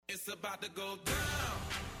about to go down.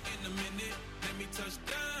 In a minute, let me touch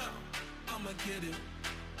down. I'ma get it.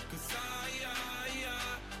 'Cause I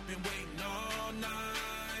been waiting all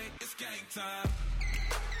night. It's game time.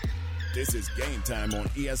 This is Game Time on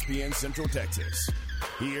ESPN Central Texas.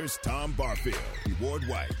 Here's Tom Barfield and Ward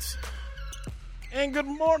White. And good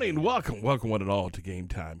morning. Welcome one and all to Game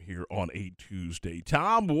Time here on a Tuesday.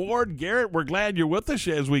 Tom, Ward, Garrett, we're glad you're with us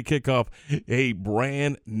as we kick off a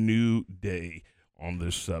brand new day on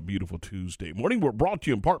this beautiful Tuesday morning. We're brought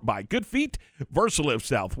to you in part by Good Feet, VersaLift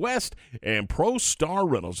Southwest, and Pro Star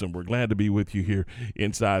Rentals. And we're glad to be with you here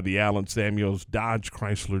inside the Allen Samuels Dodge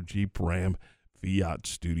Chrysler Jeep Ram Fiat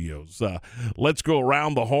Studios. Let's go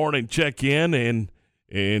around the horn and check in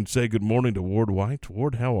and say good morning to Ward White.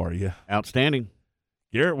 Ward, how are you? Outstanding.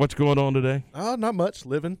 Garrett, what's going on today? Oh, not much.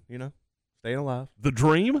 Living, staying alive. The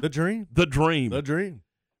dream? The dream. The dream. The dream.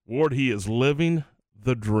 Ward, he is living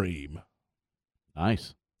the dream.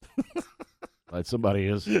 Nice. Like somebody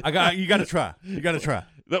is. You got to try. You got to try.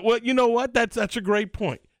 Well, you know what? That's a great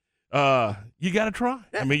point. You got to try.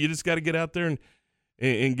 Yeah. I mean, you just got to get out there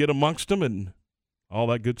and get amongst them and all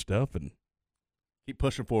that good stuff and keep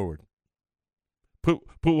pushing forward. Put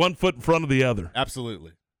one foot in front of the other.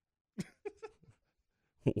 Absolutely.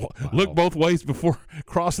 Wow. Look both ways before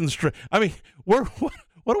crossing the street. I mean, what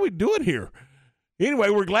are we doing here? Anyway,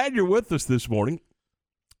 we're glad you're with us this morning.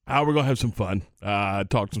 We're going to have some fun,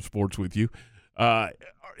 talk some sports with you.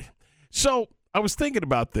 So I was thinking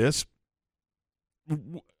about this.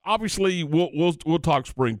 Obviously, we'll talk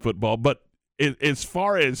spring football, but as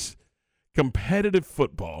far as competitive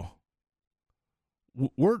football,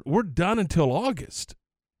 we're done until August,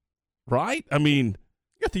 right? I mean,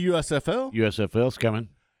 you got the USFL. USFL's coming.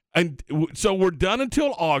 And so we're done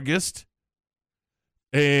until August.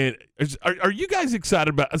 And are you guys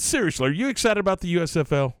excited about seriously, are you excited about the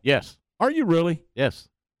USFL? Yes. Are you really? Yes.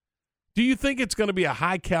 Do you think it's going to be a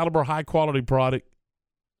high caliber, high quality product?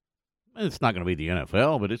 It's not going to be the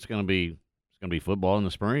NFL, but it's going to be football in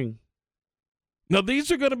the spring. Now,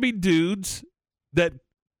 these are going to be dudes that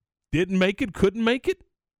didn't make it, couldn't make it?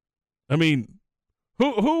 I mean,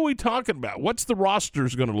 who are we talking about? What's the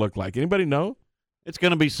rosters going to look like? Anybody know? It's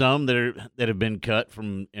going to be some that have been cut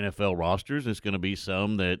from NFL rosters. It's going to be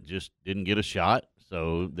some that just didn't get a shot,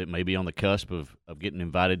 so that may be on the cusp of getting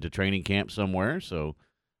invited to training camp somewhere. So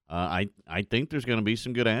I think there's going to be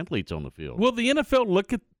some good athletes on the field. Will the NFL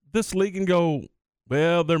look at this league and go,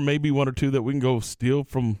 well, there may be one or two that we can go steal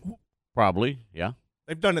from? Probably, yeah.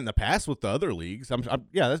 They've done it in the past with the other leagues.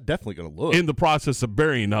 Yeah, that's definitely going to look. In the process of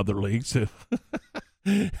burying other leagues.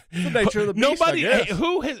 The nature of the beast, nobody.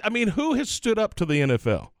 Who has stood up to the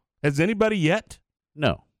NFL? Has anybody yet?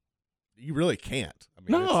 No. You really can't.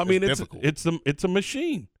 It's a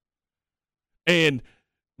machine. And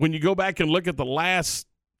when you go back and look at the last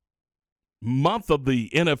month of the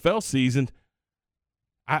NFL season,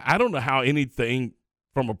 I don't know how anything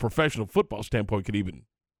from a professional football standpoint could even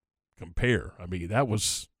compare. I mean, that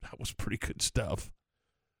was pretty good stuff.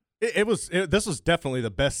 This was definitely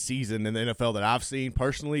the best season in the NFL that I've seen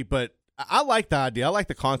personally, but I like the idea. I like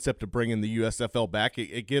the concept of bringing the USFL back.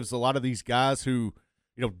 It gives a lot of these guys who,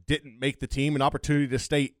 didn't make the team an opportunity to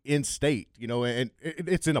stay in state, and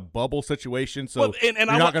it's in a bubble situation, so you're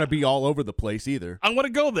not going to be all over the place either. I want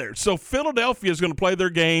to go there. So Philadelphia is going to play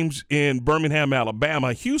their games in Birmingham,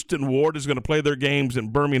 Alabama. Houston Ward is going to play their games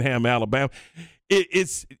in Birmingham, Alabama.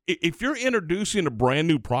 If you're introducing a brand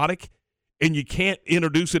new product and you can't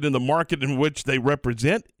introduce it in the market in which they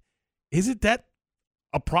represent, isn't that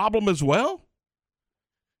a problem as well?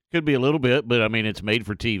 Could be a little bit, but, it's made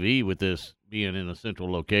for TV with this being in a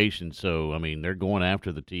central location. So, they're going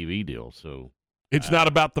after the TV deal. So it's not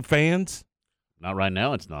about the fans? Not right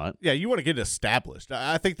now, it's not. Yeah, you want to get it established.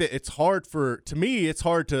 I think that it's hard it's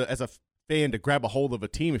hard to, as a fan, to grab a hold of a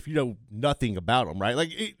team if you know nothing about them, right? Like,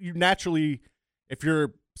 you naturally, if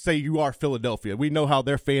you're, say you are Philadelphia, we know how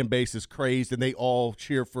their fan base is crazed and they all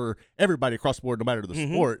cheer for everybody across the board, no matter the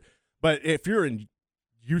sport. But if you're in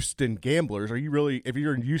Houston Gamblers, if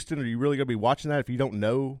you're in Houston, are you really going to be watching that if you don't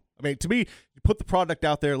know? To me, you put the product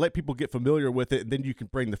out there, let people get familiar with it, and then you can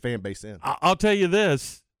bring the fan base in. I'll tell you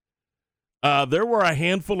this. There were a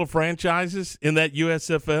handful of franchises in that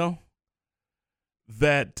USFL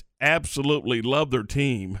that absolutely loved their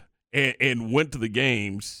team and went to the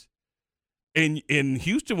games. And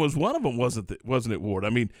Houston was one of them, wasn't it,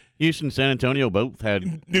 Ward? Houston, San Antonio both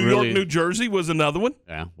had New York, New Jersey was another one.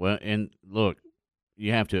 Yeah, well, and look,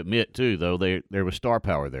 you have to admit, too, though, there was star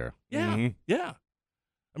power there. Yeah, yeah.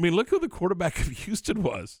 Look who the quarterback of Houston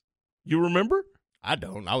was. You remember? I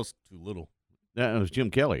don't. I was too little. It was Jim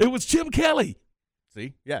Kelly. It was Jim Kelly.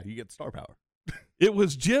 See? Yeah, you get star power. It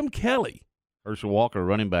was Jim Kelly. Herschel Walker,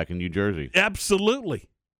 running back in New Jersey. Absolutely.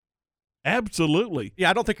 Yeah,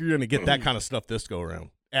 I don't think you're going to get that kind of stuff this go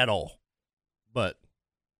around at all. But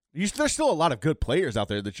there's still a lot of good players out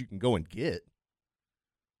there that you can go and get.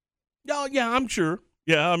 Oh, yeah, I'm sure.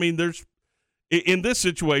 Yeah, I mean, in this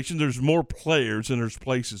situation, there's more players and there's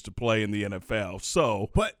places to play in the NFL. So,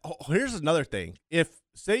 but here's another thing: if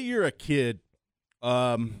say you're a kid,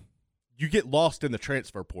 you get lost in the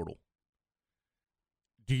transfer portal.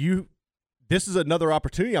 This is another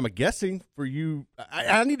opportunity, I'm guessing, for you.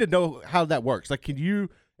 I need to know how that works. Like,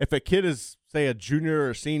 if a kid is say a junior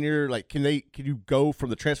or senior, like can you go from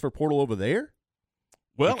the transfer portal over there?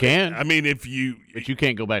 Well, you can. I mean, but you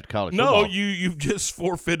can't go back to college. No, football. you've just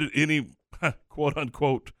forfeited any quote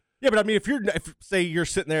unquote. Yeah, but I mean, if say you're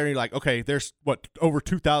sitting there and you're like, okay, there's over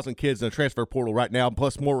 2,000 kids in the transfer portal right now,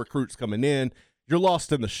 plus more recruits coming in. You're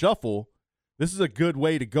lost in the shuffle. This is a good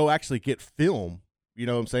way to go actually get film. You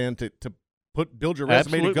know what I'm saying? To build your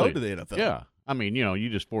resume to go to the NFL. Yeah, I mean, you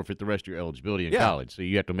just forfeit the rest of your eligibility in college, so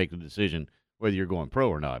you have to make the decision whether you're going pro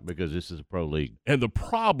or not because this is a pro league. And the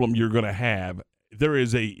problem you're going to have. There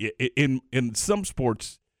is in some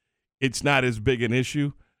sports, it's not as big an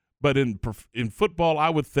issue, but in football, I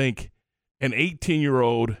would think an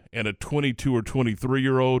 18-year-old and a 22 or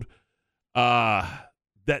 23-year-old,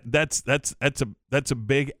 that's a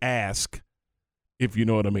big ask, if you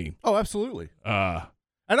know what I mean. Oh, absolutely. And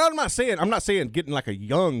I'm not saying getting like a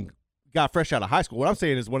young guy fresh out of high school. What I'm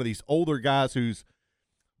saying is one of these older guys who's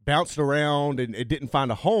bounced around and it didn't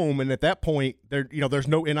find a home, and at that point, there's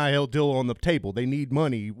no NIL deal on the table. They need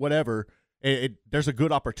money, whatever. There's a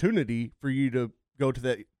good opportunity for you to go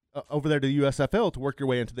to over there to the USFL to work your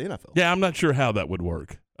way into the NFL. Yeah, I'm not sure how that would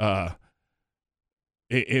work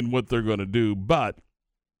in what they're going to do, but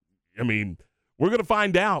I mean, we're going to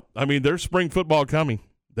find out. I mean, there's spring football coming.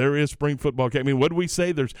 There is spring football coming. I mean, what do we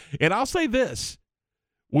say? And I'll say this: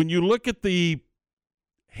 when you look at the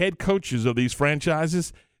head coaches of these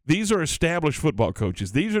franchises. These are established football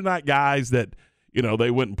coaches. These are not guys that they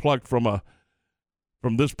went and plucked from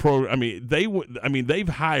this program. I mean, they've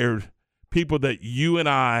hired people that you and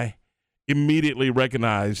I immediately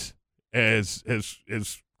recognize as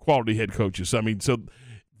quality head coaches. I mean, so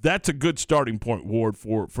that's a good starting point, Ward,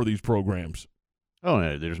 for these programs.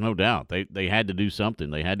 Oh, there's no doubt. They had to do something.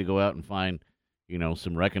 They had to go out and find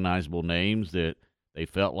some recognizable names that they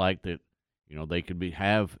felt like that they could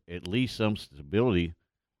have at least some stability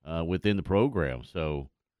within the program. So,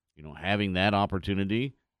 having that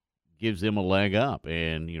opportunity gives them a leg up.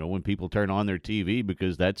 And, when people turn on their TV,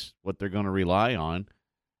 because that's what they're going to rely on,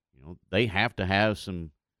 they have to have some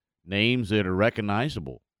names that are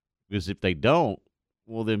recognizable. Because if they don't,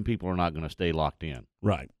 well, then people are not going to stay locked in.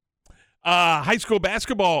 Right. High school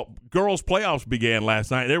basketball girls playoffs began last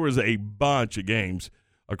night. There was a bunch of games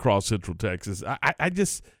across Central Texas. I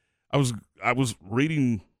was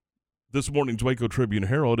reading this morning's Waco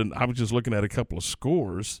Tribune-Herald, and I was just looking at a couple of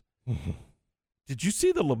scores. Did you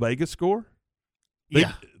see the La Vega score?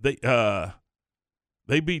 Yeah.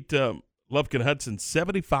 They beat Lufkin Hudson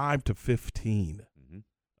 75-15.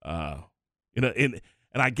 Mm-hmm. And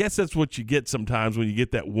I guess that's what you get sometimes when you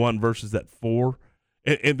get that 1 versus that 4.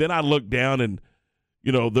 And then I look down, and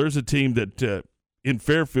there's a team that in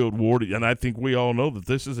Fairfield, Ward, and I think we all know that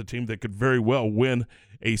this is a team that could very well win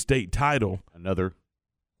a state title. Another.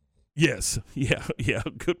 Yes. Yeah.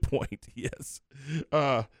 Good point. Yes.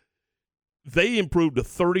 They improved to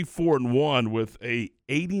 34-1 with a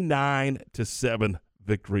 89-7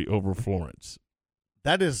 victory over Florence.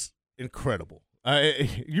 That is incredible.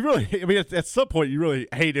 You really, I mean, at some point, you really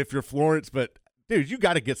hate if you're Florence, but dude, you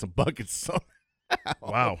got to get some buckets somehow.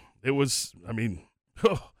 Wow. It was,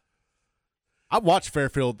 I watched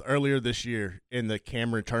Fairfield earlier this year in the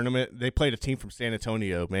Cameron tournament. They played a team from San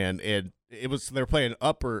Antonio, man, and they were playing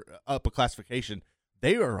upper classification.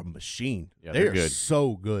 They are a machine. Yeah, they are good.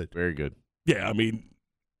 So good. Very good. Yeah, I mean,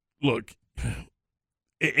 look,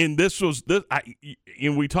 and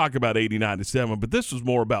and we talk about 89-7, but this was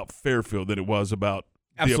more about Fairfield than it was about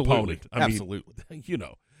the opponent. Absolutely.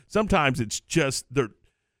 Sometimes it's just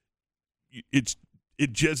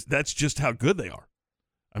that's just how good they are.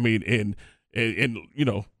 I mean, and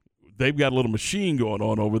they've got a little machine going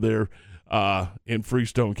on over there in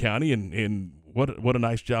Freestone County, and what a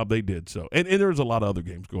nice job they did. So, and there's a lot of other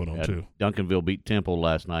games going on too. Duncanville beat Temple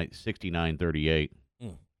last night, 69-38.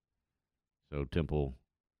 So Temple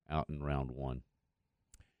out in round 1.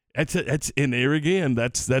 That's in there again.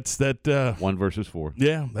 That's that 1 versus 4.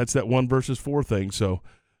 Yeah, that's that 1 versus 4 thing. So,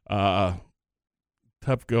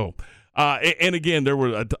 tough go. And again, there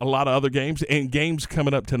were a lot of other games and games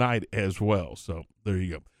coming up tonight as well. So there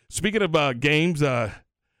you go. Speaking of games,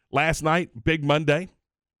 last night, big Monday,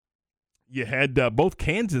 you had both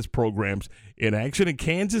Kansas programs in action, and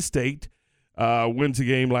Kansas State wins the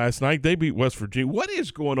game last night. They beat West Virginia. What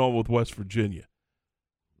is going on with West Virginia?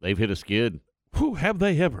 They've hit a skid. Who have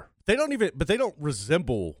they ever? They don't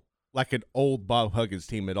resemble like an old Bob Huggins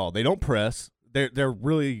team at all. They don't press. They're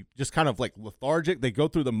really just kind of like lethargic. They go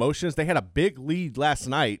through the motions. They had a big lead last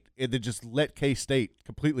night, and they just let K-State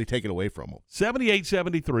completely take it away from them.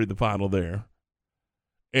 78-73, the final there.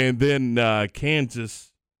 And then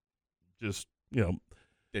Kansas just,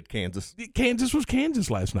 Did Kansas. Kansas was Kansas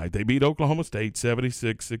last night. They beat Oklahoma State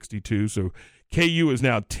 76-62. So KU is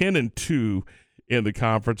now 10-2 in the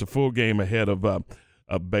conference, a full game ahead of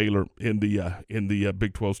Baylor in the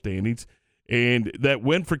Big 12 standings. And that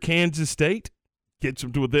win for Kansas State gets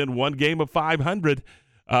them to within one game of 500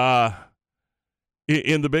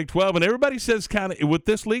 in the Big 12. And everybody says kind of with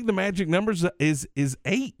this league, the magic numbers is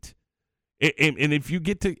 8. And if you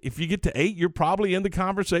get to 8, you're probably in the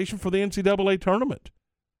conversation for the NCAA tournament.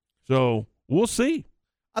 So we'll see.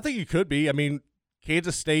 I think you could be. I mean,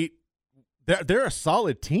 Kansas State, they're a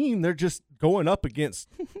solid team. They're just going up against,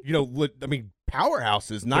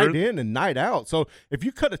 powerhouses night in and night out. So if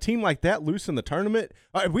you cut a team like that loose in the tournament,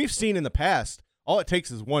 we've seen in the past, all it takes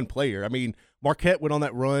is one player. I mean, Marquette went on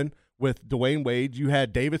that run with Dwayne Wade. You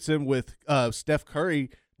had Davidson with Steph Curry.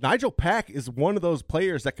 Nigel Pack is one of those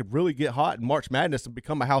players that could really get hot in March Madness and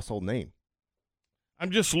become a household name. I'm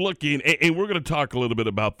just looking, and we're going to talk a little bit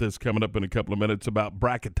about this coming up in a couple of minutes about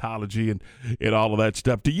bracketology and all of that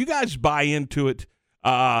stuff. Do you guys buy into it,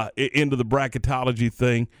 into the bracketology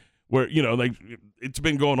thing where, it's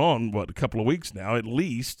been going on, a couple of weeks now at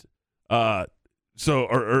least. So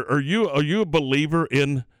are you a believer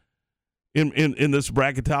in this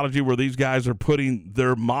bracketology where these guys are putting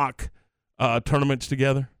their mock tournaments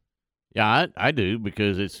together? Yeah, I do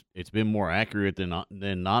because it's been more accurate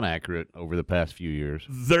than not accurate over the past few years.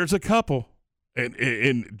 There's a couple,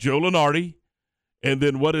 and Joe Lunardi, and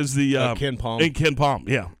then what is the Ken Palm? And Ken Palm,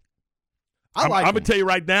 yeah. I'm gonna tell you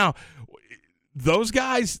right now, those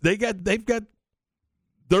guys they've got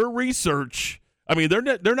their research. I mean, they're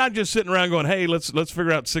not just sitting around going, "Hey, let's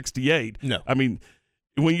figure out 68." No, I mean,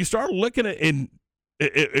 when you start looking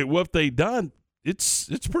at what they've done,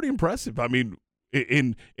 it's pretty impressive. I mean,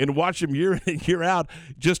 in watch them year in year out,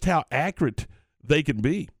 just how accurate they can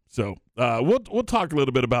be. So we'll talk a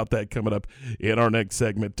little bit about that coming up in our next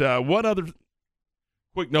segment. One other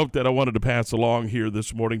quick note that I wanted to pass along here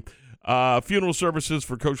this morning: funeral services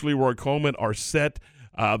for Coach Leroy Coleman are set.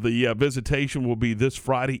 The visitation will be this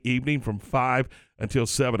Friday evening from 5 until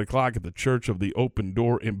 7 o'clock at the Church of the Open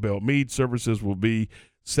Door in Belmead. Services will be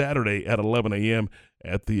Saturday at 11 a.m.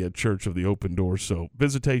 at the Church of the Open Door. So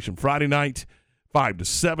visitation Friday night, 5 to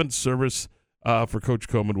 7. Service for Coach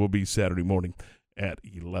Coleman will be Saturday morning at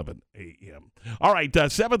 11 a.m. All right,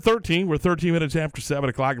 7:13. We're 13 minutes after 7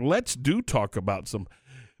 o'clock. Let's talk about some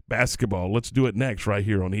basketball. Let's do it next right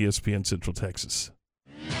here on ESPN Central Texas.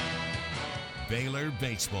 Baylor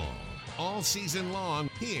baseball all season long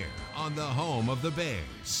here on the home of the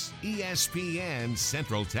Bears, ESPN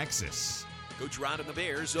Central Texas. Coach Rod and the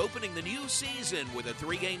Bears opening the new season with a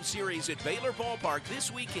 3-game series at Baylor Ballpark this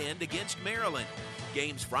weekend against Maryland.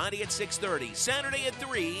 Games Friday at 6:30, Saturday at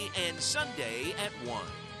 3, and Sunday at 1.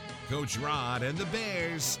 Coach Rod and the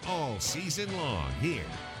Bears all season long here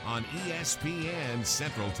on ESPN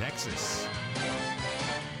Central Texas.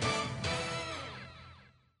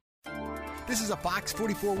 This is a Fox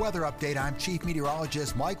 44 weather update. I'm Chief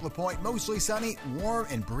Meteorologist Mike LaPointe. Mostly sunny, warm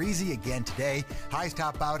and breezy again today. Highs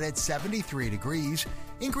top out at 73 degrees.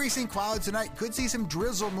 Increasing clouds tonight. Could see some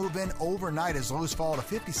drizzle move in overnight as lows fall to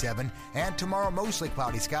 57. And tomorrow, mostly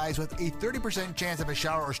cloudy skies with a 30% chance of a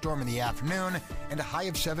shower or storm in the afternoon and a high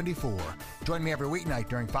of 74. Join me every weeknight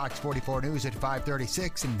during Fox 44 News at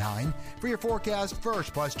 5:36 and 9 for your forecast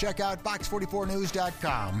first. Plus, check out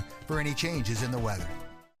fox44news.com for any changes in the weather.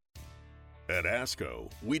 At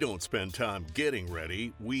ASCO, we don't spend time getting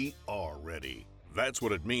ready, we are ready. That's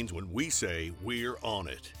what it means when we say we're on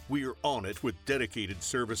it. We're on it with dedicated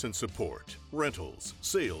service and support, rentals,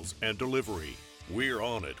 sales, and delivery. We're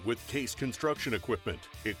on it with Case Construction Equipment.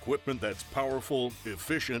 Equipment that's powerful,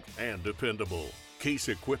 efficient, and dependable. Case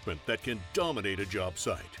equipment that can dominate a job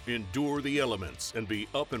site, endure the elements, and be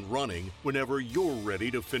up and running whenever you're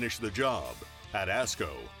ready to finish the job. At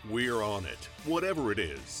ASCO, we're on it, whatever it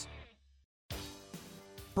is.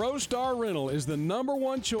 ProStar Rental is the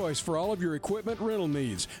 #1 choice for all of your equipment rental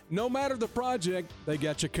needs. No matter the project, they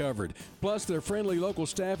got you covered. Plus, their friendly local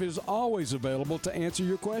staff is always available to answer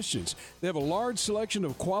your questions. They have a large selection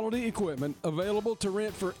of quality equipment available to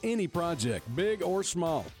rent for any project, big or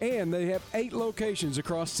small. And they have 8 locations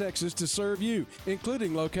across Texas to serve you,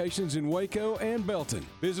 including locations in Waco and Belton.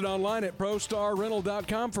 Visit online at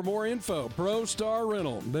ProStarRental.com for more info. ProStar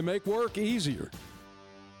Rental. They make work easier.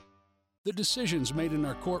 The decisions made in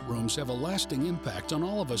our courtrooms have a lasting impact on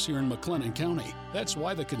all of us here in McLennan County. That's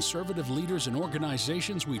why the conservative leaders and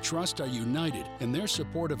organizations we trust are united in their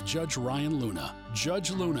support of Judge Ryan Luna.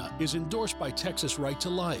 Judge Luna is endorsed by Texas Right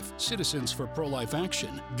to Life, Citizens for Pro-Life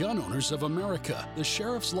Action, Gun Owners of America, the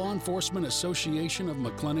Sheriff's Law Enforcement Association of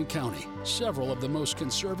McLennan County, several of the most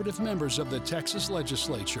conservative members of the Texas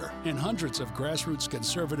legislature, and hundreds of grassroots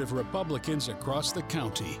conservative Republicans across the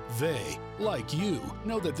county. They, like you,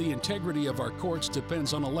 know that the integrity of our courts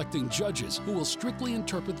depends on electing judges who will strictly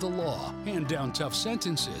interpret the law, hand down tough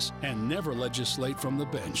sentences, and never legislate from the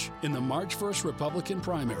bench. In the March 1st Republican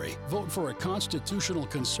primary, vote for a constitutional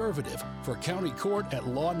conservative for county court at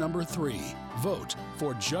law number 3. Vote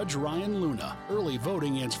for Judge Ryan Luna. Early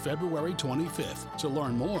voting ends February 25th. To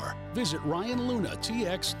learn more, visit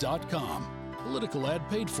RyanLunaTX.com. Political ad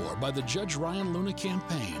paid for by the Judge Ryan Luna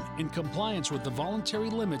campaign in compliance with the voluntary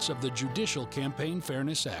limits of the Judicial Campaign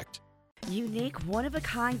Fairness Act. Unique,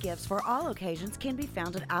 one-of-a-kind gifts for all occasions can be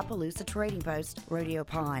found at Appaloosa Trading Post, Rodeo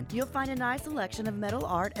Pond. You'll find a nice selection of metal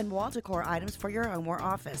art and wall decor items for your home or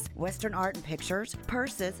office. Western art and pictures,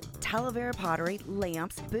 purses, Talavera pottery,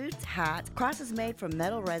 lamps, boots, hats, crosses made from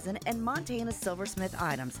metal resin, and Montana silversmith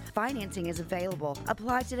items. Financing is available.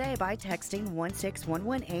 Apply today by texting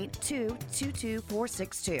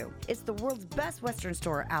 16118-222-462. It's the world's best Western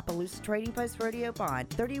store, Appaloosa Trading Post, Rodeo Pond,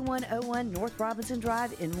 3101 North Robinson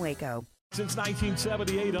Drive in Waco. Since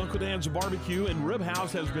 1978, Uncle Dan's Barbecue and Rib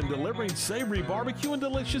House has been delivering savory barbecue and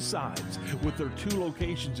delicious sides. With their 2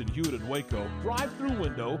 locations in Hewitt and Waco, drive-through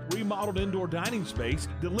window, remodeled indoor dining space,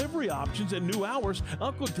 delivery options, and new hours,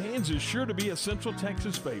 Uncle Dan's is sure to be a Central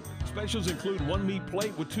Texas favorite. Specials include 1 meat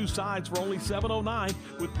plate with 2 sides for only $7.09,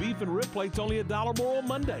 with beef and rib plates only $1 more on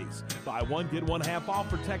Mondays. Buy 1, get 1 half off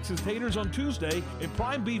for Texas taters on Tuesday and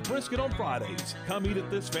prime beef brisket on Fridays. Come eat at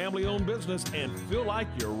this family-owned business and feel like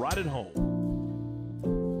you're right at home.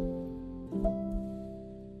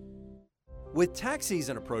 With tax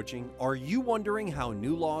season approaching, are you wondering how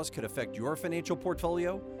new laws could affect your financial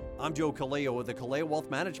portfolio? I'm Joe Kaleo with the Kaleo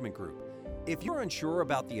Wealth Management Group. If you're unsure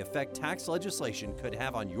about the effect tax legislation could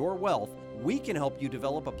have on your wealth, we can help you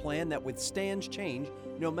develop a plan that withstands change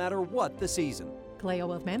no matter what the season. Kaleo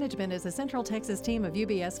Wealth Management is a Central Texas team of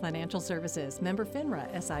UBS Financial Services, member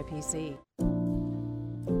FINRA SIPC.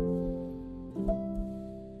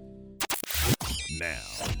 Now,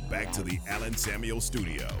 back to the Allen Samuel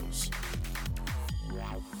Studios.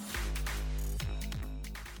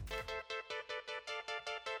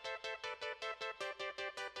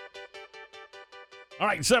 All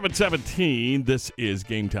right, 7:17. This is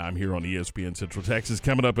Game Time here on ESPN Central Texas.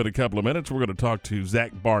 Coming up in a couple of minutes, we're going to talk to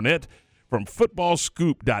Zach Barnett from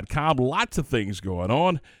FootballScoop.com. Lots of things going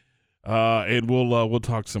on, and we'll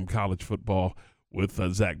talk some college football with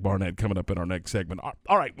Zach Barnett coming up in our next segment.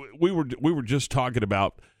 All right, we were just talking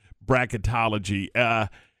about bracketology.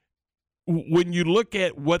 When you look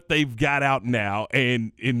at what they've got out now,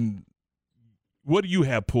 and what do you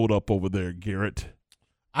have pulled up over there, Garrett?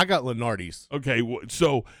 I got Lenardi's. Okay,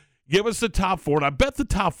 so give us the top 4, and I bet the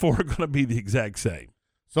top 4 are going to be the exact same.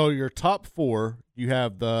 So your top 4, you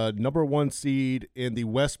have the number 1 seed in the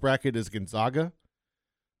West bracket is Gonzaga.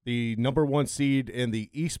 The number 1 seed in the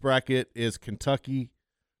East bracket is Kentucky.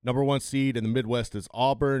 Number 1 seed in the Midwest is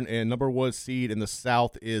Auburn, and number 1 seed in the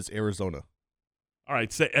South is Arizona. All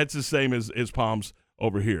right, so that's the same as Palms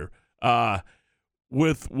over here.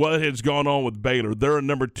 With what has gone on with Baylor, they're a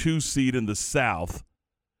number 2 seed in the South,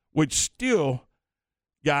 which still,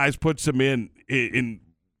 guys, puts them in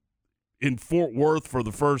Fort Worth for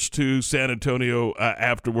the first 2, San Antonio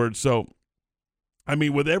afterwards. So, I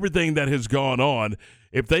mean, with everything that has gone on,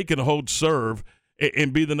 if they can hold serve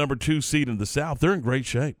and be the number 2 seed in the South, they're in great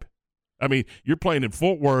shape. I mean, you're playing in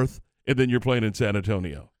Fort Worth, and then you're playing in San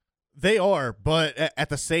Antonio. They are, but at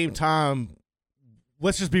the same time,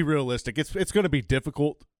 let's just be realistic. It's going to be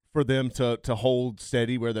difficult for them to hold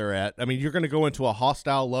steady where they're at. I mean, you're going to go into a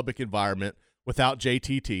hostile Lubbock environment without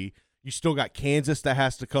JTT. You still got Kansas that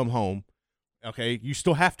has to come home. Okay, you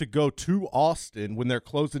still have to go to Austin when they're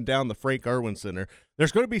closing down the Frank Irwin Center.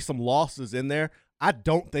 There's going to be some losses in there. I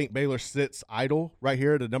don't think Baylor sits idle right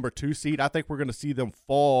here at a number 2 seed. I think we're going to see them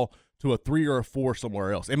fall to a 3 or a 4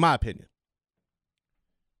 somewhere else, in my opinion.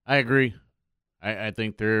 I agree. I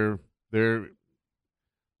think they're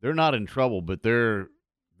not in trouble, but they're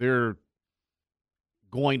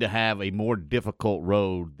going to have a more difficult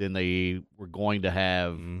road than they were going to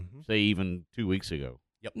have, say, even 2 weeks ago.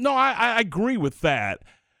 Yep. No, I agree with that.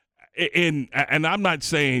 And I'm not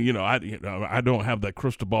saying, I don't have that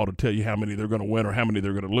crystal ball to tell you how many they're going to win or how many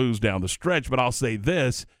they're going to lose down the stretch, but I'll say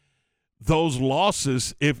this. Those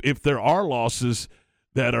losses, if there are losses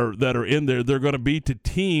that are in there, they're going to be to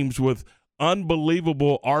teams with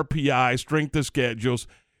unbelievable RPI, strength of schedules.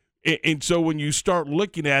 And so when you start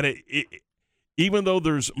looking at it, even though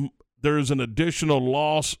there's an additional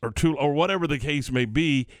loss or two or whatever the case may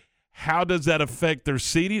be, how does that affect their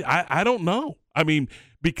seeding? I don't know. I mean,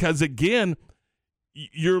 because again,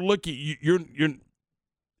 you're looking.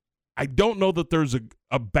 I don't know that there's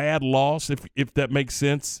a bad loss if that makes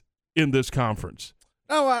sense in this conference.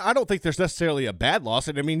 No, I don't think there's necessarily a bad loss.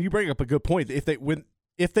 And I mean, you bring up a good point.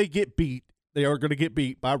 If they get beat, they are going to get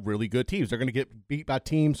beat by really good teams. They're going to get beat by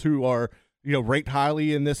teams who are, ranked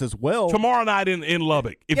highly in this as well. Tomorrow night in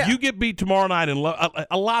Lubbock. If you get beat tomorrow night in Lubbock,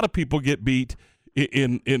 a lot of people get beat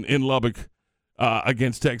in Lubbock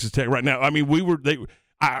against Texas Tech right now. I mean,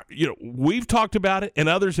 we've talked about it and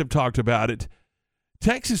others have talked about it.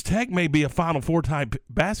 Texas Tech may be a Final Four type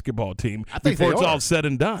basketball team before it's all said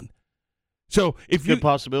and done. So good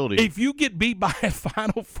possibility. If you get beat by a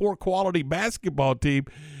Final Four quality basketball team,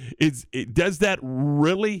 does that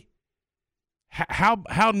really?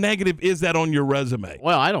 How negative is that on your resume?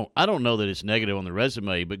 Well, I don't know that it's negative on the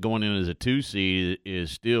resume, but going in as a 2 seed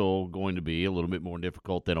is still going to be a little bit more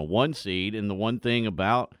difficult than a 1 seed. And the one thing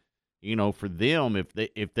about for them,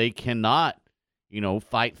 if they cannot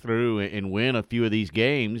fight through and win a few of these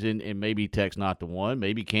games, and maybe Tech's not the one,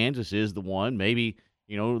 maybe Kansas is the one, maybe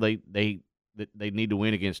they need to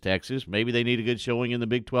win against Texas. Maybe they need a good showing in the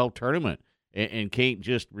Big 12 tournament and can't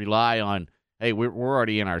just rely on, hey, we're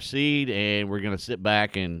already in our seed and we're going to sit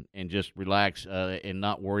back and just relax and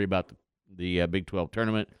not worry about the Big 12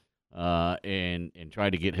 tournament and try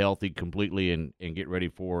to get healthy completely and get ready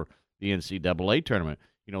for the NCAA tournament.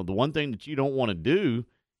 The one thing that you don't want to do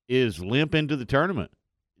is limp into the tournament.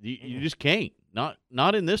 You just can't.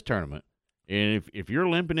 Not in this tournament. And if you're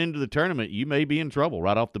limping into the tournament, you may be in trouble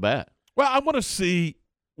right off the bat. Well, I want to see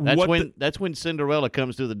that's when Cinderella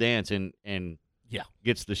comes to the dance and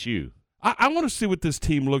gets the shoe. I want to see what this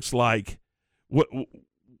team looks like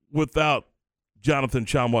without Jonathan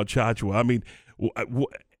Tchamwa-Tchatchoua. I mean,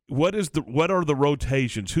 what are the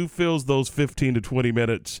rotations? Who fills those 15 to 20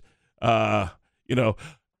 minutes? Do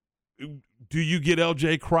you get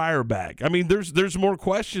LJ Cryer back? I mean, there's more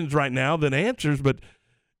questions right now than answers, but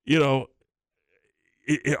do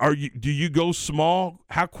you go small?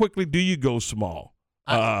 How quickly do you go small?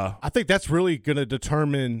 I think that's really going to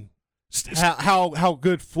determine how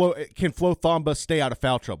good Flo Thamba stay out of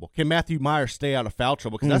foul trouble. Can Matthew Meyer stay out of foul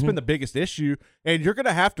trouble? Because that's been the biggest issue, and you're going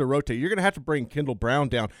to have to rotate. You're going to have to bring Kendall Brown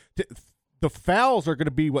down. The fouls are going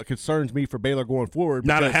to be what concerns me for Baylor going forward.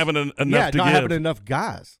 Not having enough to give. Having enough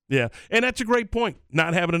guys. Yeah, and that's a great point.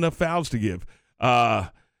 Not having enough fouls to give.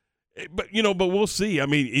 But we'll see. I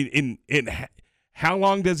mean, in how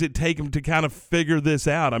long does it take them to kind of figure this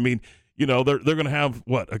out? I mean, they're going to have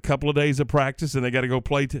a couple of days of practice, and they got to go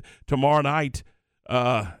play tomorrow night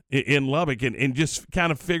in Lubbock, and just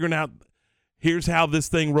kind of figuring out here's how this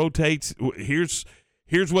thing rotates.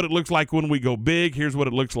 Here's what it looks like when we go big. Here's what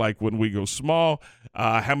it looks like when we go small.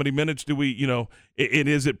 How many minutes do we, and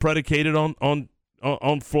is it predicated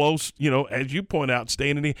on flows? As you point out,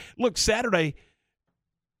 staying in the look Saturday.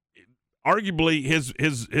 Arguably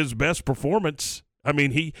his best performance. I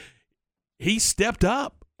mean, he stepped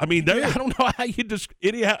up. I mean, I don't know how you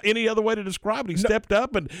any other way to describe it. He stepped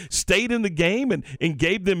up and stayed in the game and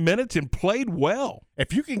gave them minutes and played well.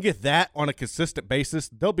 If you can get that on a consistent basis,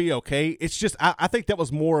 they'll be okay. It's just I think that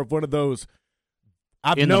was more of one of those.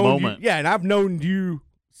 In the moment. And I've known you.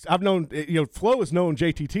 I've known Flo has known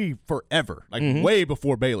JTT forever, way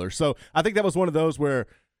before Baylor. So I think that was one of those where.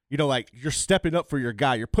 You're stepping up for your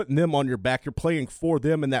guy. You're putting them on your back. You're playing for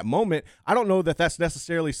them in that moment. I don't know that that's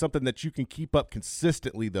necessarily something that you can keep up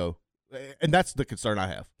consistently, though. And that's the concern I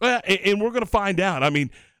have. Well, and we're going to find out. I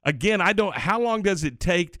mean, again, how long does it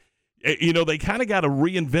take? They kind of got to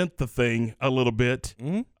reinvent the thing a little bit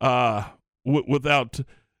without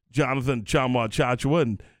Jonathan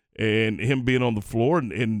Tchamwa-Tchatchoua and him being on the floor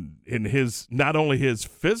and his not only his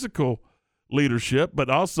physical leadership, but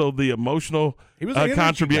also the emotional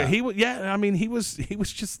contribution. He was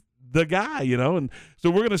just the guy, and so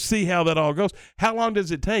we're going to see how that all goes. How long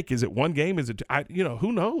does it take? Is it one game? Is it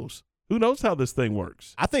who knows? Who knows how this thing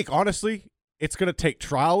works? I think honestly, it's going to take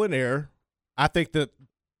trial and error. I think that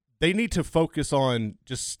they need to focus on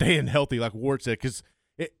just staying healthy, like Ward said, because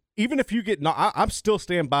even if you get I'm still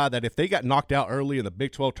stand by that if they got knocked out early in the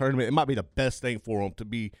Big 12 tournament, it might be the best thing for them to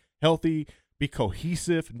be healthy, be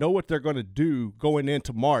cohesive, know what they're going to do going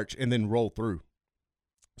into March, and then roll through.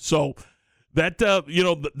 So that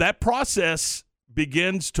that process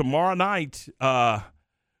begins tomorrow night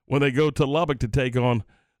when they go to Lubbock to take on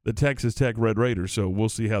the Texas Tech Red Raiders. So we'll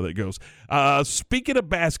see how that goes. Speaking of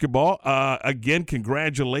basketball, again,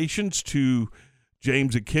 congratulations to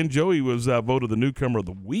James Akinjo. He was voted the newcomer of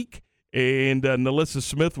the week, and Nalissa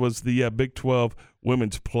Smith was the Big 12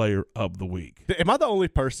 Women's Player of the Week. Am I the only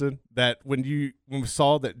person that when we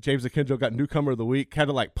saw that James Akinjo got newcomer of the week, kind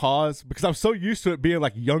of like paused? Because I'm so used to it being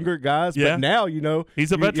like younger guys, but now,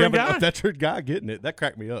 he's a veteran guy. A veteran guy getting it. That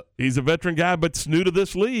cracked me up. He's a veteran guy, but new to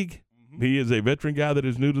this league. Mm-hmm. He is a veteran guy that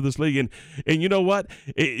is new to this league. And you know what?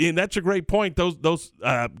 And that's a great point. Those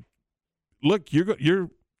look,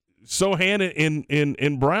 you're Sohan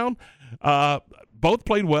and Brown both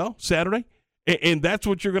played well Saturday. And that's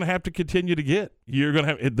what you're going to have to continue to get. They're going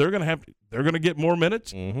to get more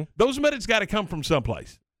minutes. Mm-hmm. Those minutes got to come from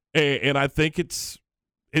someplace, and I think it's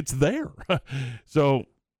there. So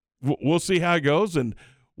we'll see how it goes, and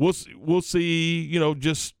we'll see.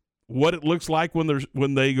 Just what it looks like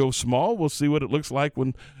when they go small. We'll see what it looks like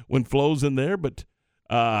when Flo's in there. But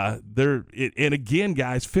and again,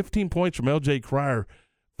 guys, 15 points from L.J. Cryer,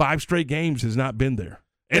 5 straight games has not been there,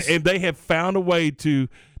 and they have found a way to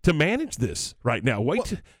manage this right now. I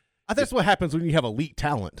think that's what happens when you have elite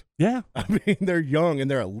talent. Yeah. I mean, they're young and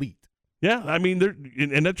they're elite. Yeah, I mean,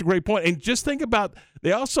 and that's a great point. And just think about,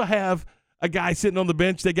 they also have a guy sitting on the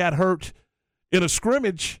bench that got hurt in a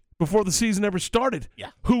scrimmage before the season ever started. Yeah.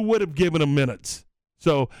 Who would have given him minutes?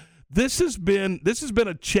 So this has been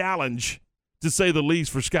a challenge, to say the least,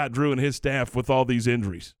 for Scott Drew and his staff with all these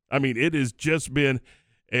injuries. I mean, it has just been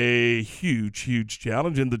a huge, huge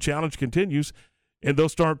challenge, and the challenge continues. And they'll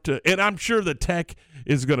start to, and I'm sure the Tech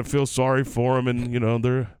is going to feel sorry for him, and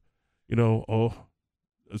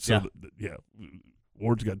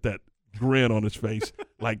Ward's got that grin on his face,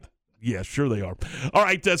 like, yeah, sure they are. All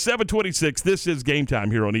right, 7:26. This is Game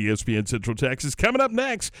Time here on ESPN Central Texas. Coming up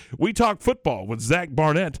next, we talk football with Zach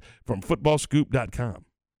Barnett from FootballScoop.com.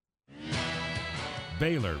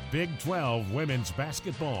 Baylor Big 12 women's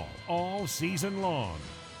basketball all season long.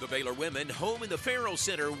 The Baylor women home in the Farrell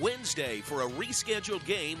Center Wednesday for a rescheduled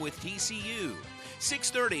game with TCU.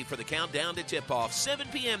 6:30 for the countdown to tip-off. 7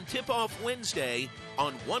 p.m. tip-off Wednesday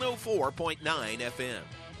on 104.9 FM.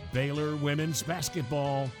 Baylor women's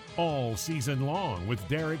basketball all season long with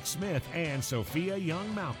Derek Smith and Sophia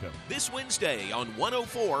Young-Malcolm. This Wednesday on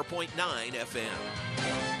 104.9 FM.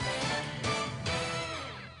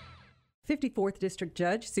 54th District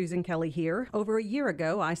Judge Susan Kelly here. Over a year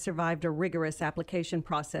ago, I survived a rigorous application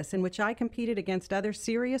process in which I competed against other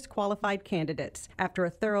serious qualified candidates. After a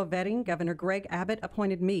thorough vetting, Governor Greg Abbott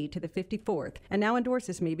appointed me to the 54th and now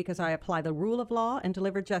endorses me because I apply the rule of law and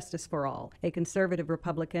deliver justice for all. A conservative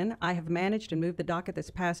Republican, I have managed and moved the docket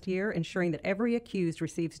this past year, ensuring that every accused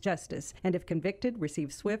receives justice and, if convicted,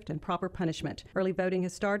 receives swift and proper punishment. Early voting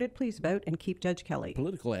has started. Please vote and keep Judge Kelly.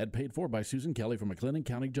 Political ad paid for by Susan Kelly from McLennan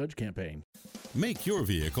County Judge Campaign. Make your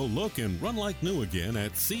vehicle look and run like new again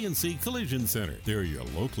at C&C Collision Center. They're your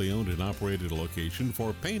locally owned and operated location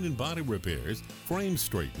for paint and body repairs, frame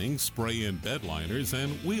straightening, spray and bed liners,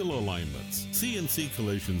 and wheel alignments. C&C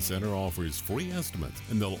Collision Center offers free estimates,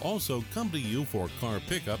 and they'll also come to you for car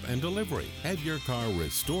pickup and delivery. Have your car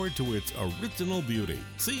restored to its original beauty.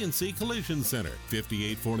 C&C Collision Center,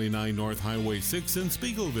 5849 North Highway 6 in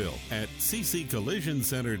Spiegelville, at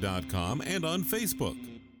cccollisioncenter.com and on Facebook.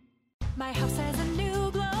 My house has a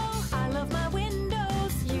new glow. I love my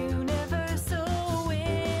windows. Universal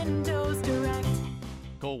Windows Direct.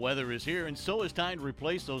 Cold weather is here, and so is time to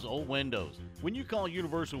replace those old windows. When you call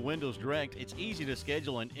Universal Windows Direct, it's easy to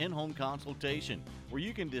schedule an in-home consultation where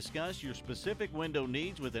you can discuss your specific window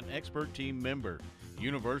needs with an expert team member.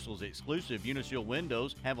 Universal's exclusive Unishield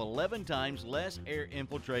windows have 11 times less air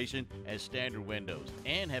infiltration as standard windows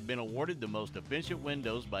and have been awarded the most efficient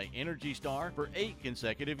windows by Energy Star for 8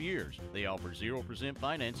 consecutive years. They offer 0%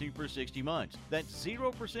 financing for 60 months. That's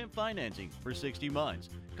 0% financing for 60 months.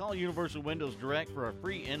 Call Universal Windows Direct for a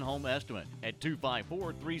free in-home estimate at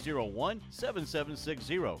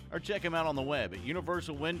 254-301-7760 or check them out on the web at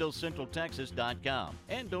universalwindowscentraltexas.com.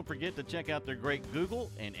 And don't forget to check out their great Google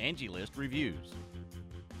and Angie List reviews.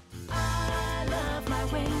 I love my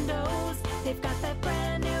windows. They've got that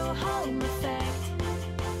brand new home effect.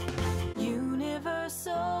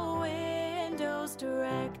 Universal Windows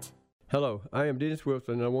Direct. Hello, I am Dennis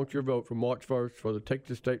Wilson, and I want your vote for March 1st for the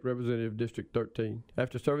Texas State Representative District 13.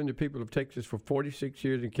 After serving the people of Texas for 46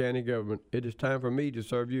 years in county government, it is time for me to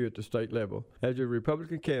serve you at the state level. As a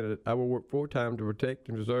Republican candidate, I will work full-time to protect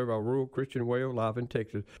and preserve our rural Christian way of life in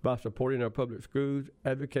Texas by supporting our public schools,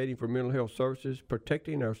 advocating for mental health services,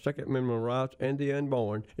 protecting our Second Amendment rights and the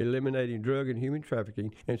unborn, eliminating drug and human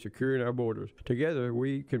trafficking, and securing our borders. Together,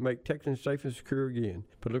 we can make Texans safe and secure again.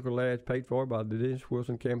 Political ads paid for by the Dennis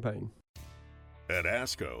Wilson campaign. At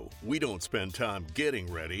ASCO, we don't spend time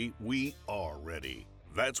getting ready, we are ready.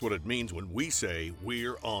 That's what it means when we say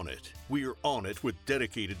we're on it. We're on it with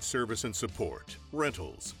dedicated service and support,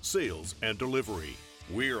 rentals, sales, and delivery.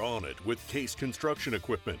 We're on it with Case Construction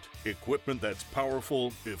Equipment. Equipment that's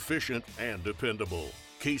powerful, efficient, and dependable.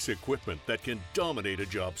 Case equipment that can dominate a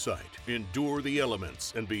job site, endure the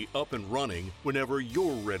elements, and be up and running whenever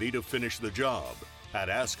you're ready to finish the job. At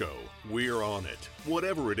ASCO, we're on it,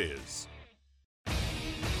 whatever it is.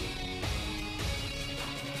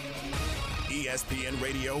 ESPN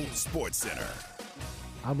Radio Sports Center.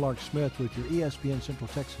 I'm Lark Smith with your ESPN Central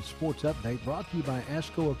Texas Sports Update, brought to you by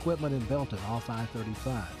ASCO Equipment in Belton off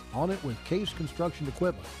I-35. On it with Case Construction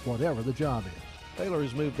Equipment, whatever the job is. Baylor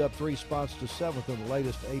has moved up 3 spots to 7th in the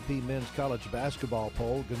latest AP Men's College Basketball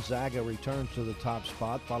poll. Gonzaga returns to the top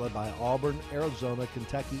spot, followed by Auburn, Arizona,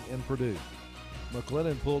 Kentucky, and Purdue.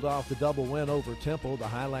 McLennan pulled off the double win over Temple. The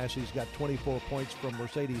Highlassies got 24 points from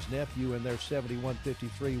Mercedes Nephew in their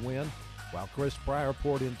 71-53 win, while Chris Pryor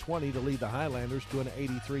poured in 20 to lead the Highlanders to an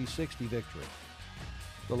 83-60 victory.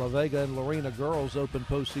 The La Vega and Lorena girls opened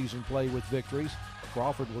postseason play with victories.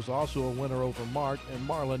 Crawford was also a winner over Mart, and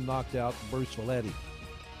Marlin knocked out Bruce Valetti.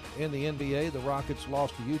 In the NBA, the Rockets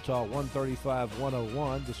lost to Utah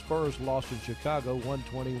 135-101. The Spurs lost in Chicago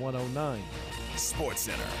 120-109. Sports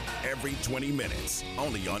Center, every 20 minutes,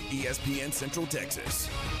 only on ESPN Central Texas.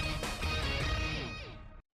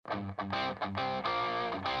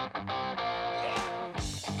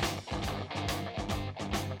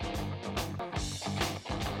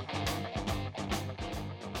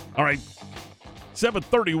 All right,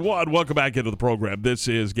 7:31. Welcome back into the program. This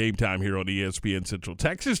is Game Time here on ESPN Central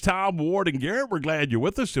Texas. Tom, Ward, and Garrett, we're glad you're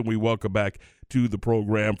with us, and we welcome back to the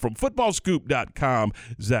program from footballscoop.com,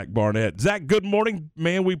 Zach Barnett. Zach, good morning,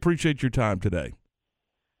 man. We appreciate your time today.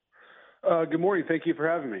 Good morning. Thank you for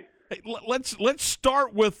having me. Hey, let's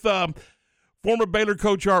start with former Baylor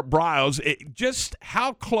coach Art Briles. Just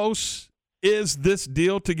how close is this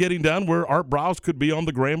deal to getting done where Art Briles could be on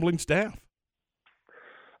the Grambling staff?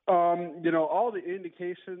 All the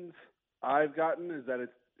indications I've gotten is that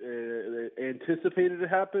it's anticipated to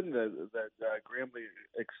happen, that Grambling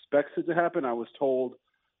expects it to happen. I was told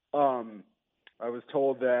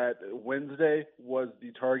that Wednesday was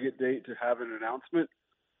the target date to have an announcement,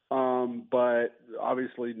 but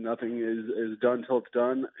obviously nothing is done till it's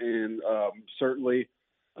done, and certainly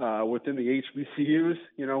within the HBCUs,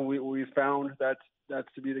 we found that's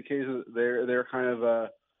to be the case. They're kind of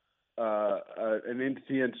an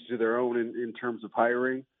entity into their own in terms of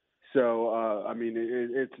hiring. So,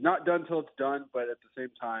 it's not done till it's done, but at the same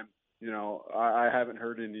time, I haven't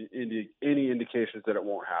heard any indications that it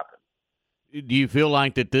won't happen. Do you feel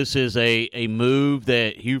like that this is a move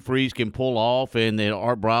that Hugh Freeze can pull off, and that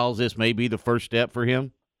Art Briles, this may be the first step for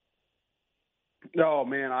him? No,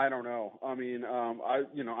 man, I don't know.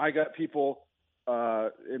 I got people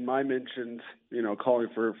in my mentions, calling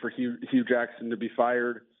for Hugh Jackson to be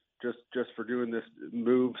fired just for doing this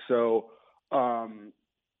move. So, I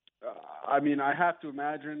have to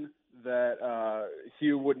imagine that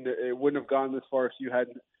Hugh wouldn't have gone this far if Hugh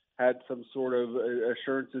hadn't had some sort of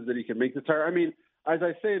assurances that he can make this hire. As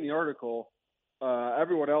I say in the article,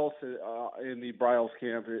 everyone else in the Briles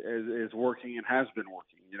camp is working and has been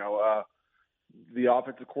working. The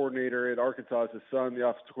offensive coordinator at Arkansas is his son. The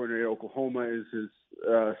offensive coordinator at Oklahoma is his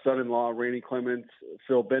son-in-law, Randy Clements.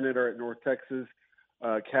 Phil Bennett are at North Texas.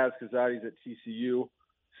 Kaz Kazadi's at TCU.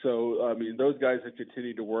 So, those guys have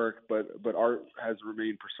continued to work, but Art has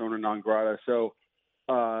remained persona non grata. So,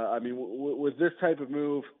 with this type of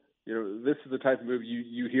move, this is the type of move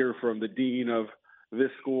you hear from the dean of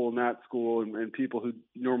this school and that school and people who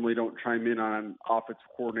normally don't chime in on offensive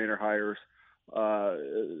coordinator hires.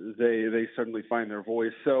 They suddenly find their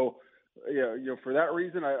voice. So, for that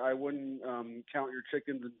reason, I wouldn't count your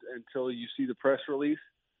chickens until you see the press release.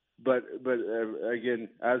 But again,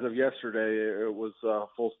 as of yesterday, it was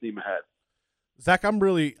full steam ahead. Zach, I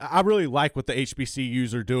really like what the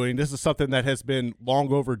HBCUs are doing. This is something that has been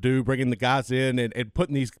long overdue, bringing the guys in and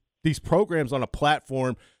putting these programs on a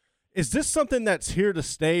platform. Is this something that's here to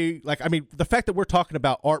stay? The fact that we're talking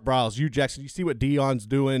about Art Briles, Hugh Jackson, you see what Deion's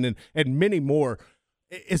doing and many more.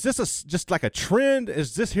 Is this just like a trend?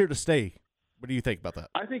 Is this here to stay? What do you think about that?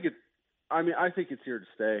 I think it's here to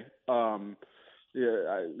stay.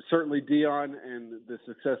 Certainly Dion and the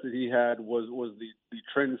success that he had was the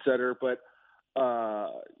trendsetter. But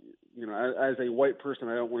as a white person,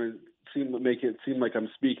 I don't want to make it seem like I'm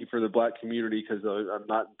speaking for the black community, because I'm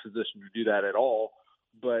not in position to do that at all.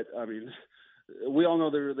 But I mean, we all know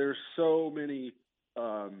there's so many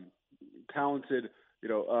talented,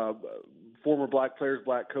 former black players,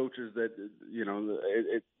 black coaches that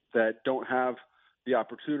that don't have the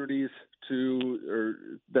opportunities to, or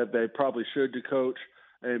that they probably should, to coach.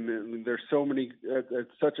 And there's so many.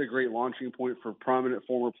 It's such a great launching point for prominent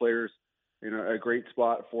former players. A great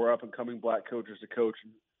spot for up and coming black coaches to coach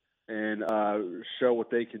and show what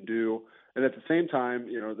they can do. And at the same time,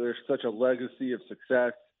 there's such a legacy of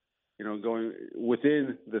success, going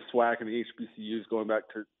within the SWAC and the HBCUs, going back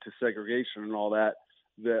to segregation and all that,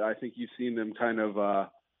 that I think you've seen them kind of, a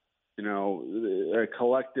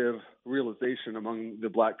collective realization among the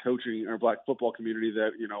black coaching or black football community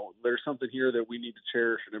that, there's something here that we need to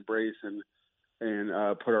cherish and embrace and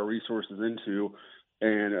put our resources into.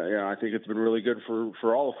 And I think it's been really good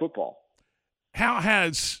for all of football. How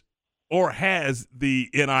has the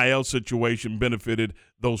NIL situation benefited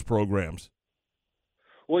those programs?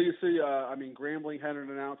 Well, you see, Grambling had an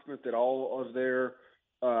announcement that all of their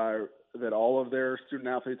student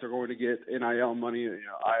athletes are going to get NIL money.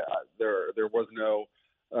 There was no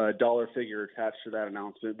dollar figure attached to that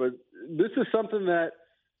announcement, but this is something that,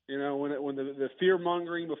 when the fear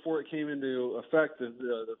mongering before it came into effect,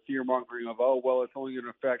 the fear mongering of, it's only going to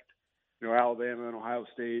affect, Alabama and Ohio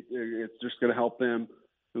State. It's just going to help them.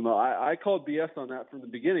 I called BS on that from the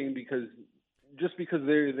beginning, because just because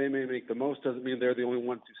they may make the most doesn't mean they're the only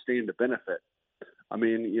ones who stand to benefit. I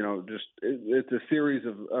mean, it's a series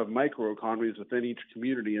of microeconomies within each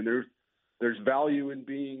community, and there's value in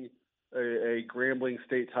being a Grambling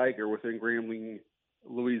State Tiger within Grambling,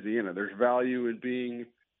 Louisiana. There's value in being,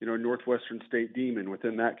 Northwestern State Demon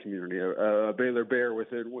within that community, a Baylor Bear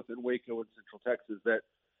within Waco and Central Texas. That,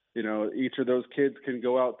 each of those kids can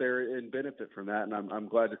go out there and benefit from that, and I'm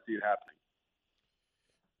glad to see it happening.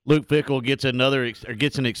 Luke Fickell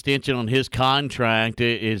gets an extension on his contract.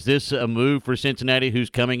 Is this a move for Cincinnati, who's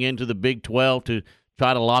coming into the Big 12, to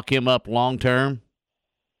try to lock him up long term?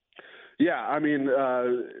 Yeah, I mean,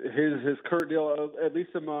 his current deal, at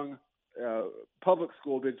least among public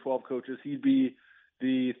school Big 12 coaches, he'd be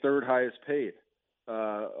the third highest paid,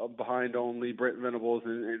 behind only Brent Venables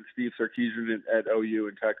and Steve Sarkisian at OU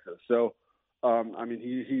in Texas. So,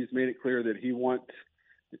 he's made it clear that he wants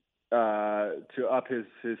to up his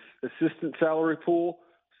assistant salary pool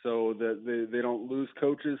so that they don't lose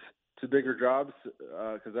coaches to bigger jobs,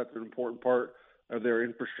 because that's an important part of their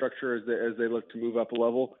infrastructure as they look to move up a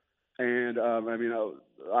level. And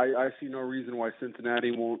I see no reason why Cincinnati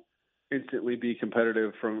won't instantly be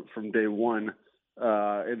competitive from day one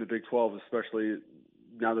in the Big 12, especially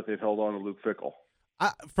now that they've held on to Luke Fickell.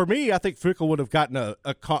 For me, I think Fickell would have gotten a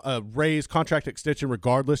raised contract extension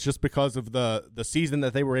regardless, just because of the season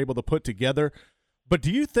that they were able to put together. But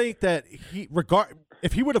do you think that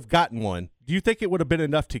if he would have gotten one, do you think it would have been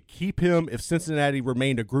enough to keep him if Cincinnati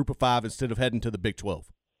remained a Group of 5 instead of heading to the Big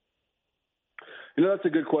 12? That's a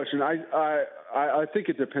good question. I think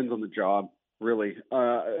it depends on the job, really.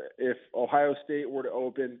 If Ohio State were to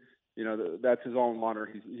open, that's his alma mater.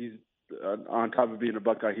 He's on top of being a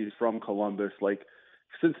Buckeye, he's from Columbus. Like,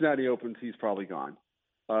 Cincinnati opens, he's probably gone.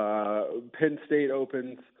 Penn State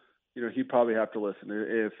opens, he'd probably have to listen.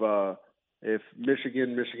 If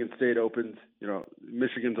Michigan State opens,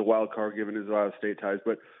 Michigan's a wild card given his Ohio State ties.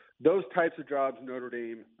 But those types of jobs, Notre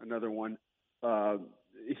Dame, another one,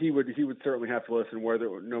 he would certainly have to listen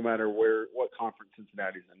no matter what conference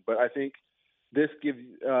Cincinnati's in. But I think this gives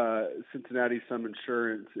Cincinnati some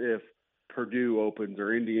insurance if Purdue opens,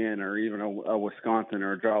 or Indiana, or even a Wisconsin,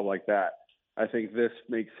 or a job like that. I think this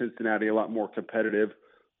makes Cincinnati a lot more competitive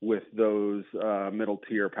with those middle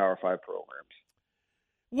tier Power 5 programs.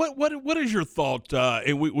 What is your thought?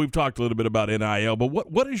 And we've talked a little bit about NIL, but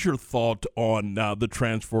what is your thought on the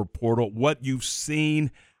transfer portal? What you've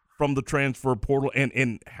seen from the transfer portal,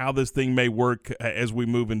 and how this thing may work as we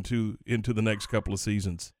move into the next couple of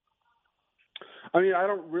seasons? I mean, I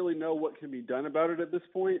don't really know what can be done about it at this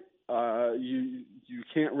point. You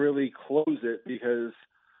can't really close it, because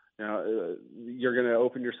you're going to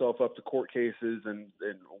open yourself up to court cases and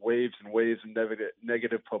waves and waves of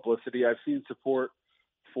negative publicity. I've seen support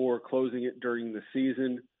for closing it during the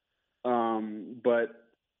season, but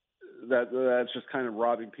that's just kind of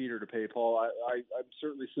robbing Peter to pay Paul. I'm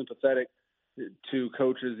certainly sympathetic to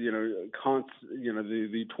coaches, the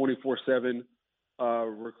 24/7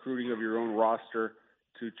 recruiting of your own roster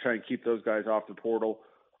to try and keep those guys off the portal.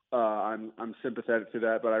 I'm sympathetic to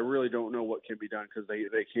that, but I really don't know what can be done because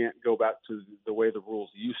they can't go back to the way the rules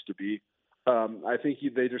used to be. I think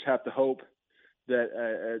they just have to hope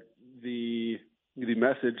that the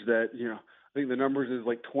message that, I think the numbers is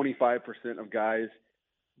like 25% of guys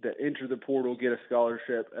that enter the portal get a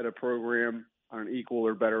scholarship at a program on an equal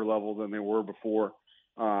or better level than they were before.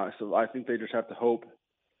 So I think they just have to hope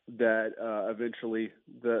that eventually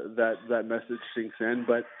that message sinks in.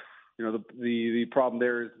 But the problem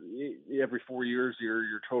there is every 4 years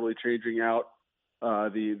you're totally changing out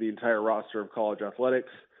the entire roster of college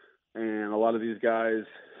athletics, and a lot of these guys,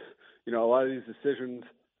 a lot of these decisions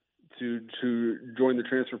to join the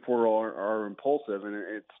transfer portal are impulsive, and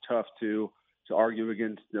it's tough to argue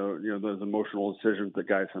against those emotional decisions that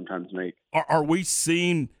guys sometimes make. Are we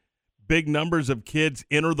seeing big numbers of kids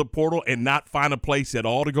enter the portal and not find a place at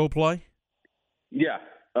all to go play? Yeah,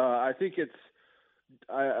 I think it's.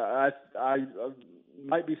 I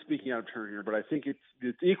might be speaking out of turn here, but I think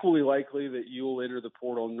it's equally likely that you will enter the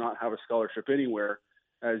portal and not have a scholarship anywhere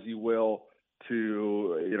as you will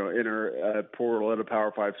to enter a portal at a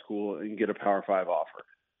Power 5 school and get a Power 5 offer.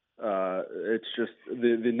 It's just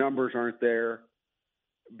the numbers aren't there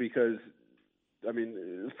because,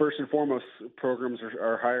 first and foremost, programs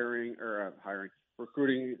are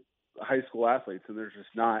recruiting high school athletes, and there's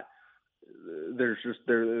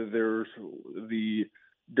the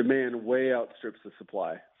demand way outstrips the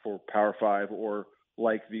supply for Power 5 or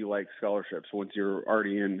like scholarships once you're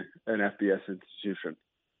already in an FBS institution.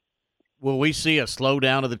 Will we see a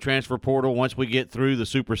slowdown of the transfer portal once we get through the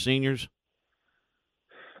super seniors?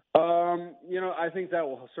 I think that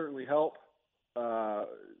will certainly help. My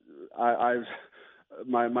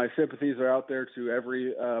sympathies are out there to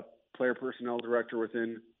every player personnel director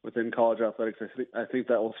within college athletics. I think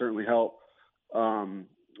that will certainly help.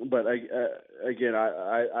 But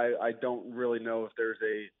I don't really know if there's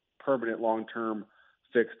a permanent long-term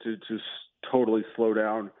fix to totally slow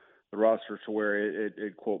down the roster to where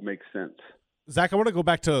it quote makes sense. Zach, I want to go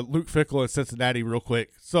back to Luke Fickell in Cincinnati real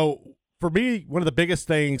quick. So for me, one of the biggest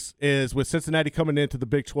things is with Cincinnati coming into the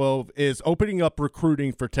Big 12 is opening up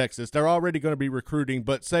recruiting for Texas. They're already going to be recruiting,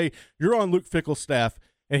 but say you're on Luke Fickell's staff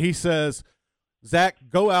and he says, Zach,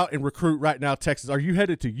 go out and recruit right now, Texas. Are you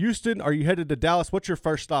headed to Houston? Are you headed to Dallas? What's your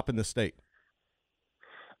first stop in the state?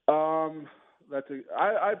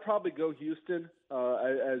 I'd probably go Houston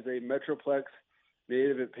as a Metroplex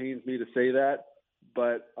native. It pains me to say that,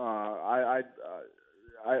 but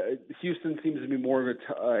Houston seems to be more of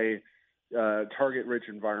a target-rich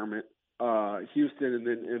environment. Houston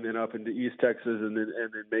and then up into East Texas and then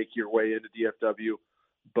make your way into DFW.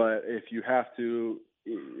 But if you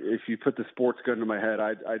put the sports gun to my head,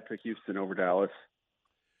 I'd pick Houston over Dallas.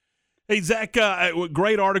 Hey Zach,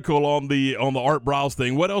 great article on the Art Browse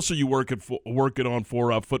thing. What else are you working on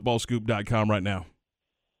for footballscoop.com right now?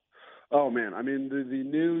 Oh man, the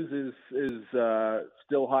news is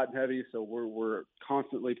still hot and heavy, so we're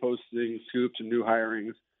constantly posting scoops and new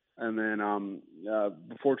hirings, and then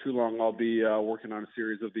before too long I'll be working on a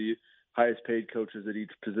series of the highest paid coaches at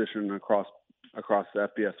each position across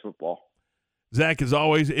FBS football. Zach, as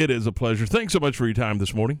always, it is a pleasure. Thanks so much for your time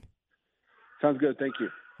this morning. Sounds good. Thank you.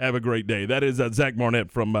 Have a great day. That is Zach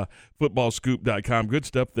Barnett from footballscoop.com. Good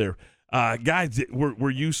stuff there. Guys, were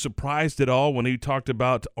you surprised at all when he talked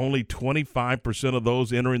about only 25% of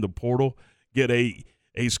those entering the portal get a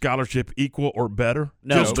scholarship equal or better?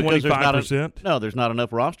 No, just 25%? No, there's not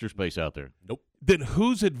enough roster space out there. Nope. Then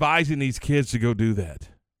who's advising these kids to go do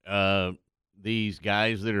that? These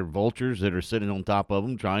guys that are vultures that are sitting on top of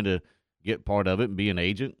them trying to get part of it and be an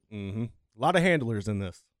agent. Mm-hmm. A lot of handlers in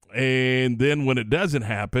this. And then when it doesn't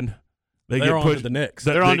happen, they're get pushed on to the next.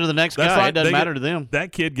 They're on to the next guy. Right. It doesn't matter to them.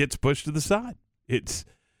 That kid gets pushed to the side. It's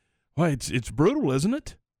brutal, isn't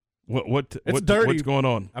it? It's dirty. What's going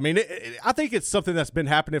on? I think it's something that's been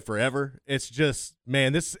happening forever. It's just,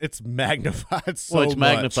 man, it's magnified so much. Well, it's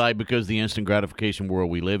magnified because the instant gratification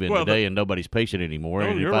world we live in today, and nobody's patient anymore.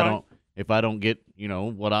 And if I don't get,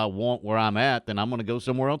 what I want where I'm at, then I'm going to go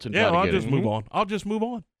somewhere else and try to get it. Move on. I'll just move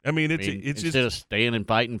on. It's instead just of staying and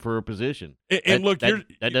fighting for a position. And look, that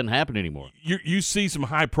doesn't happen anymore. You see some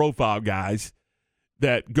high profile guys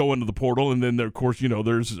that go into the portal, and then there, of course,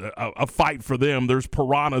 there's a fight for them. There's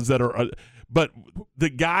piranhas that are, but the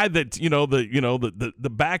guy that the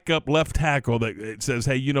backup left tackle that says,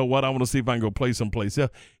 hey, you know what, I want to see if I can go play someplace else.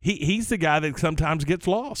 He's the guy that sometimes gets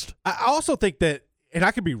lost. I also think that, and I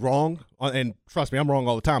could be wrong, and trust me, I'm wrong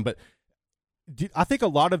all the time, but I think a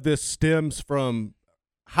lot of this stems from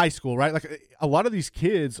high school, right? Like a lot of these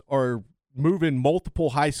kids are moving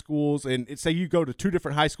multiple high schools, and say you go to 2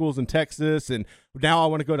 different high schools in Texas, and now I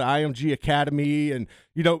want to go to IMG Academy, and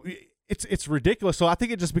it's ridiculous. So I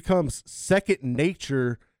think it just becomes second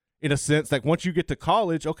nature in a sense. Like once you get to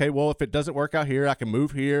college, okay, well, if it doesn't work out here, I can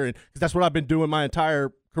move here, and because that's what I've been doing my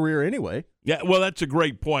entire career anyway. Yeah, well, that's a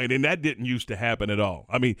great point, and that didn't used to happen at all.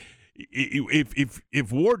 I mean,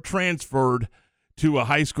 if Ward transferred to a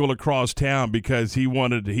high school across town because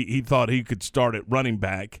he thought he could start at running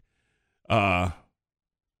back, you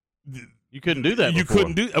couldn't do that. You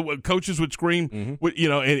couldn't do. Coaches would scream,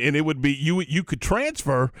 and it would be you could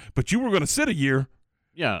transfer, but you were going to sit a year.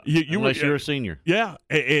 Yeah, unless you're a senior. Yeah,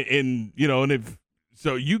 and if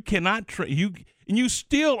so, you cannot you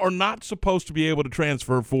still are not supposed to be able to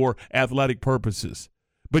transfer for athletic purposes,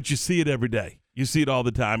 but you see it every day. You see it all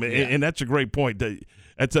the time, and that's a great point.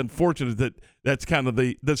 That's unfortunate that's kind of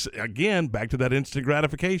this again back to that instant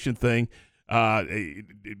gratification thing.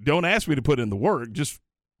 Don't ask me to put in the work. Just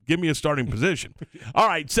give me a starting position. All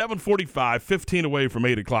right, 7:45, 15 away from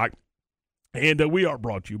 8 o'clock. And we are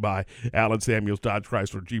brought to you by Allen Samuels Dodge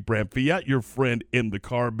Chrysler Jeep Ram Fiat, your friend in the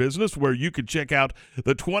car business, where you can check out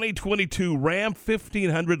the 2022 Ram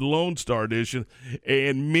 1500 Lone Star Edition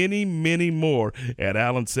and many, many more at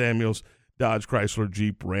Allen Samuels Dodge Chrysler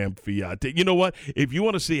Jeep Ram Fiat. You know what? If you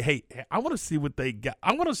want to see, I want to see what they got.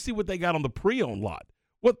 I want to see what they got on the pre-owned lot.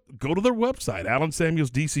 Go to their website,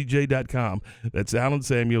 AllenSamuelsDCJ.com. That's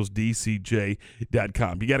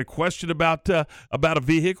AllenSamuelsDCJ.com. You got a question about a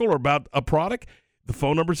vehicle or about a product? The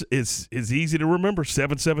phone number is easy to remember,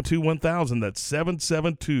 772-1000. That's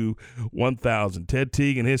 772-1000. Ted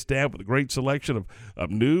Teague and his staff with a great selection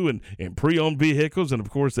of new and pre-owned vehicles. And,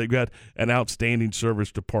 of course, they've got an outstanding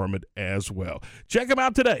service department as well. Check them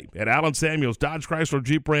out today at Allen Samuels Dodge Chrysler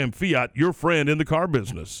Jeep Ram Fiat, your friend in the car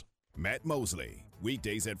business. Matt Mosley,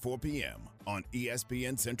 weekdays at 4 p.m. on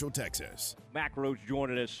ESPN Central Texas. Mac Roach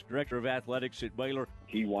joining us, Director of Athletics at Baylor.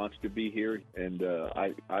 He wants to be here, and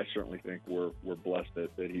I certainly think we're blessed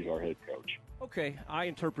that he's our head coach. Okay, I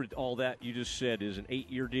interpret all that you just said as an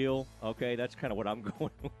 8-year deal. Okay, that's kind of what I'm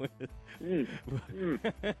going with.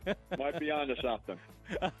 Might be onto something.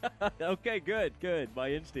 Okay, good.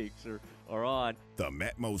 My instincts are on. The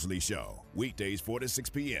Matt Mosley Show, weekdays 4 to 6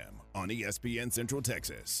 p.m. on ESPN Central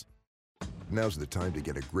Texas. Now's the time to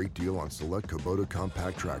get a great deal on select Kubota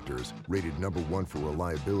compact tractors. Rated #1 for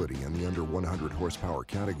reliability in the under 100 horsepower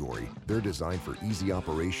category, they're designed for easy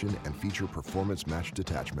operation and feature performance-matched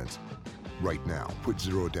attachments. Right now, put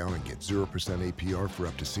 0 down and get 0% APR for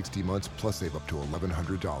up to 60 months, plus save up to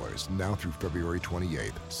 $1,100 now through February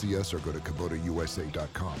 28th. See us or go to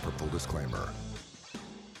KubotaUSA.com for full disclaimer.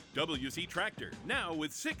 WC Tractor, now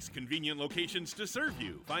with 6 convenient locations to serve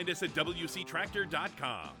you. Find us at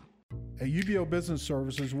WCTractor.com. At UBO Business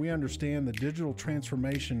Services, we understand that digital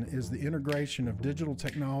transformation is the integration of digital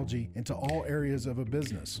technology into all areas of a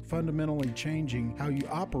business, fundamentally changing how you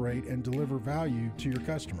operate and deliver value to your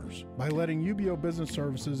customers. By letting UBO Business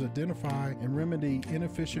Services identify and remedy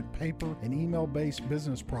inefficient paper and email-based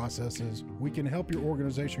business processes, we can help your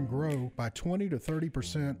organization grow by 20 to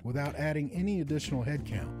 30% without adding any additional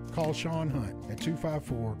headcount. Call Sean Hunt at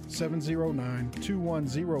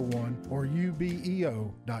 254-709-2101 or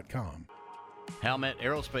ubeo.com. Howmet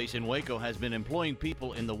Aerospace in Waco has been employing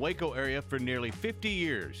people in the Waco area for nearly 50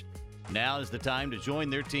 years. Now is the time to join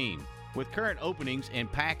their team. With current openings in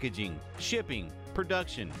packaging, shipping,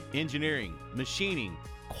 production, engineering, machining,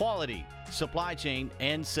 quality, supply chain,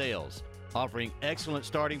 and sales. Offering excellent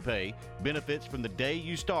starting pay, benefits from the day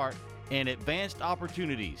you start, and advanced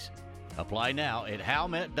opportunities. Apply now at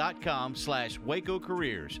howmet.com/Waco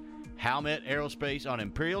Careers. Howmet Aerospace on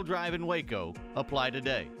Imperial Drive in Waco. Apply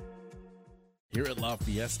today. Here at La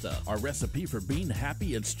Fiesta, our recipe for being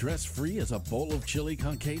happy and stress-free is a bowl of chili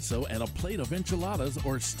con queso and a plate of enchiladas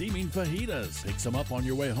or steaming fajitas. Pick some up on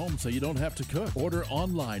your way home so you don't have to cook. Order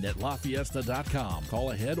online at LaFiesta.com.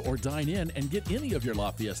 Call ahead or dine in and get any of your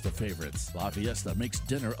La Fiesta favorites. La Fiesta makes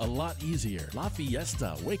dinner a lot easier. La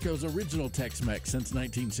Fiesta, Waco's original Tex-Mex since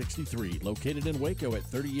 1963. Located in Waco at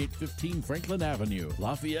 3815 Franklin Avenue.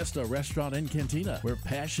 La Fiesta Restaurant and Cantina, where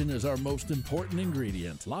passion is our most important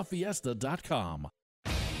ingredient. LaFiesta.com.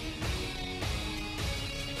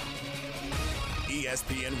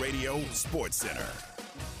 ESPN Radio Sports Center.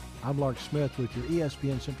 I'm Lark Smith with your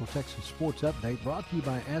ESPN Central Texas Sports Update, brought to you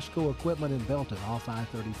by ASCO Equipment in Belton off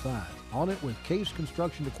I-35. On it with Case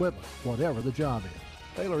Construction Equipment, whatever the job is.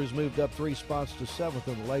 Baylor has moved up 3 spots to 7th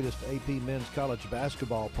in the latest AP Men's College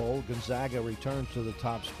Basketball poll. Gonzaga returns to the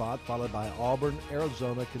top spot, followed by Auburn,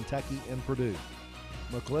 Arizona, Kentucky, and Purdue.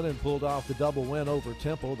 McLennan pulled off the double win over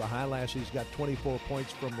Temple. The Highlassies got 24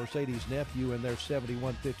 points from Mercedes Nephew in their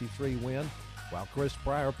 71-53 win, while Chris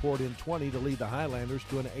Pryor poured in 20 to lead the Highlanders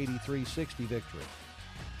to an 83-60 victory.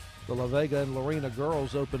 The La Vega and Lorena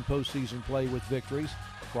girls opened postseason play with victories.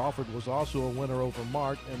 Crawford was also a winner over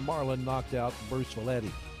Mart, and Marlin knocked out Bruce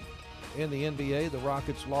Valetti. In the NBA, the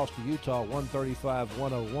Rockets lost to Utah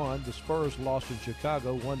 135-101. The Spurs lost in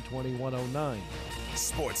Chicago 120-109.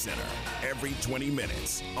 Sports Center, every 20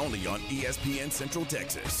 minutes, only on ESPN Central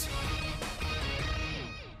Texas.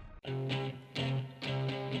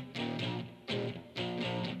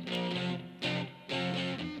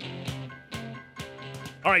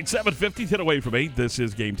 All right, 7:50, 10 away from 8. This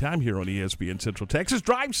is Game Time here on ESPN Central Texas.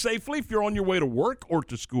 Drive safely if you're on your way to work or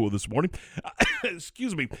to school this morning.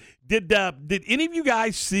 Excuse me. Did any of you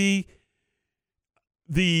guys see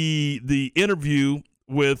the interview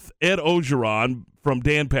with Ed Ogeron from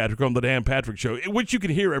Dan Patrick on the Dan Patrick Show, which you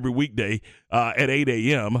can hear every weekday at 8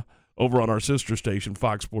 a.m. over on our sister station,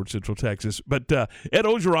 Fox Sports Central Texas. But Ed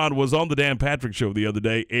Ogeron was on the Dan Patrick Show the other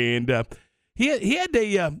day, and he had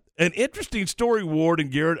an interesting story, Ward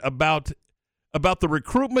and Garrett, about the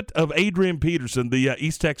recruitment of Adrian Peterson, the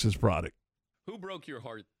East Texas product. Who broke your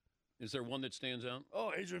heart? Is there one that stands out?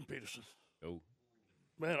 Oh, Adrian Peterson. Oh,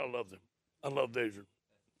 man, I loved him. I loved Adrian.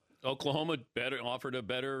 Oklahoma offered a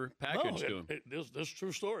better package to him. This is a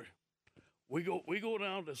true story. We go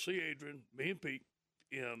down to see Adrian, me and Pete,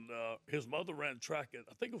 and his mother ran track at,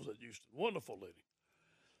 I think it was at Houston. Wonderful lady.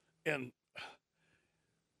 And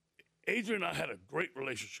Adrian and I had a great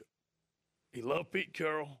relationship. He loved Pete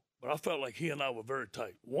Carroll, but I felt like he and I were very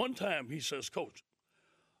tight. One time he says, Coach,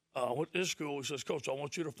 I went to this school. He says, Coach, I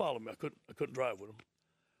want you to follow me. I couldn't drive with him.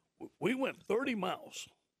 We went 30 miles.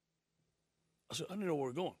 I said, I didn't know where we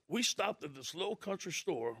were going. We stopped at this little country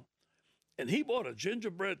store, and he bought a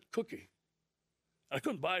gingerbread cookie. I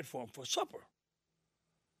couldn't buy it for him for supper.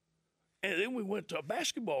 And then we went to a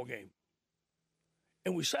basketball game.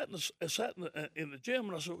 And we sat in the gym,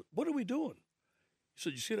 and I said, what are we doing? He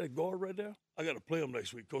said, you see that guard right there? I got to play him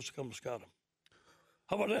next week. Coach to come and scout him.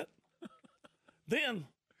 How about that? Then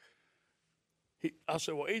I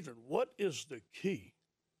said, well, Adrian, what is the key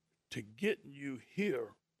to getting you here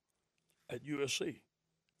at USC?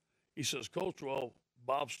 He says, Coach, well,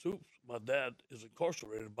 Bob Stoops, my dad is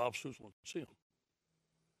incarcerated. Bob Stoops wants to see him.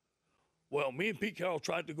 Well, me and Pete Carroll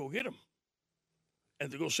tried to go get him. And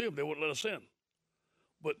to go see him, they wouldn't let us in.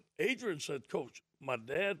 But Adrian said, Coach, my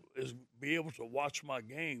dad is be able to watch my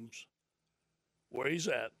games where he's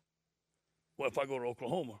at. Well, if I go to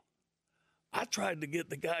Oklahoma, I tried to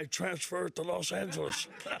get the guy transferred to Los Angeles.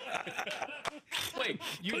 Wait,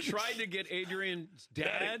 you tried to get Adrian's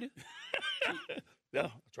dad? Yeah,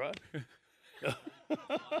 I tried. Yeah.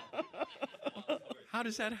 How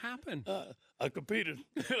does that happen? I competed.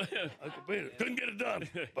 Couldn't get it done,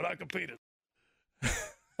 but I competed.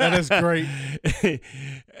 That is great.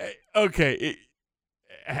 Okay,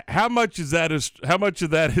 how much of that is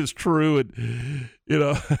true? And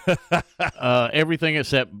everything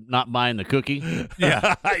except not buying the cookie.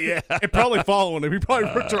 Yeah, yeah. And probably following him. He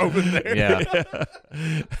probably drove in there.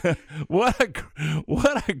 Yeah.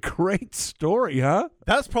 What a great story, huh?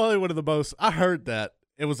 That's probably one of the most. I heard that.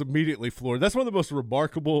 It was immediately floored. That's one of the most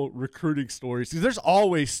remarkable recruiting stories. There's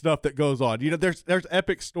always stuff that goes on. There's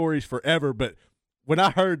epic stories forever, but when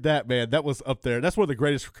I heard that, man, that was up there. That's one of the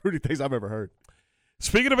greatest recruiting things I've ever heard.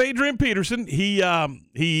 Speaking of Adrian Peterson, he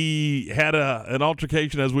had an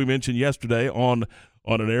altercation, as we mentioned yesterday, on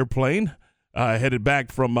an airplane headed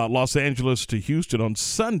back from Los Angeles to Houston on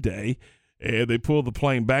Sunday. And they pulled the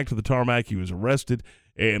plane back to the tarmac. He was arrested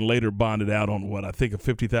and later bonded out on what I think a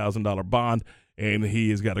 $50,000 bond. And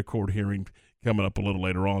he has got a court hearing coming up a little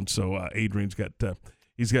later on. So Adrian's got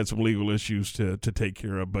he's got some legal issues to take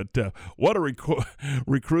care of. But what a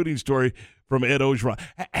recruiting story from Ed Ogeron.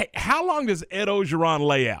 How long does Ed Ogeron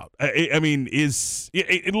lay out? I mean,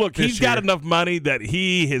 look, he's got enough money that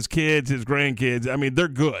his kids, his grandkids, I mean, they're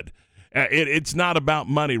good. It's not about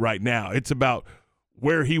money right now. It's about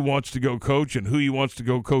where he wants to go coach and who he wants to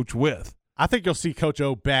go coach with. I think you'll see Coach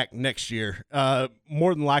O back next year,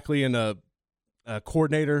 more than likely in a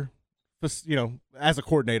coordinator, as a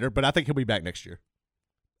coordinator, but I think he'll be back next year.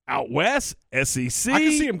 Out west, SEC. I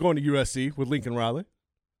can see him going to USC with Lincoln Riley.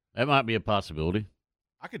 That might be a possibility.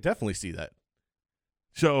 I could definitely see that.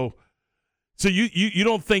 So you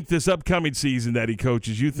don't think this upcoming season that he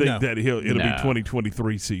coaches, you think that it'll be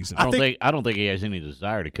 2023 season? I don't think he has any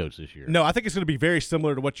desire to coach this year. No, I think it's going to be very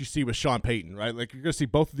similar to what you see with Sean Payton, right? Like you're going to see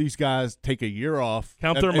both of these guys take a year off,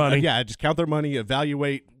 count their money. Just count their money,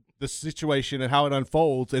 evaluate the situation and how it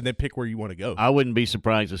unfolds, and then pick where you want to go. I wouldn't be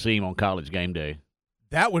surprised to see him on College game day.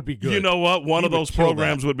 That would be good. You know what? One He of would those kill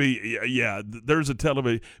programs that. would be, there's a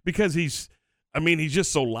television, because he's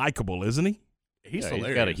just so likable, isn't he? He's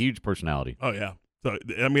He's got a huge personality. Oh, yeah. So,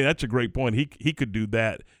 that's a great point. He could do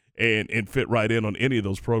that and fit right in on any of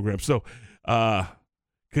those programs. So,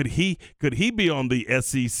 could he be on the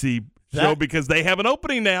SEC show, because they have an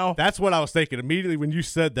opening now? That's what I was thinking immediately when you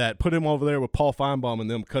said that. Put him over there with Paul Feinbaum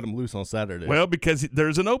and them, cut him loose on Saturday. Well, because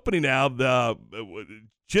there's an opening now. The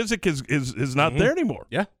Chiswick is not there anymore.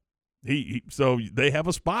 Yeah. So they have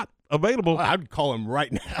a spot available. I'd call him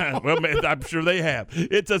right now. Well, man, I'm sure they have.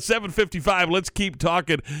 It's a 7:55. Let's keep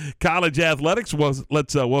talking college athletics.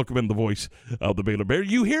 Let's welcome in the voice of the Baylor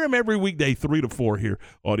Bears. You hear him every weekday 3 to 4 here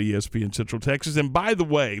on ESPN Central Texas. And by the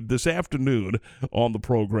way, this afternoon on the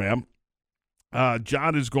program,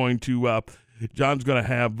 John's going to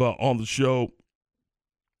have on the show.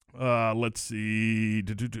 Let's see.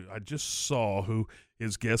 I just saw who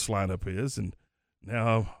his guest lineup is, and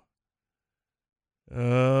now.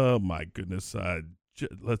 Oh, my goodness.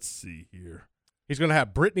 Let's see here. He's going to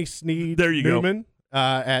have Brittany Sneed Newman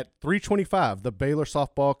at 3:25, the Baylor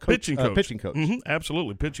softball pitching coach. Mm-hmm.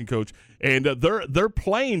 Absolutely, pitching coach. And they're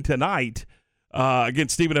playing tonight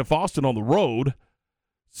against Stephen F. Austin on the road.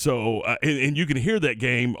 So, and you can hear that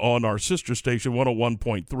game on our sister station,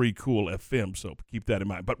 101.3 Cool FM. So keep that in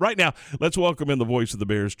mind. But right now, let's welcome in the voice of the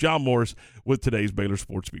Bears, John Morris, with today's Baylor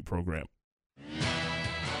Sports Beat program.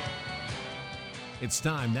 It's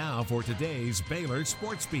time now for today's Baylor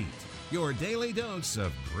Sports Beat, your daily dose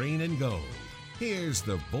of green and gold. Here's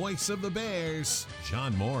the voice of the Bears,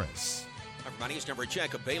 John Morris. Everybody, it's number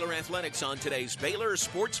check of Baylor Athletics on today's Baylor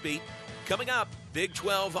Sports Beat. Coming up, Big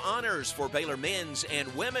 12 honors for Baylor men's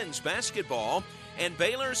and women's basketball, and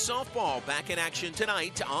Baylor softball back in action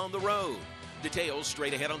tonight on the road. Details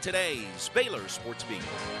straight ahead on today's Baylor Sports Beat.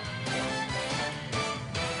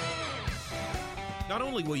 Not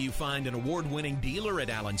only will you find an award-winning dealer at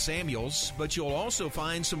Allen Samuels, but you'll also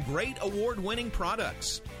find some great award-winning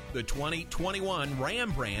products. The 2021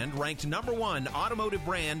 Ram brand ranked #1 automotive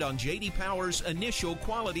brand on J.D. Power's initial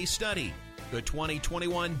quality study. The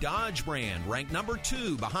 2021 Dodge brand ranked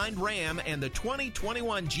 #2 behind Ram, and the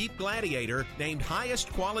 2021 Jeep Gladiator named highest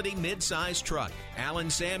quality midsize truck. Allen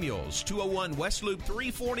Samuels, 201 West Loop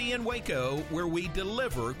 340 in Waco, where we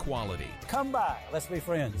deliver quality. Come by. Let's be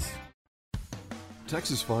friends.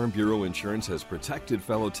 Texas Farm Bureau Insurance has protected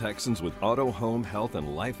fellow Texans with auto, home, health,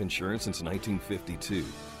 and life insurance since 1952.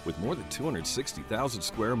 With more than 260,000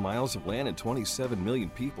 square miles of land and 27 million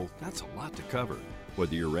people, that's a lot to cover.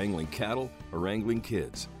 Whether you're wrangling cattle or wrangling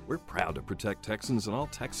kids, we're proud to protect Texans in all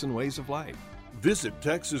Texan ways of life. Visit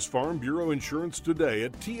Texas Farm Bureau Insurance today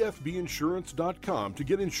at tfbinsurance.com to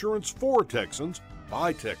get insurance for Texans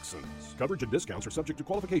by Texans. Coverage and discounts are subject to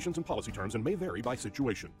qualifications and policy terms and may vary by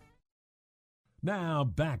situation. Now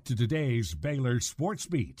back to today's Baylor Sports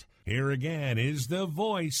Beat. Here again is the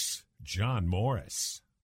voice, John Morris.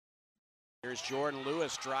 Here's Jordan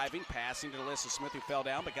Lewis driving, passing to Alyssa Smith, who fell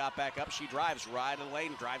down but got back up. She drives right in the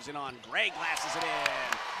lane, drives in on Gray, glasses it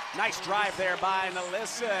in. Nice drive there by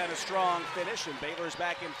Alyssa, and a strong finish, and Baylor's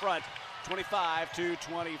back in front,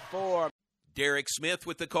 25-24. Derek Smith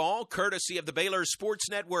with the call, courtesy of the Baylor Sports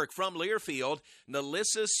Network from Learfield.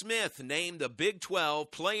 Nalissa Smith named the Big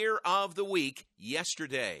 12 Player of the Week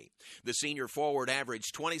yesterday. The senior forward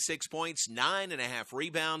averaged 26 points, 9.5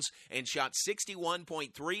 rebounds, and shot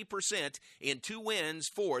 61.3% in 2 wins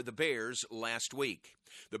for the Bears last week.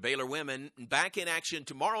 The Baylor women back in action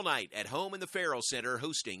tomorrow night at home in the Farrell Center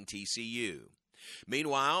hosting TCU.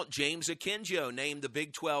 Meanwhile, James Akinjo named the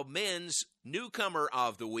Big 12 Men's Newcomer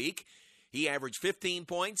of the Week. He averaged 15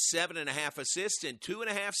 points, 7.5 assists, and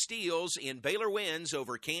 2.5 steals in Baylor wins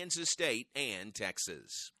over Kansas State and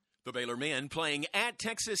Texas. The Baylor men playing at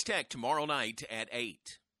Texas Tech tomorrow night at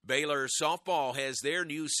 8. Baylor softball has their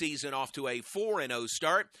new season off to a 4-0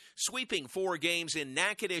 start, sweeping 4 games in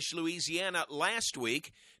Natchitoches, Louisiana last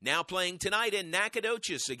week. Now playing tonight in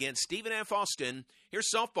Nacogdoches against Stephen F. Austin. Here's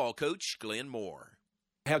softball coach Glenn Moore.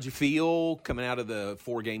 How'd you feel coming out of the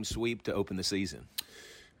 4-game sweep to open the season?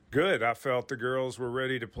 Good. I felt the girls were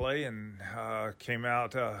ready to play and came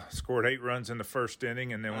out, scored 8 runs in the first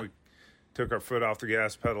inning, and then we took our foot off the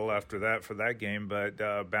gas pedal after that for that game, but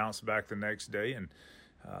bounced back the next day. And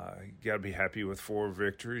you got to be happy with 4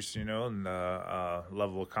 victories, and the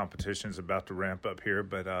level of competition is about to ramp up here,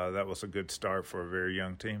 but that was a good start for a very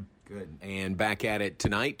young team. Good. And back at it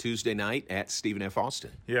tonight, Tuesday night, at Stephen F.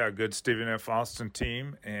 Austin. Yeah, good Stephen F. Austin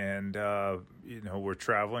team, and, we're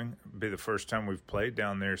traveling. It'll be the first time we've played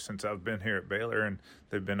down there since I've been here at Baylor, and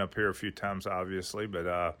they've been up here a few times, obviously,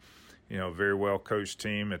 but, very well-coached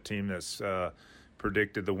team, a team that's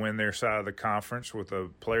predicted to win their side of the conference with a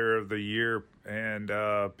Player of the Year and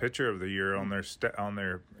Pitcher of the Year on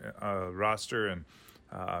their roster, and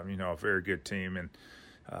a very good team. And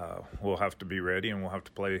we'll have to be ready, and we'll have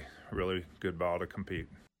to play really good ball to compete.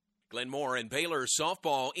 Glenmore and Baylor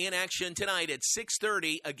softball in action tonight at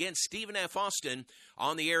 6:30 against Stephen F. Austin.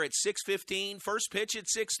 On the air at 6:15. First pitch at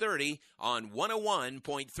 6:30 on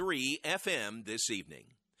 101.3 FM this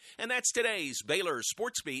evening. And that's today's Baylor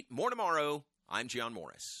Sports Beat. More tomorrow. I'm John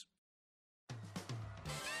Morris.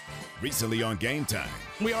 Recently on Game Time.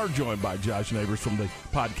 We are joined by Josh Neighbors from the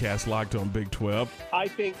podcast Locked on Big 12. I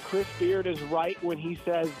think Chris Beard is right when he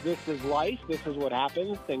says this is life, this is what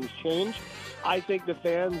happens, things change. I think the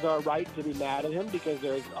fans are right to be mad at him because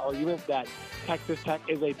there's argument that Texas Tech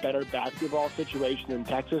is a better basketball situation than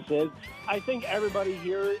Texas is. I think everybody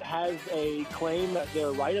here has a claim that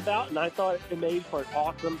they're right about, and I thought it made for an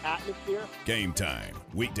awesome atmosphere. Game Time,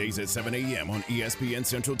 weekdays at 7 a.m. on ESPN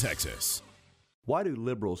Central Texas. Why do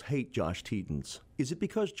liberals hate Josh Teetons? Is it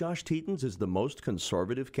because Josh Teetons is the most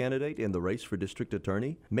conservative candidate in the race for district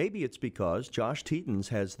attorney? Maybe it's because Josh Teetons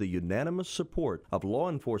has the unanimous support of law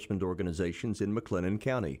enforcement organizations in McLennan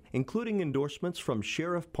County, including endorsements from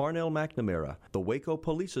Sheriff Parnell McNamara, the Waco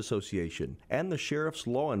Police Association, and the Sheriff's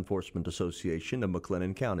Law Enforcement Association of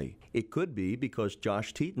McLennan County. It could be because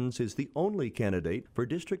Josh Teetons is the only candidate for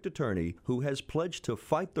district attorney who has pledged to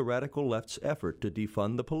fight the radical left's effort to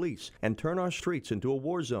defund the police and turn our streets into a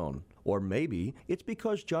war zone. Or maybe it's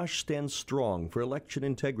because Josh stands strong for election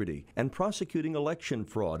integrity and prosecuting election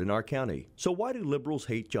fraud in our county. So why do liberals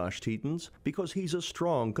hate Josh Teetons? Because he's a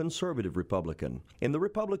strong conservative Republican. In the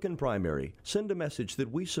Republican primary, send a message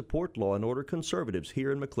that we support law and order conservatives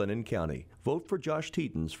here in McLennan County. Vote for Josh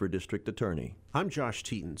Teetons for district attorney. I'm Josh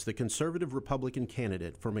Teetons, the conservative Republican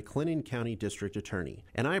candidate for McLennan County District Attorney,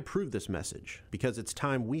 and I approve this message because it's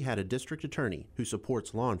time we had a district attorney who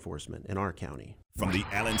supports law enforcement in our county. From the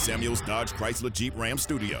Allen Samuels Dodge Chrysler Jeep Ram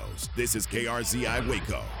Studios, this is KRZI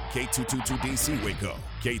Waco, K222DC Waco,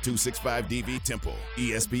 K265DV Temple,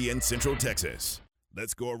 ESPN Central Texas.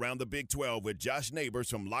 Let's go around the Big 12 with Josh Neighbors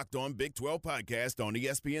from Locked on Big 12 podcast on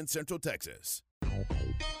ESPN Central Texas.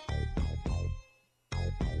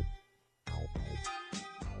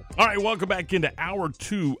 All right, welcome back into Hour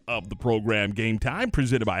 2 of the program Game Time,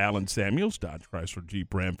 presented by Allen Samuels, Dodge Chrysler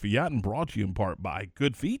Jeep Ram Fiat, and brought to you in part by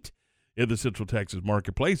Good Feet in the Central Texas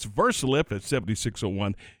Marketplace, VersaLift at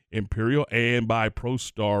 7601 Imperial, and by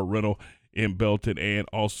ProStar Rental in Belton, and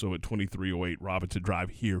also at 2308 Robinson Drive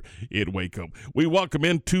here in Waco. We welcome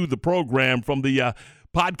into the program from the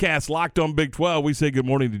podcast Locked on Big 12. We say good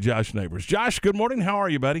morning to Josh Neighbors. Josh, good morning. How are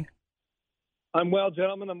you, buddy? I'm well,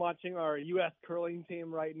 gentlemen. I'm watching our U.S. curling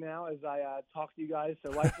team right now as I talk to you guys, so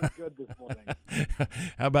life is good this morning.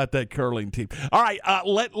 How about that curling team? All right,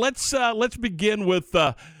 let's begin with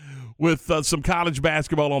some college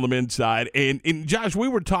basketball on the men's side. And Josh, we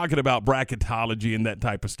were talking about bracketology and that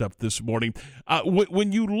type of stuff this morning.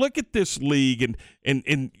 When you look at this league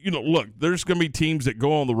and look, there's going to be teams that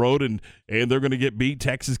go on the road and they're going to get beat.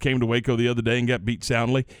 Texas came to Waco the other day and got beat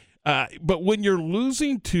soundly. But when you're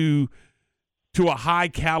losing to a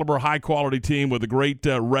high-caliber, high-quality team with a great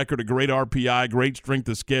record, a great RPI, great strength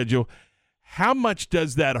of schedule, how much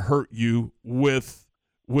does that hurt you with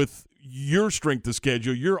your strength of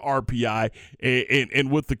schedule, your RPI, and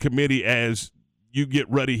with the committee as you get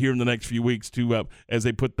ready here in the next few weeks to as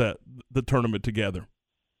they put the tournament together?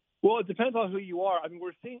 Well, it depends on who you are. I mean,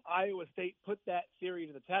 we're seeing Iowa State put that theory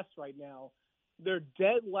to the test right now. They're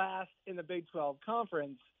dead last in the Big 12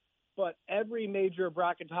 Conference, but every major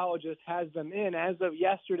bracketologist has them in. As of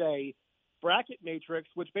yesterday, Bracket Matrix,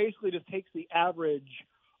 which basically just takes the average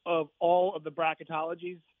of all of the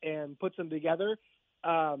bracketologies and puts them together,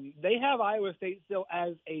 they have Iowa State still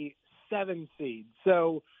as a 7 seed.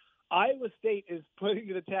 So Iowa State is putting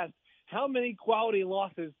to the test how many quality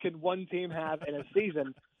losses can one team have in a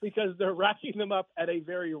season, because they're racking them up at a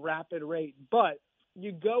very rapid rate. But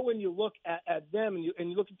you go and you look at them and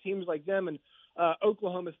you look at teams like them and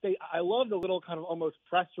Oklahoma State. I love the little kind of almost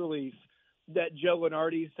press release that Joe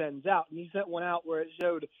Lenardi sends out. And he sent one out where it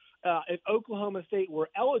showed if Oklahoma State were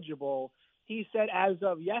eligible, he said as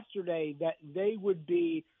of yesterday that they would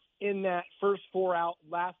be in that first 4 out,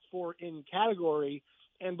 last 4 in category.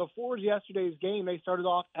 And before yesterday's game, they started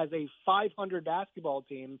off as a 500 basketball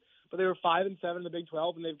team, but they were 5-7 in the Big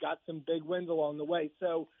 12, and they've got some big wins along the way.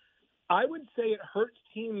 So I would say it hurts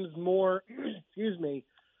teams more,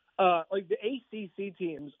 like the ACC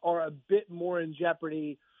teams are a bit more in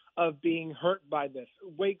jeopardy of being hurt by this.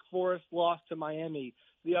 Wake Forest lost to Miami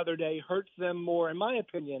the other day hurts them more, in my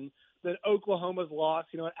opinion, than Oklahoma's loss,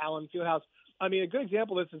 at Allen Fieldhouse. I mean, a good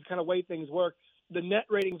example of this is kind of the way things work. the net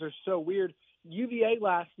ratings are so weird. UVA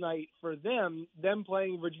last night, for them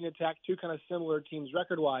playing Virginia Tech, two kind of similar teams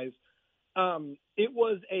record-wise, it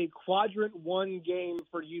was a quadrant 1 game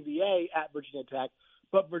for UVA at Virginia Tech,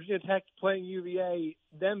 but Virginia Tech playing UVA,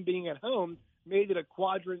 them being at home, made it a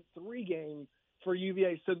quadrant 3 game for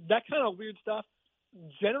UVA. So that kind of weird stuff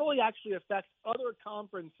generally actually affects other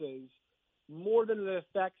conferences more than it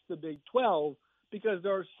affects the Big 12 because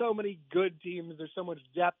there are so many good teams. There's so much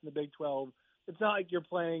depth in the Big 12. It's not like you're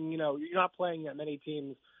playing, you're not playing that many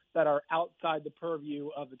teams that are outside the purview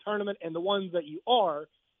of the tournament. And the ones that you are,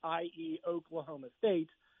 i.e. Oklahoma State,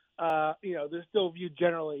 they're still viewed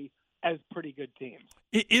generally as pretty good teams.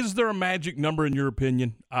 Is there a magic number in your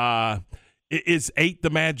opinion? Is 8 the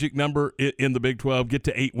magic number in the Big 12? Get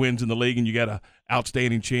to 8 wins in the league and you got an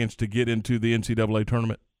outstanding chance to get into the NCAA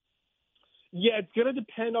tournament? Yeah, it's going to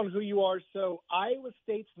depend on who you are. So Iowa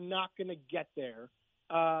State's not going to get there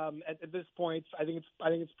at this point. I think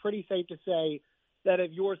it's pretty safe to say that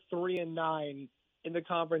if you're 3-9 in the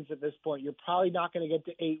conference at this point, you're probably not going to get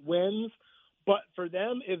to 8 wins. But for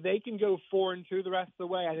them, if they can go 4-2 the rest of the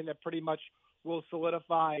way, I think that pretty much will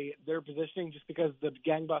solidify their positioning just because the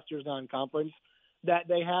gangbusters non-conference that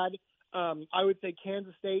they had. I would say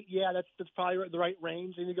Kansas State, that's probably the right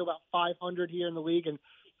range. They need to go about 500 here in the league, and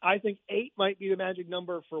I think 8 might be the magic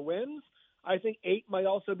number for wins. I think 8 might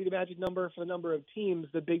also be the magic number for the number of teams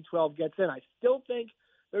the Big 12 gets in. I still think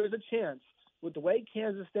there is a chance with the way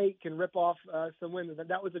Kansas State can rip off some wins.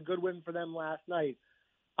 That was a good win for them last night.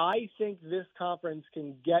 I think this conference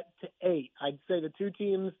can get to 8. I'd say the 2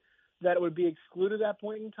 teams that would be excluded at that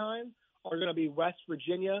point in time are going to be West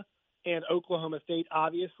Virginia and Oklahoma State,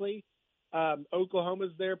 obviously.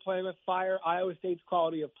 Oklahoma's there playing with fire. Iowa State's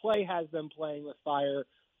quality of play has them playing with fire.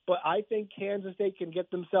 But I think Kansas State can get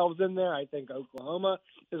themselves in there. I think Oklahoma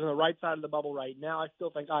is on the right side of the bubble right now. I still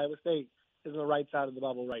think Iowa State is on the right side of the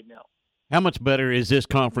bubble right now. How much better is this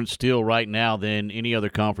conference still right now than any other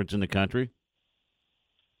conference in the country?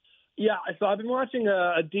 Yeah, so I've been watching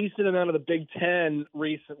a decent amount of the Big Ten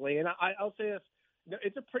recently, and I'll say this: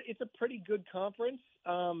 it's a pretty good conference.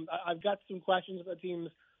 I've got some questions about teams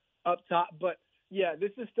up top, but yeah,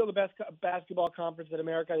 this is still the best basketball conference in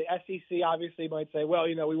America. The SEC obviously might say, well,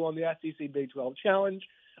 we won the SEC Big 12 Challenge.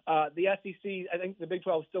 The SEC, I think the Big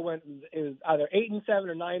 12 still is either 8-7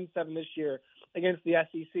 or 9-7 this year against the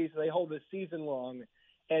SEC, so they hold a season-long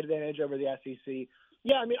advantage over the SEC.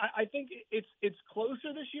 Yeah, I mean, I think it's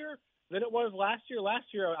closer this year than it was last year. Last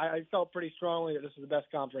year, I felt pretty strongly that this is the best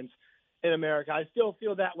conference in America. I still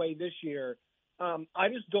feel that way this year. I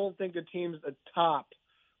just don't think the teams at the top –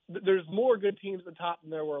 there's more good teams at the top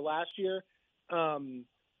than there were last year,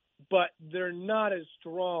 but they're not as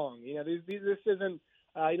strong. This isn't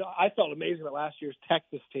I felt amazing about last year's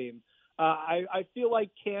Texas team. I feel like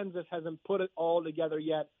Kansas hasn't put it all together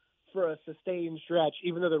yet for a sustained stretch,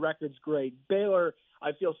 even though the record's great. Baylor,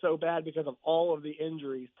 I feel so bad because of all of the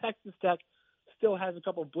injuries. Texas Tech still has a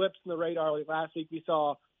couple blips in the radar. Like last week we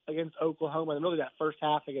saw against Oklahoma and really that first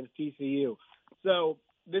half against TCU. So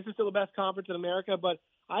this is still the best conference in America, but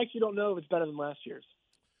I actually don't know if it's better than last year's.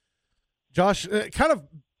 Josh, kind of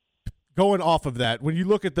going off of that, when you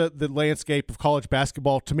look at the landscape of college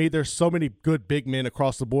basketball, to me, there's so many good big men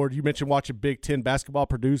across the board. You mentioned watching Big Ten basketball.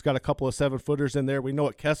 Purdue's got a couple of 7-footers in there. We know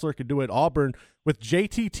what Kessler could do at Auburn. With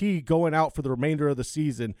JTT going out for the remainder of the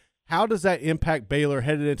season, how does that impact Baylor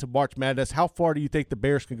headed into March Madness? How far do you think the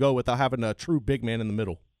Bears can go without having a true big man in the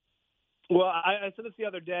middle? Well, I said this the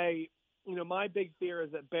other day. My big fear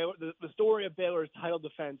is that Baylor, the story of Baylor's title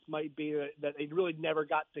defense might be that they really never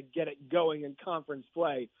got to get it going in conference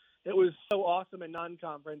play. It was so awesome in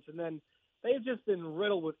non-conference, and then they've just been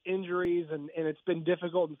riddled with injuries, and it's been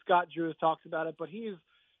difficult, and Scott Drew talks about it, but he's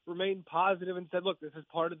remained positive and said, look, this is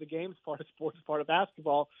part of the game, it's part of sports, it's part of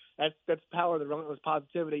basketball. That's power, the relentless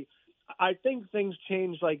positivity. I think things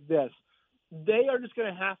change like this. They are just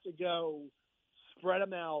going to have to go spread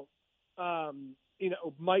them out,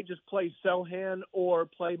 might just play Sohan or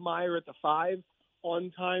play Meyer at the 5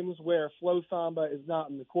 on times where Flo Samba is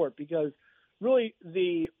not in the court, because really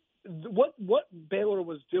what Baylor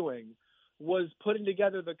was doing was putting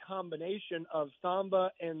together the combination of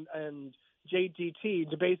Samba and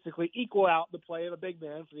JTT to basically equal out the play of a big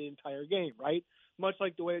man for the entire game, right? Much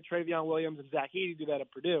like the way that Travion Williams and Zach Edey do that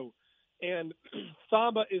at Purdue. And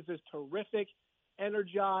Samba is this terrific,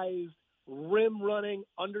 energized, rim-running,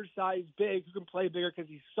 undersized big who can play bigger because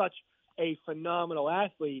he's such a phenomenal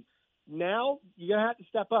athlete. Now you're going to have to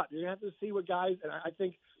step up. You're going to have to see what guys – and I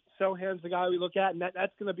think Sohan's the guy we look at, and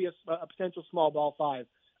that's going to be a potential small ball 5.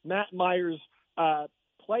 Matt Meyer's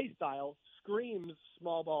play style screams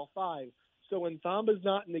small ball 5. So when Samba's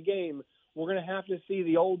not in the game, we're going to have to see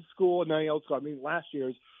the old school, last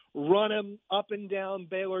year's run 'em up and down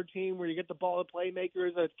Baylor team where you get the ball to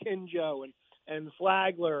playmakers at Kinjo and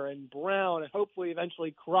Flagler and Brown and hopefully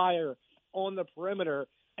eventually Cryer on the perimeter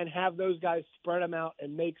and have those guys spread them out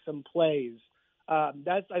and make some plays.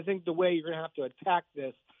 That's, I think, the way you're going to have to attack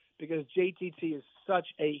this because JTT is such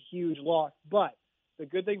a huge loss. But the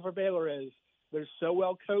good thing for Baylor is they're so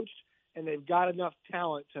well coached and they've got enough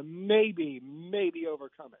talent to maybe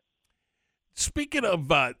overcome it. Speaking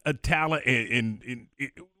of talent, in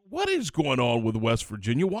what is going on with West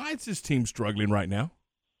Virginia? Why is this team struggling right now?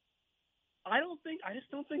 I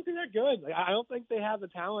just don't think they're that good. I don't think they have the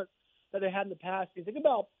talent that they had in the past. You think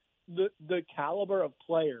about the caliber of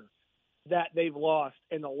player that they've lost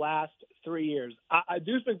in the last 3 years.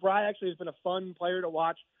 Deuce McBride actually has been a fun player to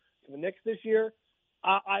watch for the Knicks this year.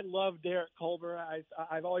 I love Derek Culver.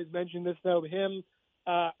 I've always mentioned this, though, him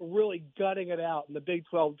really gutting it out in the Big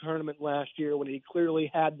 12 tournament last year when he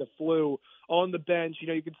clearly had the flu on the bench.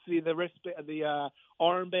 You could see the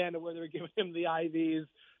armband where they were giving him the IVs,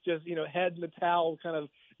 just, head in the towel, kind of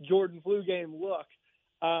Jordan flu game look.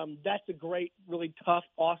 That's a great, really tough,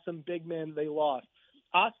 awesome big man they lost.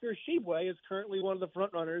 Oscar Tshiebwe is currently one of the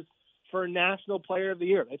front runners for National Player of the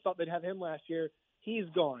Year. They thought they'd have him last year. He's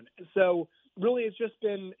gone. So really it's just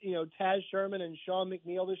been, Taz Sherman and Sean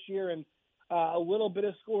McNeil this year and a little bit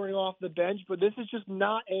of scoring off the bench, but this is just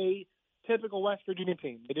not a typical West Virginia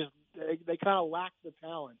team. They kind of lack the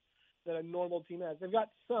talent that a normal team has. They've got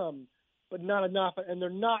some, but not enough, and they're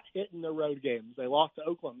not hitting the road games. They lost to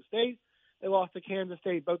Oklahoma State. They lost to Kansas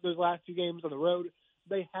State, both those last two games on the road.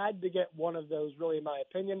 They had to get one of those, really, in my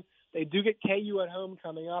opinion. They do get KU at home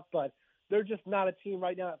coming up, but they're just not a team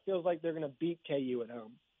right now that feels like they're going to beat KU at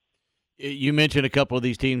home. You mentioned a couple of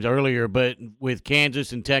these teams earlier, but with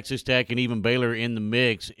Kansas and Texas Tech and even Baylor in the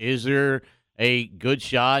mix, is there a good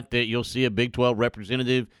shot that you'll see a Big 12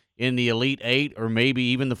 representative in the Elite Eight or maybe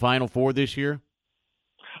even the Final Four this year?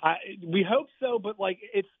 We hope so, but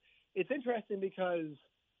it's interesting because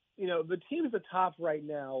the teams at the top right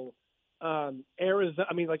now,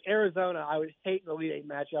 Arizona, I would hate an Elite Eight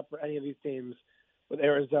matchup for any of these teams with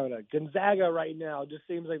Arizona. Gonzaga right now just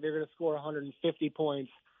seems like they're going to score 150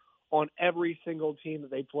 points on every single team that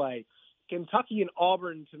they play. Kentucky and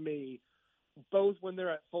Auburn, to me, both when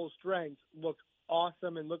they're at full strength, look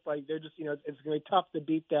awesome and look like they're just, it's going to be tough to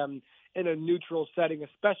beat them in a neutral setting,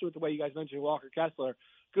 especially with the way you guys mentioned Walker Kessler.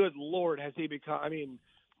 Good Lord, has he become,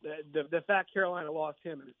 the fact Carolina lost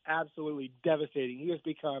him is absolutely devastating. He has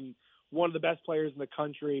become one of the best players in the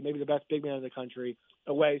country, maybe the best big man in the country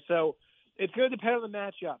away. So it's going to depend on the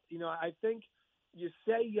matchup. I think you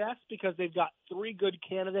say yes because they've got three good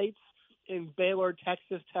candidates in Baylor,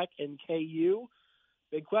 Texas Tech, and KU.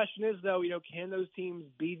 The question is, though, can those teams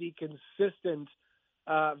be the consistent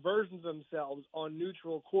versions of themselves on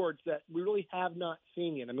neutral courts that we really have not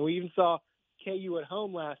seen yet? We even saw KU at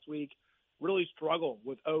home last week really struggle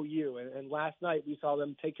with OU, and last night we saw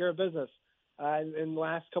them take care of business. And in the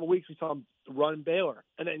last couple of weeks, we saw them run Baylor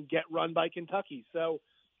and then get run by Kentucky. So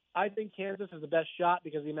I think Kansas has the best shot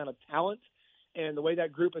because of the amount of talent and the way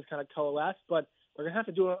that group has kind of coalesced. But we're going to have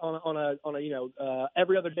to do it on a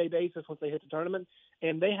every other day basis once they hit the tournament.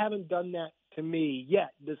 And they haven't done that to me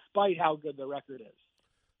yet, despite how good their record is.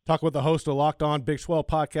 Talk with the host of Locked On Big 12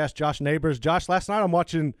 podcast, Josh Neighbors. Josh, last night I'm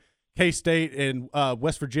watching K-State and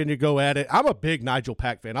West Virginia go at it. I'm a big Nigel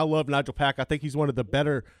Pack fan. I love Nigel Pack. I think he's one of the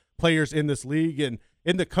better players in this league and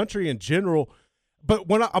in the country in general. But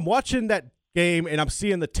when I'm watching that game and I'm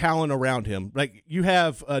seeing the talent around him, like you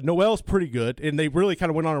have Noel's pretty good, and they really kind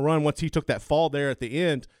of went on a run once he took that fall there at the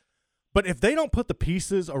end. But if they don't put the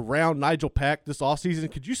pieces around Nigel Pack this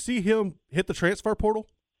offseason, could you see him hit the transfer portal?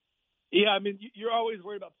 Yeah, you're always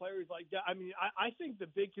worried about players like that. I think the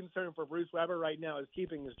big concern for Bruce Weber right now is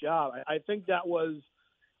keeping his job. I think that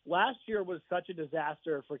last year was such a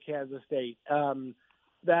disaster for Kansas State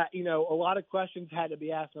that, a lot of questions had to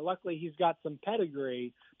be asked. And luckily he's got some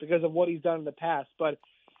pedigree because of what he's done in the past. But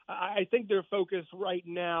I think their focus right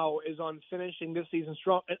now is on finishing this season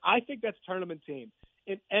strong. And I think that's a tournament team.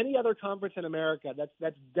 In any other conference in America,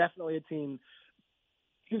 that's definitely a team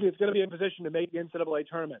it's going to be in position to make the NCAA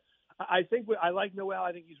tournament. I like Noel.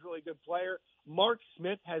 I think he's a really good player. Mark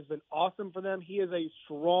Smith has been awesome for them. He is a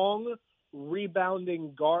strong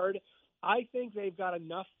rebounding guard. I think they've got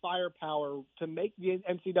enough firepower to make the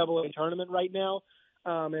NCAA tournament right now.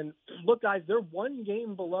 And look, guys, they're one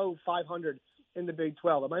game below 500 in the Big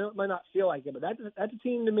 12. It might not feel like it, but that's a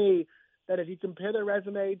team to me that if you compare their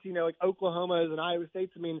resume to, like Oklahoma's and Iowa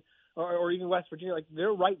State's, or even West Virginia, like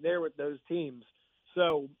they're right there with those teams.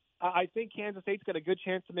 So I think Kansas State's got a good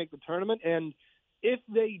chance to make the tournament. And if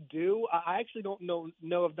they do, I actually don't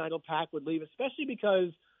know if Nigel Pack would leave, especially because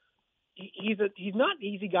he's not an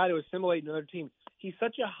easy guy to assimilate in another team. He's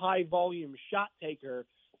such a high volume shot taker.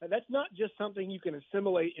 That's not just something you can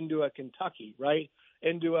assimilate into a Kentucky, right?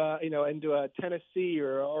 Into a Tennessee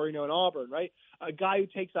or an Auburn, right? A guy who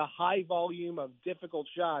takes a high volume of difficult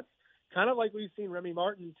shots, kind of like we've seen Remy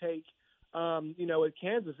Martin take, at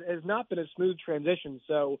Kansas. It has not been a smooth transition.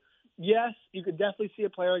 So yes, you could definitely see a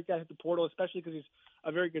player like that hit the portal, especially because he's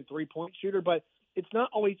a very good 3-point shooter, but it's not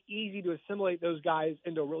always easy to assimilate those guys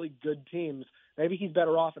into really good teams. Maybe he's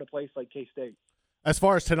better off at a place like K-State. As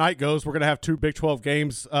far as tonight goes, we're going to have 2 Big 12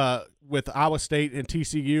 games with Iowa State and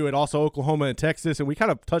TCU, and also Oklahoma and Texas. And we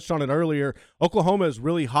kind of touched on it earlier. Oklahoma is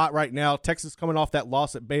really hot right now. Texas coming off that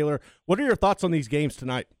loss at Baylor. What are your thoughts on these games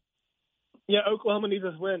tonight? Yeah, Oklahoma needs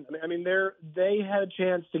this win. I mean, they had a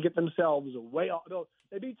chance to get themselves way off.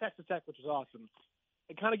 They beat Texas Tech, which is awesome.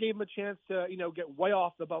 It kind of gave them a chance to, get way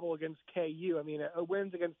off the bubble against KU. I mean,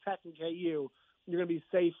 wins against Tech and KU, you're going to be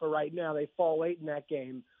safe for right now. They fall late in that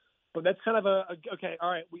game. But that's kind of okay, all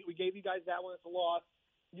right, we gave you guys that one. It's a loss.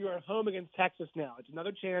 You're at home against Texas now. It's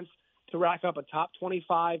another chance to rack up a top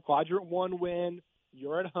 25 quadrant 1 win.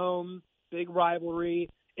 You're at home, big rivalry.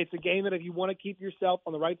 It's a game that if you want to keep yourself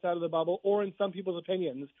on the right side of the bubble, or in some people's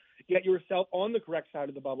opinions, get yourself on the correct side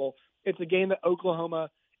of the bubble, it's a game that Oklahoma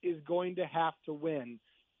is going to have to win.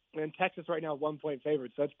 And Texas right now is 1-point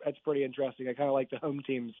favorites, so that's pretty interesting. I kind of like the home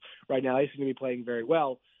teams right now. They seem to be playing very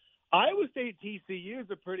well. Iowa State TCU is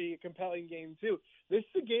a pretty compelling game, too. This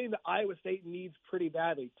is a game that Iowa State needs pretty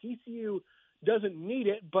badly. TCU doesn't need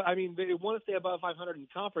it, but, I mean, they want to stay above 500 in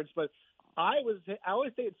conference, but Iowa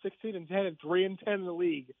State at 16-10 and 3-10 in the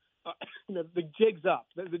league. The jig's up.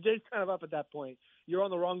 The jig's kind of up at that point. You're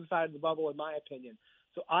on the wrong side of the bubble, in my opinion.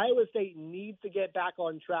 So Iowa State needs to get back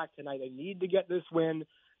on track tonight. They need to get this win.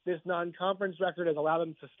 This non-conference record has allowed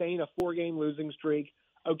them to sustain a 4-game losing streak.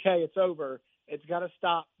 Okay, it's over. It's got to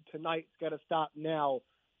stop tonight. It's got to stop now.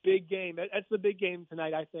 Big game. That's the big game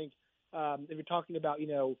tonight, I think, if you're talking about,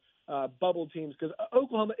 bubble teams. Because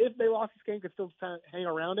Oklahoma, if they lost this game, could still hang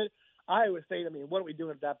around it. Iowa State, I mean, what are we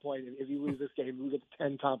doing at that point if you lose this game? We get to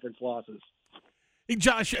 10 conference losses. Hey,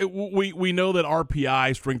 Josh, we know that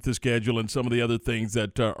RPI, strength of schedule, and some of the other things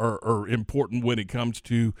that are important when it comes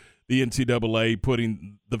to the NCAA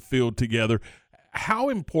putting the field together. How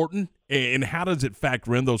important and how does it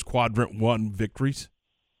factor in those quadrant 1 victories?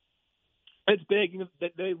 It's big.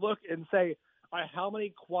 They look and say, all right, how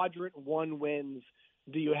many quadrant 1 wins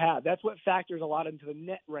do you have? That's what factors a lot into the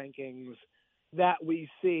net rankings that we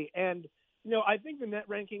see. And, I think the net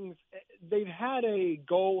rankings, they've had a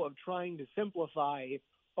goal of trying to simplify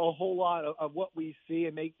a whole lot of what we see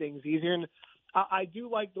and make things easier. And I do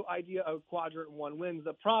like the idea of quadrant 1 wins.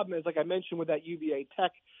 The problem is, like I mentioned with that UVA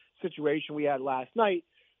Tech situation we had last night,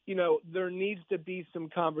 there needs to be some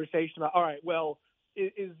conversation about, all right, well,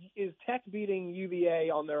 is Tech beating UVA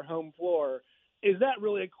on their home floor? Is that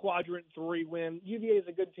really a quadrant 3 win? UVA is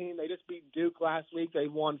a good team. They just beat Duke last week. They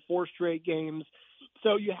won 4 straight games.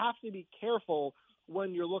 So you have to be careful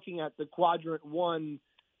when you're looking at the quadrant 1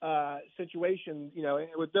 situation,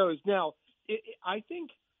 with those. Now, I think,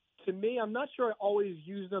 to me, I'm not sure I always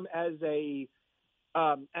use them as a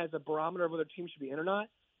barometer of whether a team should be in or not.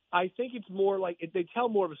 I think it's more like they tell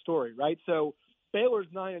more of a story, right? So Baylor's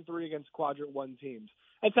 9-3 against quadrant 1 teams.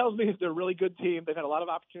 That tells me that they're a really good team. They've had a lot of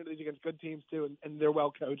opportunities against good teams too, and they're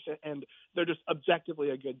well coached, and they're just objectively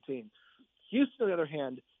a good team. Houston, on the other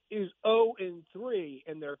hand, is 0-3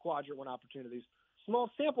 in their quadrant 1 opportunities.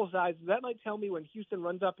 Small sample size, that might tell me when Houston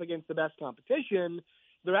runs up against the best competition,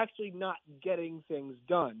 they're actually not getting things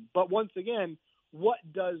done. But once again, what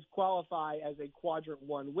does qualify as a quadrant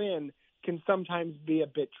 1 win can sometimes be a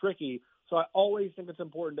bit tricky. So I always think it's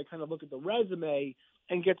important to kind of look at the resume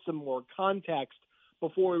and get some more context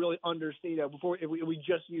before we really understand, before we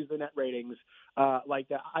just use the net ratings like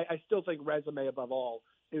that. I still think resume above all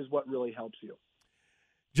is what really helps you.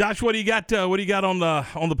 Josh, what do you got? What do you got on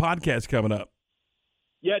the podcast coming up?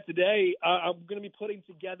 Yeah, today I'm going to be putting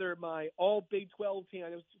together my all Big 12 team. I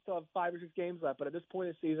know we still have 5 or 6 games left, but at this point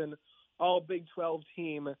of the season, all Big 12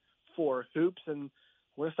 team for hoops, and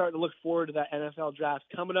we're starting to look forward to that NFL draft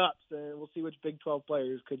coming up. So we'll see which Big 12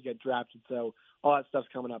 players could get drafted. So all that stuff's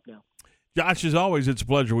coming up now. Josh, as always, it's a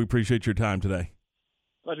pleasure. We appreciate your time today.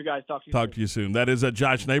 Pleasure, guys. Talk to you soon. That is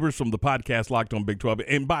Josh Neighbors from the podcast Locked on Big 12.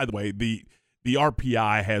 And by the way, the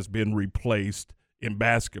RPI has been replaced in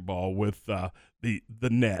basketball with the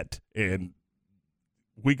net, and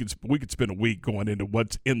we could spend a week going into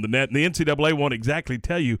what's in the net. And the NCAA won't exactly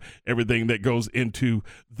tell you everything that goes into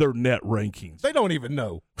their net rankings. They don't even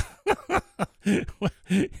know.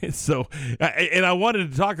 So, and I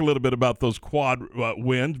wanted to talk a little bit about those quad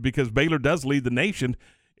wins because Baylor does lead the nation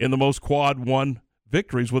in the most quad one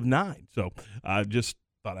victories with 9. So I just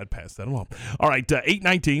thought I'd pass that along. All right,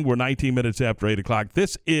 8:19. We're 19 minutes after 8 o'clock.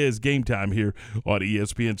 This is Game Time here on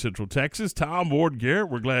ESPN Central Texas. Tom, Ward, Garrett,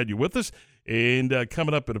 we're glad you're with us. And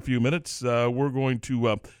coming up in a few minutes, we're going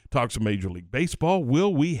to talk some Major League Baseball.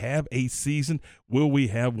 Will we have a season? Will we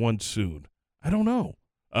have one soon? I don't know.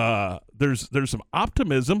 There's some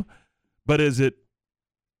optimism, but is it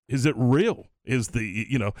real? Is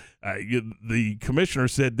the the commissioner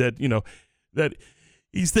said that that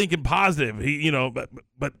he's thinking positive.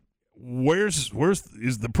 But where's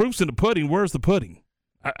is the proof's in the pudding? Where's the pudding?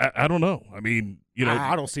 I don't know. I mean,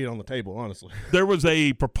 I don't see it on the table, honestly. There was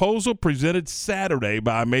a proposal presented Saturday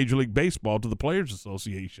by Major League Baseball to the Players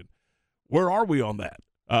Association. Where are we on that?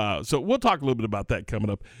 So we'll talk a little bit about that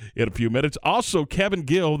coming up in a few minutes. Also, Kevin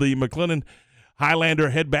Gill, the McLennan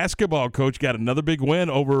Highlander head basketball coach, got another big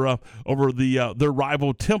win over their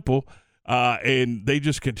rival Temple. And they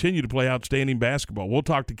just continue to play outstanding basketball. We'll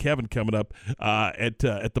talk to Kevin coming up at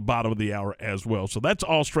the bottom of the hour as well. So that's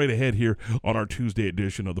all straight ahead here on our Tuesday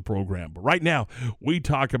edition of the program. But right now, we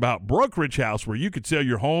talk about Brokerage House, where you could sell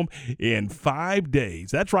your home in 5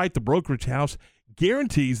 days. That's right. The Brokerage House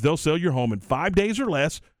guarantees they'll sell your home in 5 days or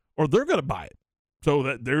less, or they're going to buy it.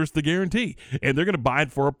 So there's the guarantee. And they're going to buy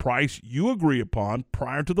it for a price you agree upon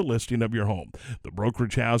prior to the listing of your home. The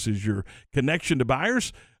Brokerage House is your connection to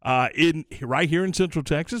buyers right here in Central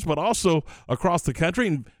Texas, but also across the country.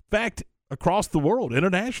 In fact, across the world,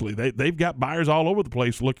 internationally. They've got buyers all over the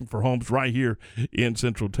place looking for homes right here in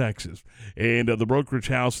Central Texas. And the Brokerage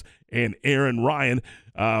House and Aaron Ryan,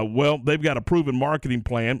 they've got a proven marketing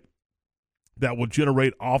plan that will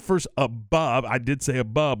generate offers above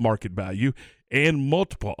market value and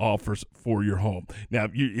multiple offers for your home. Now,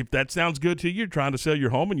 if that sounds good to you, you're trying to sell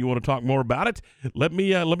your home and you want to talk more about it, let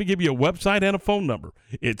me give you a website and a phone number.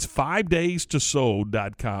 It's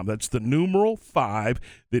 5daystosold.com. That's the numeral 5,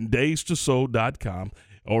 then daystosold.com.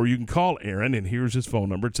 Or you can call Aaron, and here's his phone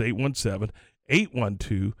number. It's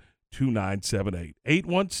 817-812-2978.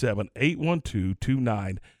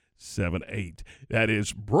 817-812-2978. That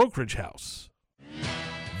is Brokerage House.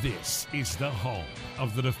 This is the home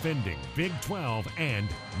of the defending Big 12 and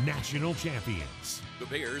national champions. The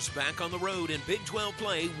Bears back on the road in Big 12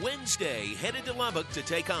 play Wednesday, headed to Lubbock to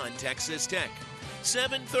take on Texas Tech.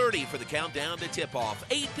 7:30 for the countdown to tip-off.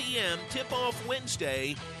 8 p.m. tip-off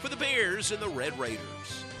Wednesday for the Bears and the Red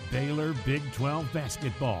Raiders. Baylor Big 12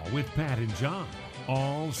 basketball with Pat and John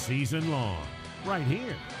all season long, right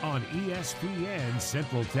here on ESPN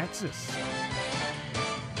Central Texas.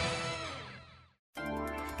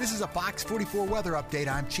 This is a Fox 44 weather update.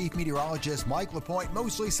 I'm Chief Meteorologist Mike LaPointe.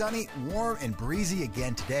 Mostly sunny, warm and breezy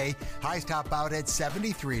again today. Highs top out at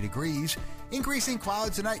 73 degrees. Increasing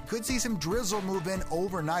clouds tonight. Could see some drizzle move in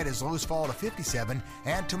overnight as lows fall to 57.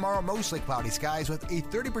 And tomorrow, mostly cloudy skies with a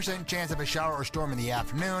 30% chance of a shower or storm in the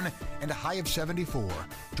afternoon and a high of 74.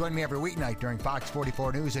 Join me every weeknight during Fox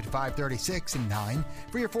 44 News at 5:36 and 9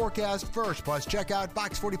 for your forecast first. Plus, check out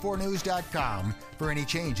fox44news.com for any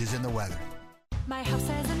changes in the weather. My house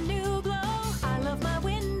has a new glow. I love my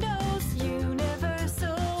windows.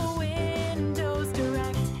 Universal Windows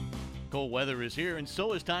Direct. Cold weather is here, and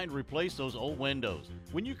so is time to replace those old windows.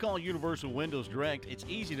 When you call Universal Windows Direct, it's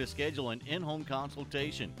easy to schedule an in-home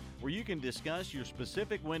consultation where you can discuss your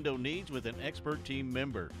specific window needs with an expert team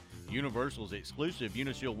member. Universal's exclusive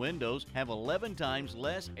Unishield windows have 11 times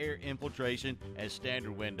less air infiltration as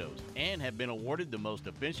standard windows and have been awarded the most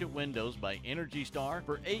efficient windows by Energy Star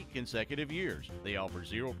for 8 consecutive years. They offer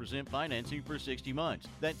 0% financing for 60 months.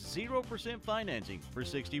 That's 0% financing for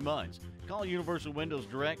 60 months. Call Universal Windows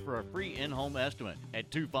Direct for a free in-home estimate at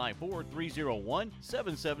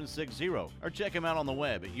 254-301-7760 or check them out on the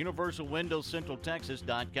web at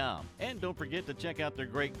universalwindowscentraltexas.com. And don't forget to check out their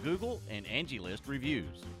great Google and Angie List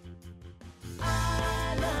reviews.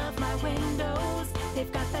 I love my windows.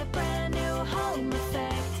 They've got that brand new home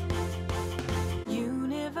effect.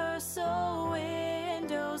 Universal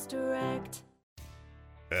Windows Direct.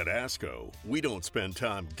 At ASCO, we don't spend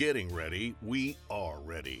time getting ready, we are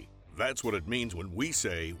ready. That's what it means when we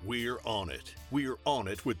say we're on it. We're on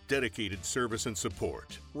it with dedicated service and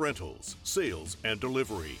support, rentals, sales, and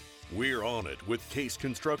delivery. We're on it with Case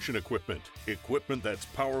Construction Equipment. Equipment that's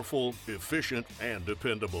powerful, efficient, and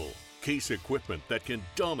dependable. Case equipment that can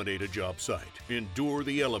dominate a job site, endure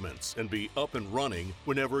the elements, and be up and running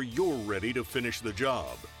whenever you're ready to finish the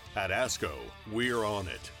job. At ASCO, we're on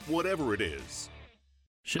it, whatever it is.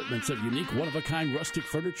 Shipments of unique, one-of-a-kind rustic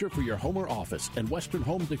furniture for your home or office and Western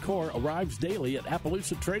home decor arrives daily at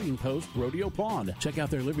Appaloosa Trading Post Rodeo Pond. Check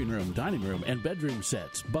out their living room, dining room, and bedroom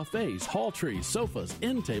sets, buffets, hall trees, sofas,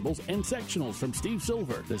 end tables, and sectionals from Steve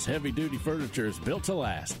Silver. This heavy-duty furniture is built to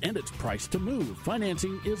last, and it's priced to move.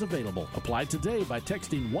 Financing is available. Apply today by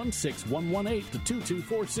texting 16118 to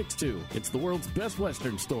 22462. It's the world's best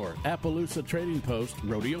Western store, Appaloosa Trading Post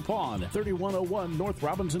Rodeo Pond, 3101 North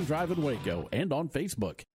Robinson Drive in Waco, and on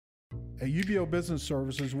Facebook. At UBO Business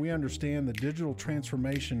Services, we understand that digital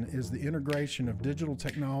transformation is the integration of digital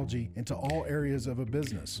technology into all areas of a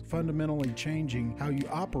business, fundamentally changing how you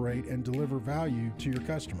operate and deliver value to your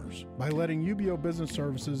customers. By letting UBO Business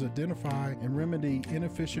Services identify and remedy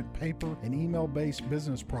inefficient paper and email-based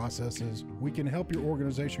business processes, we can help your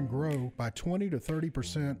organization grow by 20 to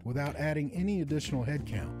 30% without adding any additional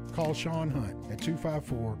headcount. Call Sean Hunt at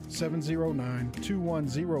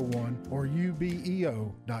 254-709-2101 or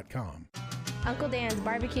ubeo.com. Uncle Dan's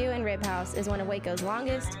Barbecue and Rib House is one of Waco's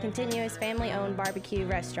longest, continuous family-owned barbecue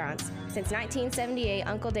restaurants. Since 1978,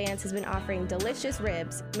 Uncle Dan's has been offering delicious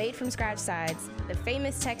ribs, made-from-scratch sides, the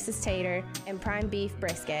famous Texas tater, and prime beef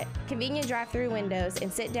brisket. Convenient drive-through windows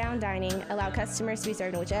and sit-down dining allow customers to be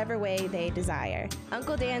served in whichever way they desire.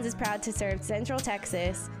 Uncle Dan's is proud to serve Central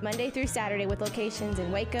Texas, Monday through Saturday, with locations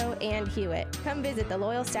in Waco and Hewitt. Come visit the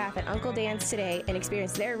loyal staff at Uncle Dan's today and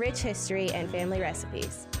experience their rich history and family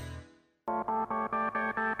recipes.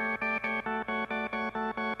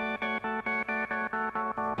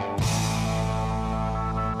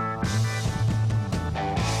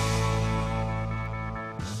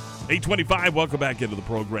 8:25, welcome back into the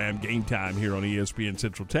program. Game Time here on ESPN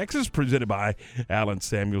Central Texas, presented by Allen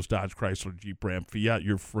Samuels, Dodge Chrysler Jeep Ram Fiat,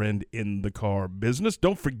 your friend in the car business.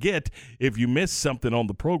 Don't forget, if you missed something on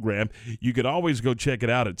the program, you can always go check it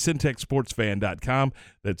out at syntechsportsfan.com.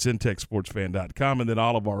 That's syntechsportsfan.com, and then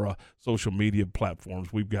all of our social media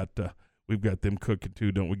platforms. We've got them cooking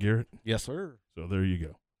too, don't we, Garrett? Yes, sir. So there you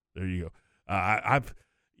go. There you go. I've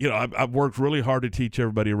worked really hard to teach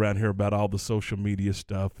everybody around here about all the social media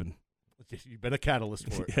stuff, and you've been a catalyst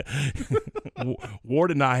for it.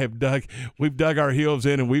 Ward and I we've dug our heels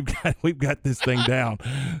in, and we've got this thing down.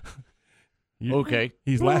 Okay.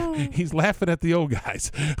 He's laughing at the old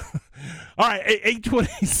guys. All right,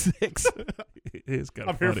 8:26. It's kind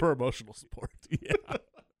of I'm here for emotional support. Yeah.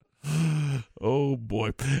 Oh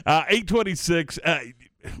boy. 8:26.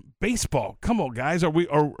 Baseball. Come on, guys. Are we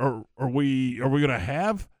going to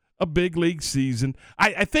have a big league season?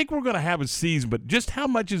 I think we're going to have a season, but just how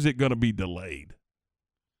much is it going to be delayed?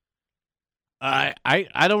 I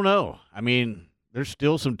don't know. I mean, there's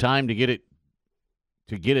still some time to get it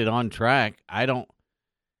on track. I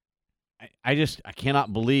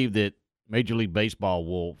cannot believe that Major League Baseball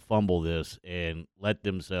will fumble this and let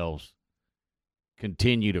themselves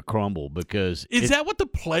continue to crumble, because is that what the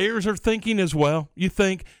players are thinking as well? You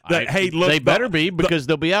think that they better be, because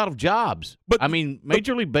they'll be out of jobs. But I mean,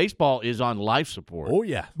 Major League Baseball is on life support. Oh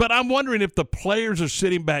yeah. But I'm wondering if the players are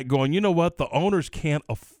sitting back going, you know what, the owners can't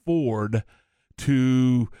afford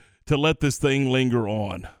to let this thing linger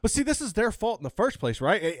on. But see, this is their fault in the first place,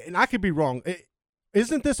 right? And I could be wrong.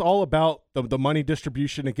 Isn't this all about the money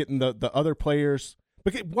distribution and getting the other players?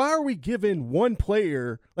 Because why are we giving one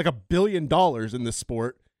player like $1 billion in this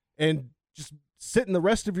sport and just sitting the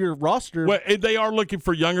rest of your roster? Well, they are looking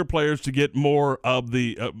for younger players to get more of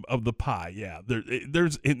the pie. Yeah,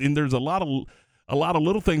 there's a lot of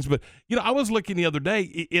little things, but I was looking the other day.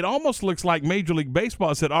 It almost looks like Major League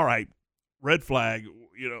Baseball said, "All right, red flag,"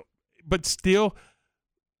 but still,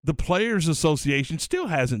 the Players Association still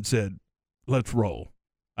hasn't said, "Let's roll."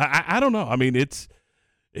 I don't know. I mean,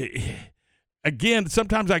 again,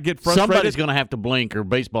 sometimes I get frustrated. Somebody's going to have to blink, or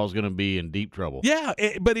baseball's going to be in deep trouble. Yeah,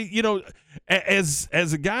 but as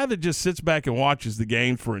a guy that just sits back and watches the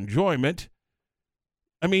game for enjoyment,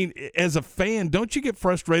 I mean, as a fan, don't you get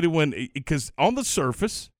frustrated because on the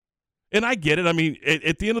surface, and I get it. I mean,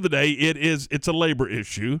 at the end of the day, it's a labor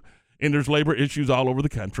issue, and there's labor issues all over the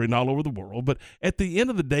country and all over the world. But at the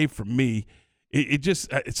end of the day, for me, it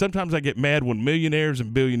just sometimes I get mad when millionaires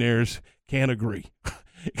and billionaires can't agree.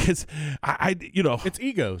 Because it's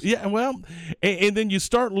egos. Yeah, well, and then you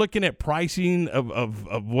start looking at pricing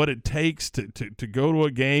of what it takes to go to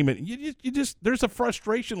a game, and you just there's a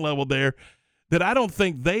frustration level there that I don't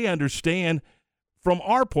think they understand from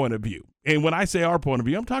our point of view. And when I say our point of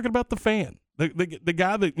view, I'm talking about the fan, the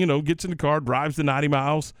guy that gets in the car, drives the 90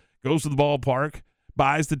 miles, goes to the ballpark,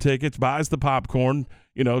 buys the tickets, buys the popcorn,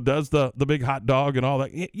 does the big hot dog and all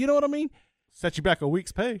that. You know what I mean? Set you back a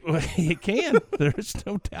week's pay. It can. There's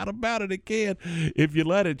no doubt about it. It can if you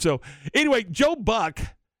let it. So, anyway, Joe Buck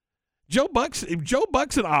Joe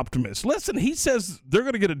Buck's an optimist. Listen, he says they're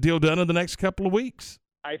going to get a deal done in the next couple of weeks.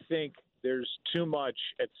 I think there's too much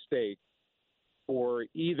at stake for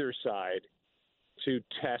either side to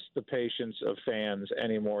test the patience of fans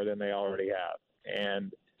any more than they already have.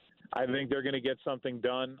 And I think they're going to get something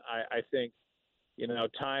done. I think,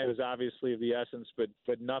 time is obviously of the essence, but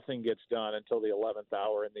nothing gets done until the 11th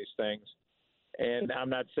hour in these things. And I'm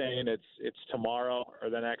not saying it's tomorrow or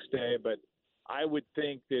the next day, but I would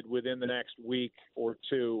think that within the next week or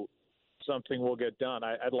two, something will get done.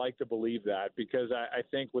 I'd like to believe that, because I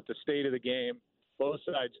think with the state of the game, both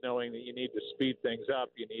sides knowing that you need to speed things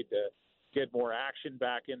up, you need to get more action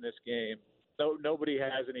back in this game. Nobody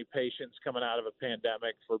has any patience coming out of a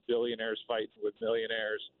pandemic for billionaires fighting with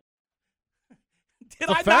millionaires. Did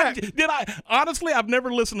I? Honestly, I've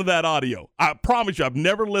never listened to that audio. I promise you, I've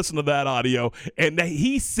never listened to that audio. And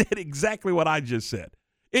he said exactly what I just said.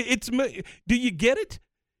 Do you get it?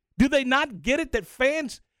 Do they not get it that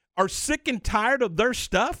fans are sick and tired of their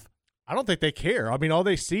stuff? I don't think they care. I mean, all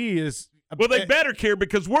they see is. Well, they better care,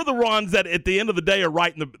 because we're the ones that at the end of the day are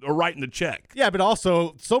writing the check. Yeah, but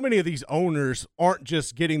also so many of these owners aren't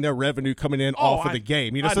just getting their revenue coming in off of the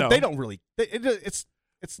game. So they don't really.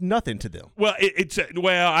 It's nothing to them. Well,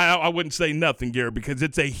 I wouldn't say nothing, Garrett, because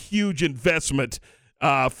it's a huge investment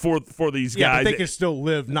for these guys. But they can still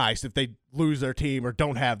live nice if they lose their team or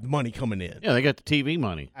don't have money coming in. Yeah, they got the TV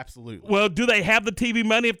money. Absolutely. Well, do they have the TV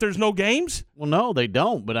money if there's no games? Well, no, they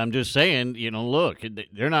don't. But I'm just saying, look,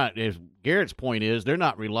 they're not. If Garrett's point is, they're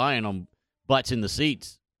not relying on butts in the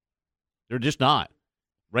seats. They're just not.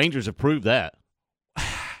 Rangers have proved that.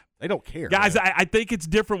 They don't care, guys. I think it's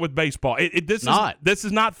different with baseball. This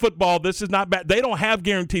is not football. This is not bad. They don't have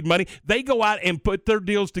guaranteed money. They go out and put their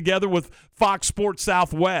deals together with Fox Sports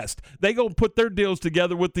Southwest. They go and put their deals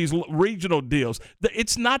together with these regional deals.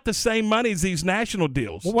 It's not the same money as these national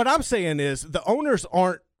deals. Well, what I'm saying is the owners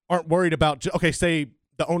aren't worried about. Okay, say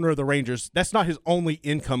the owner of the Rangers. That's not his only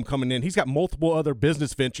income coming in. He's got multiple other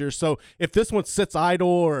business ventures. So if this one sits idle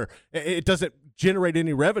or it doesn't generate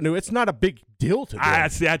any revenue, it's not a big deal to them.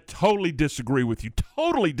 I totally disagree with you.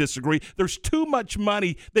 Totally disagree. There's too much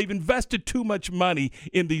money. They've invested too much money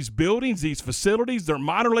in these buildings, these facilities, their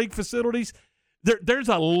minor league facilities. There's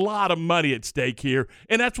a lot of money at stake here,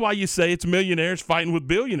 and that's why you say it's millionaires fighting with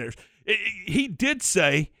billionaires. He did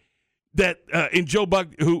say that in Joe Buck,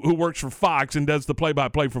 who works for Fox and does the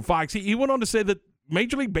play-by-play for Fox, he went on to say that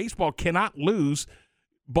Major League Baseball cannot lose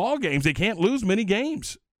ball games. They can't lose many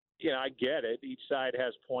games. I get it. Each side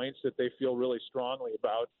has points that they feel really strongly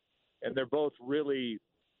about, and they're both really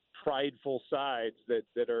prideful sides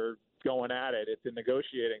that are going at it at the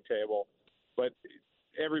negotiating table. But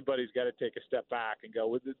everybody's got to take a step back and go,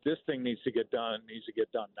 well, this thing needs to get done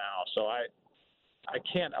now. So I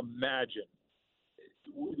can't imagine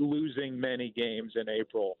losing many games in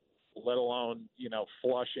April, let alone,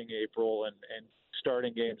 flushing April and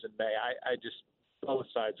starting games in May. I just – both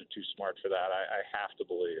sides are too smart for that. I have to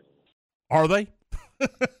believe. Are they?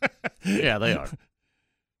 Yeah, they are.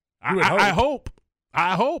 I hope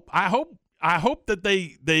that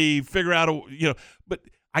they figure out but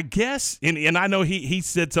I guess, and I know he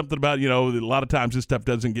said something about, a lot of times this stuff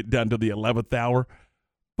doesn't get done till the 11th hour.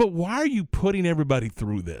 But why are you putting everybody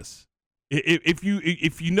through this? If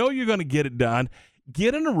you know you're going to get it done,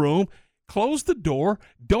 get in a room, close the door,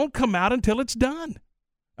 don't come out until it's done.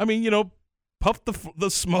 I mean, puff the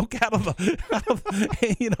smoke out of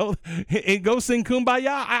and go sing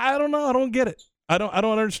Kumbaya. I don't know. I don't get it. I don't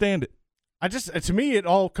understand it. To me, it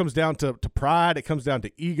all comes down to pride. It comes down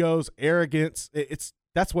to egos, arrogance.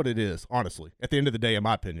 That's what it is, honestly, at the end of the day, in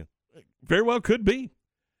my opinion. Very well could be,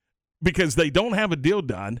 because they don't have a deal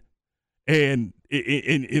done. And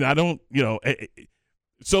I don't,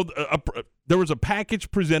 so there was a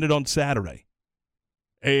package presented on Saturday,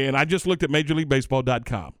 and I just looked at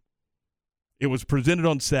MajorLeagueBaseball.com. It was presented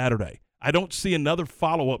on Saturday. I don't see another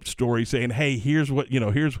follow-up story saying, hey, here's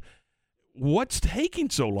what's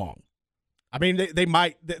taking so long. I mean, they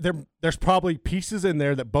might. There's probably pieces in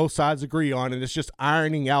there that both sides agree on, and it's just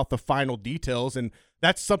ironing out the final details. And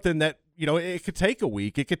that's something that it could take a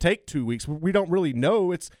week, it could take 2 weeks. We don't really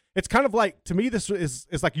know. It's kind of like, to me, this is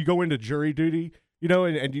like you go into jury duty,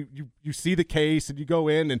 and you see the case and you go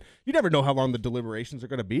in, and you never know how long the deliberations are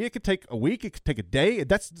going to be. It could take a week, it could take a day.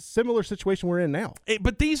 That's the similar situation we're in now.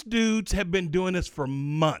 But these dudes have been doing this for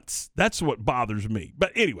months. That's what bothers me.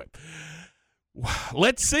 But anyway.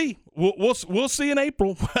 Let's see. We'll see in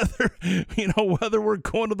April whether we're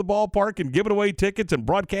going to the ballpark and giving away tickets and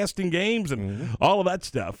broadcasting games and all of that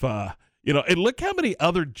stuff. And look how many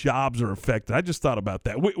other jobs are affected. I just thought about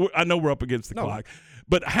that. I know we're up against the clock,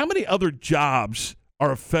 but how many other jobs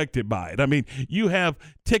are affected by it. I mean, you have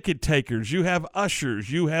ticket takers, you have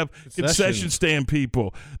ushers, you have concession stand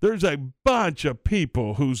people. There's a bunch of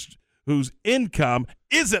people whose income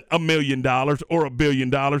isn't $1 million or $1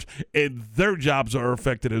 billion, and their jobs are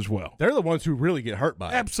affected as well. They're the ones who really get hurt by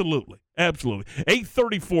it. Absolutely.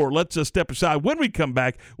 8:34. Let's step aside. When we come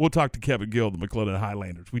back, we'll talk to Kevin Gill, the McClellan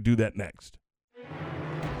Highlanders. We do that next.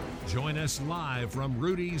 Join us live from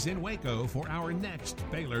Rudy's in Waco for our next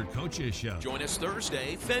Baylor Coaches Show. Join us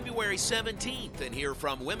Thursday, February 17th, and hear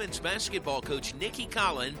from women's basketball coach Nikki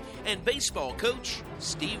Collin and baseball coach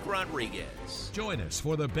Steve Rodriguez. Join us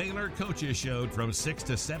for the Baylor Coaches Show from 6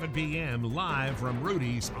 to 7 p.m. live from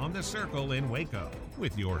Rudy's on the Circle in Waco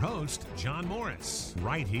with your host, John Morris,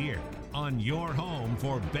 right here on your home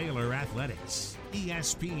for Baylor Athletics,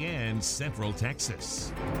 ESPN Central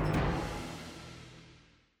Texas.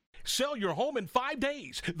 Sell your home in 5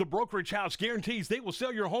 days. The brokerage house guarantees they will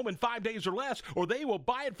sell your home in 5 days or less, or they will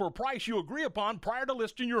buy it for a price you agree upon prior to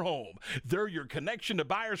listing your home. They're your connection to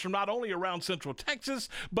buyers from not only around Central Texas,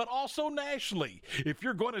 but also nationally. If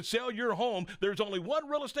you're going to sell your home, there's only one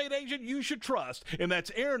real estate agent you should trust, and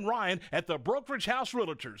that's Aaron Ryan at the Brokerage House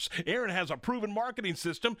Realtors. Aaron has a proven marketing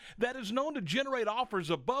system that is known to generate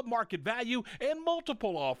offers above market value and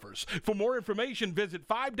multiple offers. For more information, visit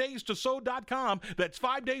 5daystosold.com. That's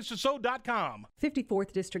 5daystosold.com.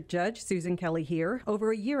 54th District Judge Susan Kelly here.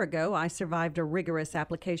 Over a year ago, I survived a rigorous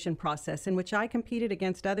application process in which I competed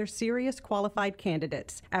against other serious qualified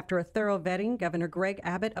candidates. After a thorough vetting, Governor Greg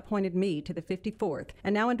Abbott appointed me to the 54th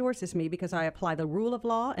and now endorses me because I apply the rule of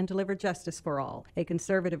law and deliver justice for all. A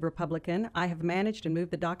conservative Republican, I have managed and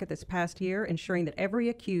moved the docket this past year, ensuring that every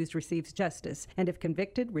accused receives justice and, if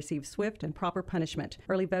convicted, receives swift and proper punishment.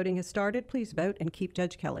 Early voting has started. Please vote and keep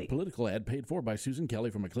Judge Kelly. Political ad paid for by Susan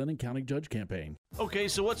Kelly from McLennan County Judge Campaign. Okay,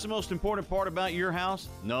 so what's the most important part about your house?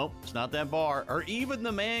 Nope, it's not that bar or even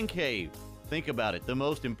the man cave. Think about it. The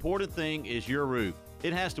most important thing is your roof.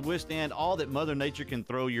 It has to withstand all that Mother Nature can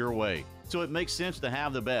throw your way. So it makes sense to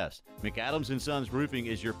have the best. McAdams & Sons Roofing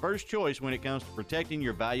is your first choice when it comes to protecting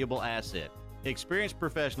your valuable asset. Experienced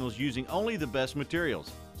professionals using only the best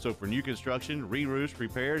materials. So for new construction, re-roofs,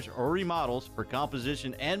 repairs, or remodels for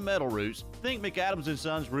composition and metal roofs, think McAdams &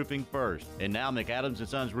 Sons Roofing first. And now McAdams &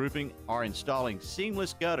 Sons Roofing are installing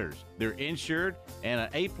seamless gutters. They're insured and an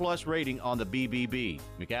A+ rating on the BBB.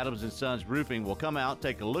 McAdams & Sons Roofing will come out,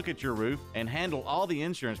 take a look at your roof, and handle all the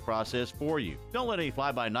insurance process for you. Don't let any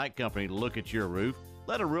fly-by-night company look at your roof.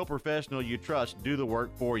 Let a real professional you trust do the work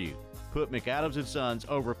for you. Put McAdams & Sons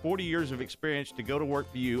over 40 years of experience to go to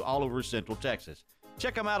work for you all over Central Texas.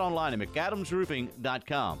 Check them out online at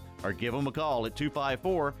McAdamsRoofing.com or give them a call at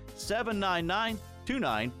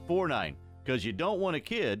 254-799-2949 because you don't want a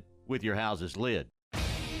kid with your house's lid.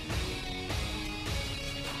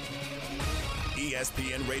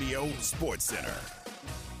 ESPN Radio Sports Center.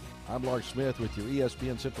 I'm Lark Smith with your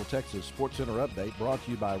ESPN Central Texas Sports Center update brought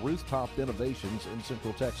to you by Rooftop Innovations in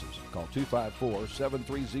Central Texas. Call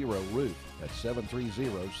 254-730-ROOF. That's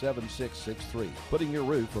 730-7663. Putting your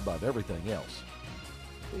roof above everything else.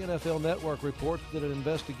 The NFL Network reports that an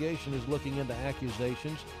investigation is looking into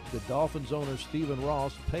accusations that Dolphins owner Stephen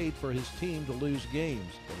Ross paid for his team to lose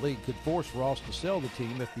games. The league could force Ross to sell the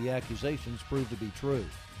team if the accusations prove to be true.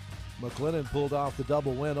 McLennan pulled off the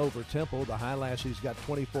double win over Temple. The Highlassies got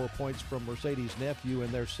 24 points from Mercedes' nephew in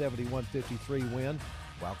their 71-53 win,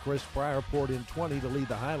 while Chris Pryor poured in 20 to lead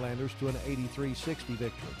the Highlanders to an 83-60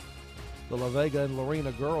 victory. The La Vega and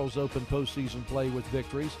Lorena girls opened postseason play with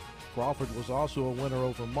victories. Crawford was also a winner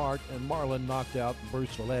over Mart, and Marlin knocked out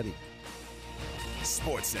Bruce Valetti.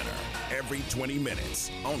 Sports Center, every 20 minutes,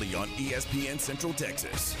 only on ESPN Central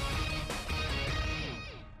Texas.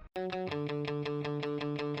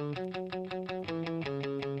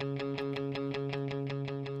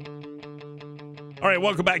 All right,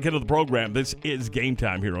 welcome back into the program. This is Game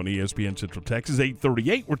Time here on ESPN Central Texas,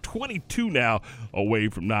 8:38. We're 22 now away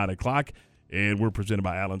from 9 o'clock. And we're presented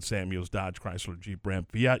by Allen Samuels, Dodge, Chrysler, Jeep, Ram,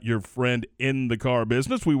 Fiat, your friend in the car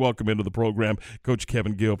business. We welcome into the program Coach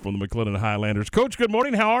Kevin Gill from the McLennan Highlanders. Coach, good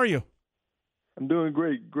morning. How are you? I'm doing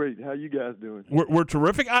great. How you guys doing? We're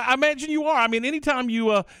terrific. I imagine you are. I mean, anytime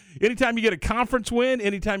you get a conference win,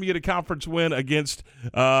 against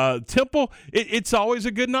Temple, it's always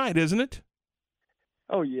a good night, isn't it?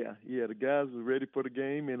 Oh yeah. The guys were ready for the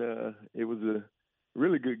game, and it was a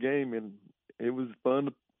really good game, and it was fun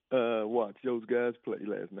to watch those guys play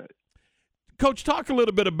last night. Coach, talk a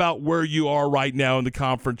little bit about where you are right now in the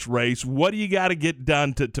conference race. What do you got to get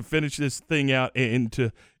done to finish this thing out and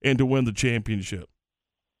to win the championship?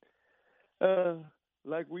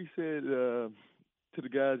 Like we said to the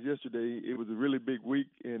guys yesterday, it was a really big week,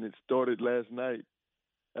 and it started last night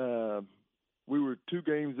we were 2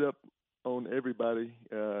 games up on everybody.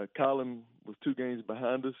 Colin was 2 games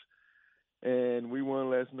behind us, and we won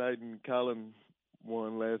last night, and Colin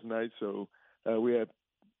won last night. So we have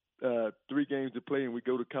 3 games to play, and we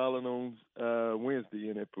go to Colin on Wednesday.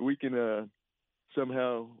 And if we can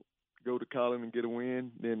somehow go to Colin and get a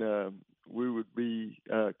win, then we would be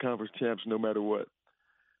conference champs no matter what.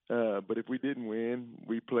 But if we didn't win,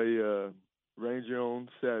 we play Ranger on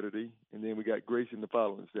Saturday, and then we got Grayson the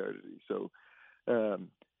following Saturday. So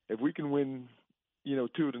if we can win, 2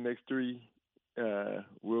 of the next 3,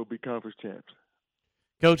 we'll be conference champs.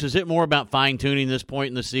 Coach, is it more about fine-tuning this point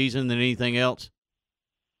in the season than anything else?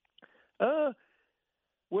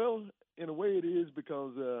 Well, in a way it is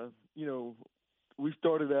because, we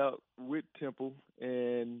started out with Temple,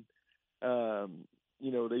 and,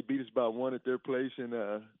 they beat us by 1 at their place, and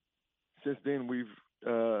since then we've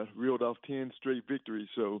reeled off 10 straight victories.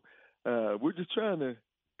 So we're just trying to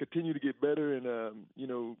continue to get better, and,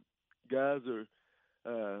 guys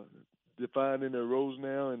are defining their roles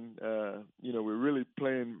now, and, we're really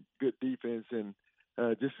playing good defense and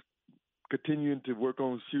just continuing to work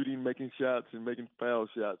on shooting, making shots, and making foul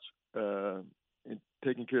shots, and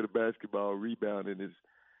taking care of the basketball. Rebounding is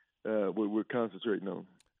what we're concentrating on.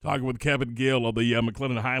 Talking with Kevin Gill of the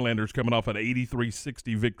McLennan Highlanders, coming off an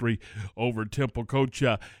 83-60 victory over Temple. Coach,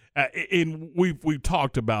 and we've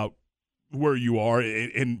talked about where you are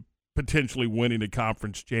in potentially winning a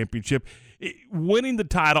conference championship. Winning the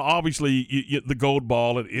title, obviously, the gold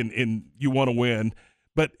ball, and you want to win.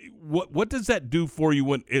 But what does that do for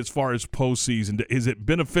you as far as postseason? Is it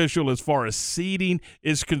beneficial as far as seeding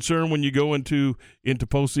is concerned when you go into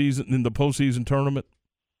postseason, in the postseason tournament?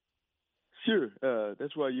 Sure.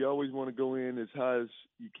 That's why you always want to go in as high as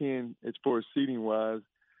you can as far as seeding wise.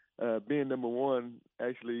 Being number 1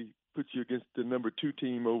 actually puts you against the number 2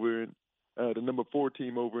 team over in the number 4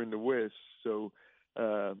 team over in the West. So,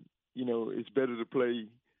 it's better to play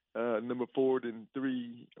number 4 than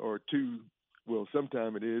 3 or 2. Well,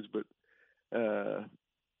 sometime it is, but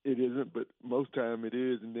it isn't. But most time it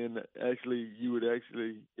is. And then you would if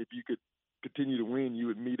you could continue to win, you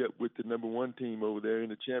would meet up with the number 1 team over there in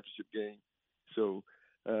the championship game. So,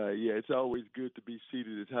 it's always good to be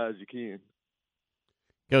seated as high as you can.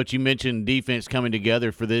 Coach, you mentioned defense coming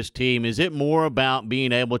together for this team. Is it more about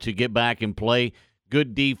being able to get back and play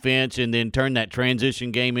good defense and then turn that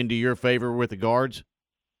transition game into your favor with the guards?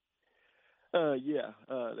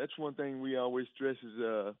 That's one thing we always stress is,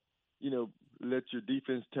 let your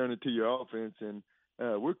defense turn into your offense. And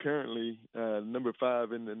we're currently number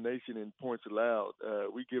 5 in the nation in points allowed.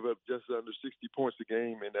 We give up just under 60 points a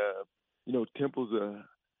game, and Temple's a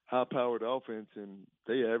high-powered offense, and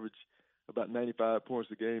they average about 95 points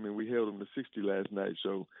a game, and we held them to 60 last night.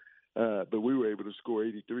 So, but we were able to score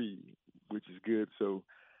 83, which is good. So,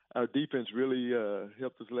 our defense really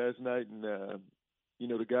helped us last night, and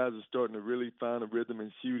the guys are starting to really find a rhythm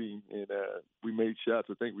in shooting, and we made shots.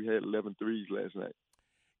 I think we had 11 threes last night.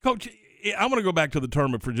 Coach, I want to go back to the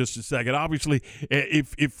tournament for just a second. Obviously,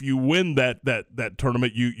 if you win that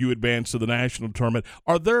tournament, you advance to the national tournament.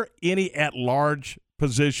 Are there any at-large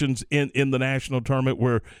positions in the national tournament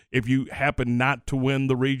where if you happen not to win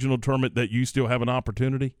the regional tournament that you still have an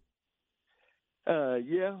opportunity?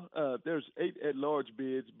 There's 8 at-large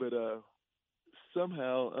bids, but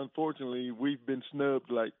somehow, unfortunately, we've been snubbed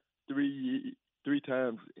like three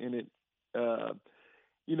times in it.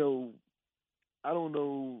 I don't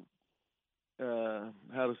know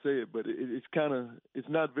how to say it, but it's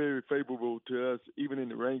not very favorable to us, even in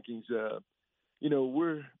the rankings.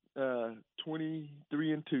 We're 23-2.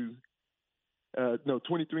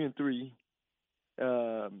 23-3.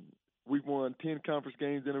 We've won 10 conference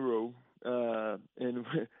games in a row, and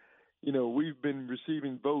we've been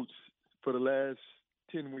receiving votes for the last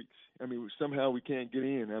 10 weeks. I mean, somehow we can't get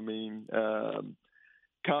in. I mean,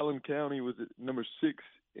 Collin County was at number 6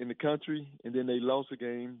 in the country, and then they lost a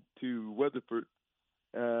game to Weatherford,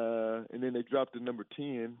 and then they dropped to number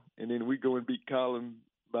 10, and then we go and beat Collin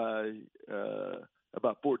by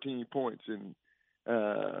about 14 points, and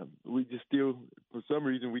we just still, for some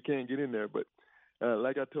reason, we can't get in there. But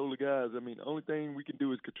like I told the guys, I mean, the only thing we can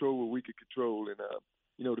do is control what we can control, and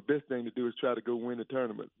the best thing to do is try to go win the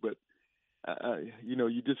tournament. But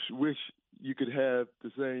you just wish you could have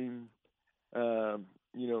the same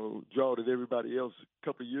draw that everybody else. A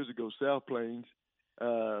couple of years ago, South Plains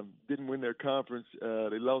didn't win their conference.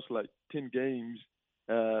 They lost like 10 games,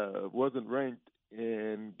 wasn't ranked,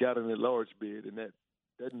 and got an at-large bid, and that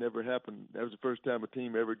never happened. That was the first time a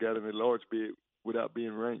team ever got an at-large bid without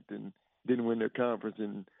being ranked and didn't win their conference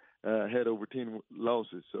and had over 10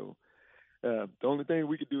 losses. So the only thing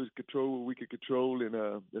we could do is control what we could control,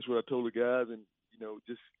 and that's what I told the guys. And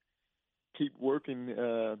just keep working.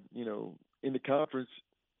 In the conference,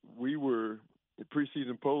 we were in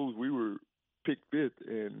preseason polls. We were picked fifth,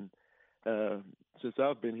 and since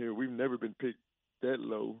I've been here, we've never been picked that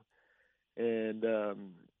low. And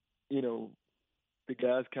the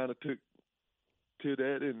guys kind of took to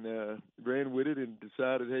that and ran with it and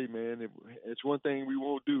decided, hey man, it's one thing we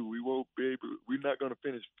won't do. We're not going to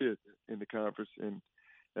finish fifth in the conference, and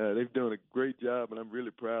they've done a great job, and I'm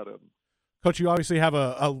really proud of them. Coach, you obviously have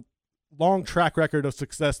a long track record of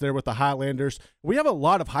success there with the Highlanders. We have a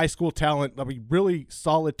lot of high school talent, really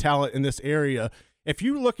solid talent in this area. If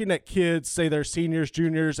you're looking at kids, say they're seniors,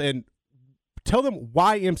 juniors, and tell them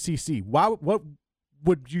why MCC, what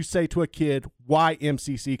would you say to a kid, why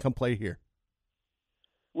MCC come play here?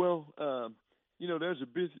 Well, there's a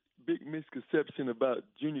big misconception about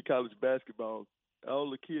junior college basketball. All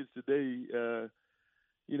the kids today,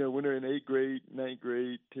 when they're in 8th grade, 9th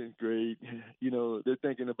grade, 10th grade, they're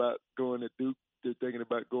thinking about going to Duke. They're thinking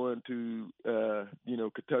about going to,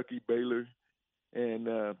 Kentucky, Baylor. And,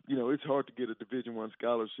 it's hard to get a Division I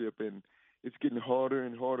scholarship, and it's getting harder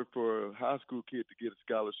and harder for a high school kid to get a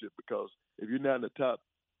scholarship, because if you're not in the top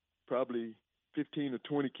probably 15 or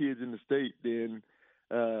 20 kids in the state, then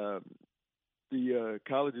the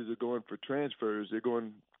colleges are going for transfers. They're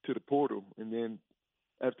going to the portal, and then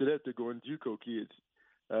after that, they're going JUCO kids.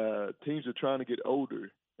 Teams are trying to get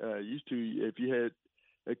older. Used to, if you had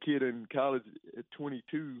a kid in college at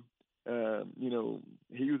 22,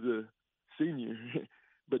 he was a senior.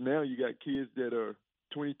 But now you got kids that are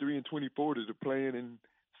 23 and 24 that are playing, and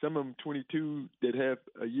some of them 22 that have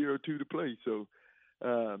a year or two to play. So,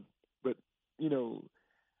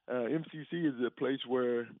 MCC is a place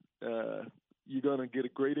where you're going to get a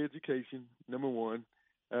great education, number one.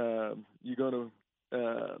 You're going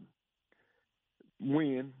to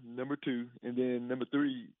win, number two. And then number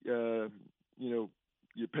three, your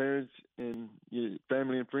parents and your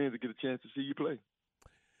family and friends will get a chance to see you play.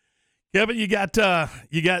 Kevin, you got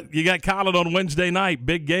Colin on Wednesday night.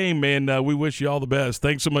 Big game, man. We wish you all the best.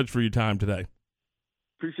 Thanks so much for your time today.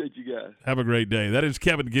 Appreciate you guys. Have a great day. That is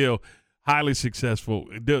Kevin Gill, highly successful.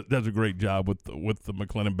 Does a great job with the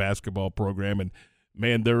McLennan basketball program, and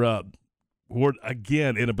man, we're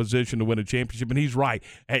again in a position to win a championship. And he's right.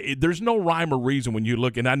 There's no rhyme or reason when you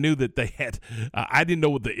look. And I knew that they had. I didn't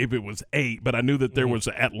know if it was 8, but I knew that there was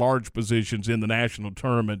at-large positions in the national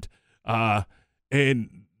tournament, and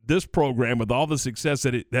this program, with all the success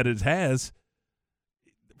that it has,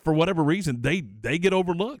 for whatever reason, they get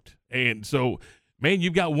overlooked. And so, man,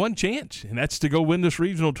 you've got one chance, and that's to go win this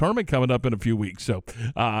regional tournament coming up in a few weeks. So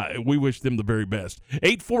we wish them the very best.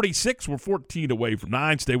 8:46, we're 14 away from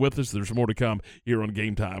 9. Stay with us. There's more to come here on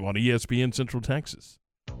Game Time on ESPN Central Texas.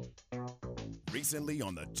 Recently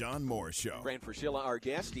on the John Morris Show. Fran Fraschilla, our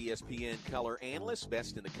guest, ESPN color analyst,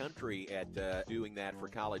 best in the country at doing that for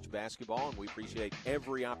college basketball, and we appreciate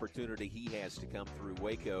every opportunity he has to come through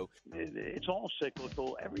Waco. It's all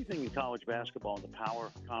cyclical. Everything in college basketball at the power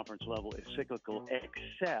conference level is cyclical,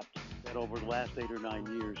 except that over the last 8 or 9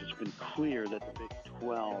 years, it's been clear that the Big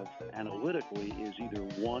 12 analytically is either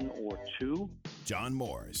 1 or 2. John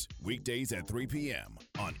Morris, weekdays at 3 p.m.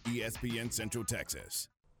 on ESPN Central Texas.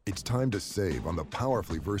 It's time to save on the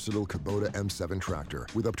powerfully versatile Kubota M7 tractor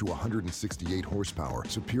with up to 168 horsepower,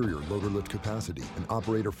 superior loader lift capacity, and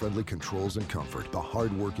operator-friendly controls and comfort. The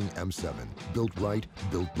hard-working M7. Built right,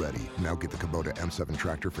 built ready. Now get the Kubota M7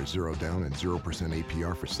 tractor for 0 down and 0%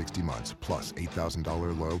 APR for 60 months, plus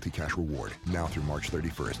 $8,000 loyalty cash reward. Now through March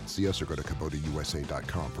 31st. See us or go to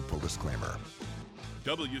KubotaUSA.com for full disclaimer.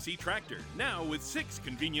 WC Tractor, now with 6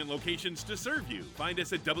 convenient locations to serve you. Find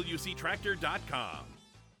us at WCTractor.com.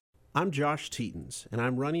 I'm Josh Teetons, and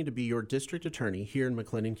I'm running to be your district attorney here in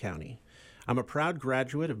McLennan County. I'm a proud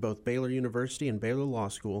graduate of both Baylor University and Baylor Law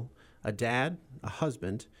School, a dad, a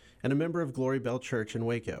husband, and a member of Glory Bell Church in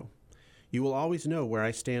Waco. You will always know where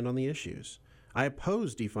I stand on the issues. I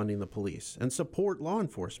oppose defunding the police and support law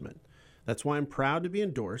enforcement. That's why I'm proud to be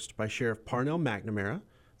endorsed by Sheriff Parnell McNamara,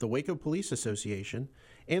 the Waco Police Association,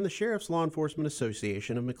 and the Sheriff's Law Enforcement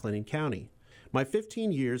Association of McLennan County. My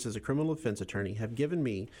 15 years as a criminal defense attorney have given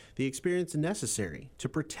me the experience necessary to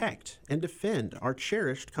protect and defend our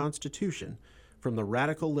cherished Constitution from the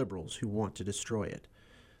radical liberals who want to destroy it.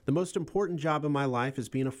 The most important job in my life is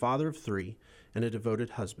being a father of 3 and a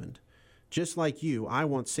devoted husband. Just like you, I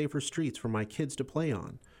want safer streets for my kids to play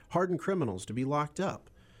on, hardened criminals to be locked up,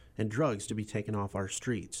 and drugs to be taken off our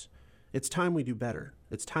streets. It's time we do better.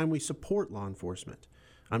 It's time we support law enforcement.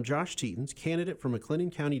 I'm Josh Teetons, candidate for McLennan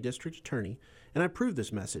County District Attorney, and I approve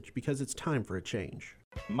this message because it's time for a change.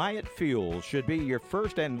 Myatt Fuels should be your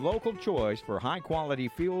first and local choice for high-quality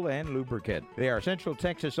fuel and lubricant. They are Central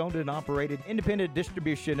Texas-owned and operated independent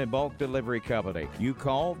distribution and bulk delivery company. You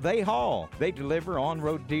call, they haul. They deliver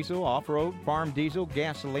on-road diesel, off-road, farm diesel,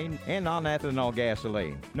 gasoline, and non-ethanol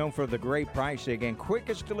gasoline. Known for the great pricing and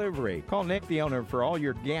quickest delivery. Call Nick, the owner, for all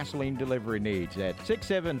your gasoline delivery needs at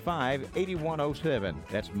 675-8107.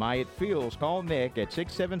 That's Myatt Fuels. Call Nick at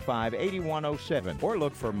 675-8107 or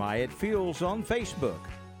look for Myatt Fuels on Facebook.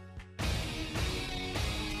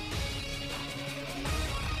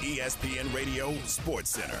 ESPN Radio Sports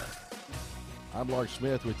Center. I'm Lark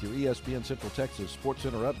Smith with your ESPN Central Texas Sports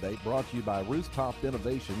Center update, brought to you by Rooftop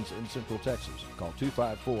Innovations in Central Texas. Call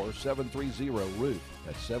 254-730-ROOF.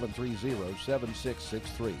 That's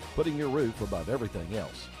 730-7663. Putting your roof above everything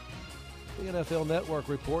else. The NFL Network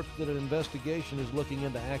reports that an investigation is looking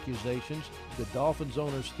into accusations that Dolphins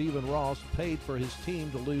owner Stephen Ross paid for his team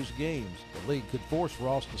to lose games. The league could force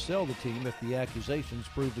Ross to sell the team if the accusations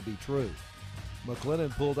prove to be true.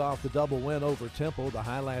 McLennan pulled off the double win over Temple. The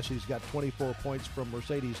Highlashes got 24 points from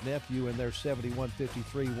Mercedes' nephew in their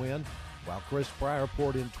 71-53 win, while Chris Pryor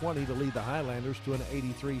poured in 20 to lead the Highlanders to an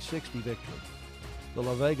 83-60 victory. The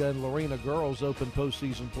La Vega and Lorena girls opened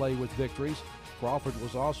postseason play with victories. Crawford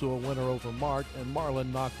was also a winner over Mart, and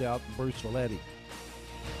Marlin knocked out Bruce Valetti.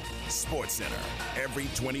 Sports Center, every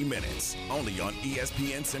 20 minutes, only on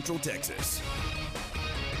ESPN Central Texas.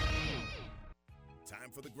 Time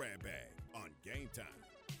for the grab bag on Game Time.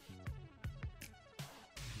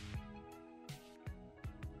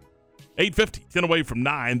 $8:50, 10 away from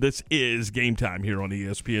 9. This is Game Time here on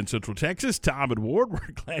ESPN Central Texas. Tom and Ward, we're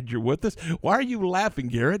glad you're with us. Why are you laughing,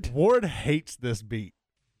 Garrett? Ward hates this beat.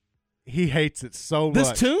 He hates it so much.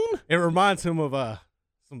 This tune? It reminds him of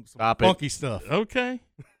some funky stuff. Okay.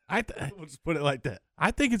 We'll just put it like that. I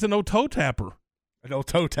think it's an O-toe tapper. An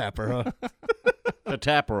O-toe tapper, huh? A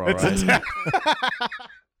tapper, all It's right. a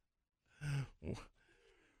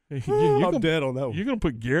tapper. I'm dead on that one. You're going to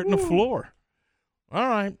put Garrett in the floor. All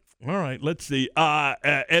right. Let's see. At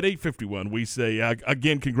 8:51, we say,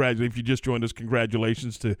 again, congratulations. If you just joined us,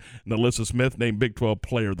 congratulations to Nalissa Smith, named Big 12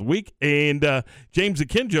 Player of the Week. And James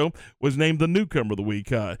Akinjo was named the Newcomer of the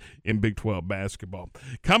Week in Big 12 basketball.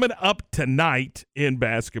 Coming up tonight in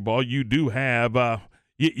basketball, you do have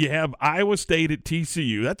you have Iowa State at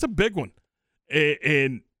TCU. That's a big one.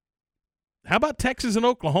 And how about Texas and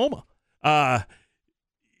Oklahoma?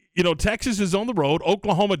 Texas is on the road.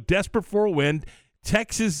 Oklahoma desperate for a win.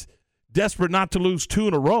 Texas desperate not to lose 2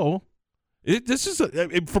 in a row. This is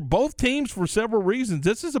for both teams for several reasons.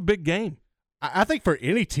 This is a big game. I think for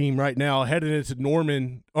any team right now headed into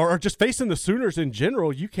Norman or just facing the Sooners in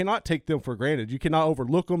general, you cannot take them for granted. You cannot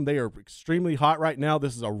overlook them. They are extremely hot right now.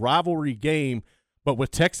 This is a rivalry game. But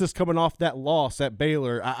with Texas coming off that loss at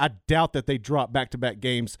Baylor, I doubt that they drop back-to-back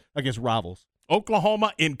games against rivals.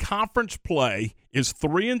 Oklahoma in conference play is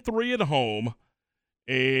 3-3 at home,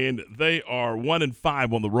 and they are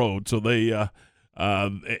 1-5 on the road. So they,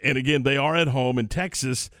 and again, they are at home. And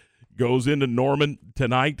Texas goes into Norman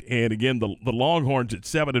tonight, and again, the Longhorns at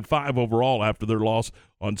 7-5 overall after their loss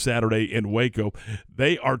on Saturday in Waco.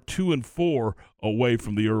 They are 2-4 away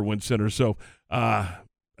from the Irwin Center. So.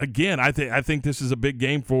 Again, I think this is a big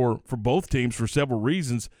game for both teams for several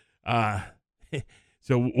reasons.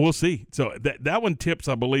 So we'll see. So that one tips,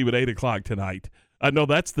 I believe, at 8:00 tonight. No,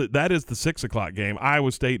 that is the 6:00 game.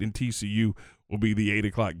 Iowa State and TCU will be the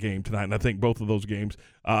 8:00 game tonight, and I think both of those games.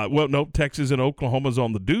 Texas and Oklahoma's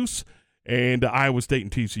on the Deuce, and Iowa State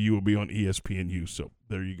and TCU will be on ESPNU. So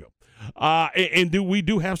there you go. We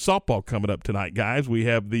do have softball coming up tonight, guys. We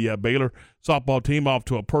have the Baylor softball team off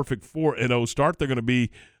to a perfect 4-0 start. They're going to be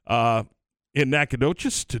in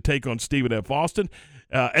Nacogdoches to take on Stephen F. Austin.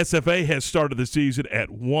 SFA has started the season at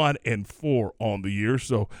 1-4 on the year,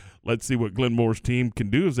 so let's see what Glenmore's team can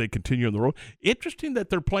do as they continue on the road. Interesting that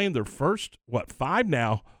they're playing their first 5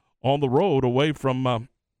 now on the road away from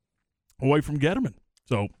Getterman.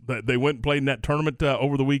 So they went and played in that tournament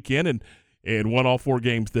over the weekend and won all 4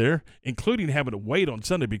 games there, including having to wait on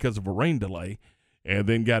Sunday because of a rain delay, and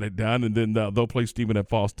then got it done. And then they'll play Stephen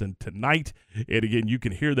F. Austin tonight. And, again, you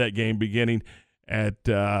can hear that game beginning at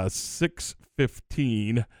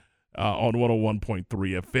 6:15 on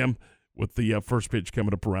 101.3 FM with the first pitch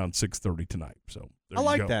coming up around 6:30 tonight. So I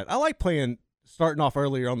like that. I like starting off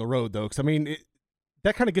earlier on the road, though, because,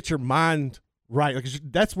 that kind of gets your mind right. Like,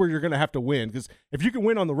 that's where you're going to have to win, because if you can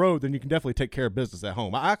win on the road, then you can definitely take care of business at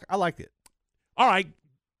home. I like it. All right,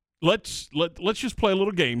 let's just play a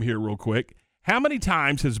little game here real quick. How many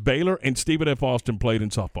times has Baylor and Stephen F. Austin played in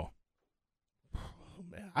softball? Oh,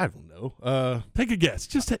 man, I don't know. Take a guess.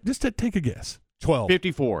 Just take a guess. 12.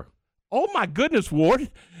 54. Oh, my goodness,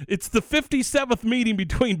 Ward. It's the 57th meeting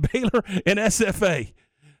between Baylor and SFA.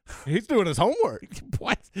 He's doing his homework.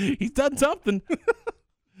 What? He's done something.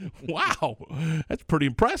 Wow. That's pretty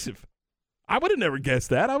impressive. I would have never guessed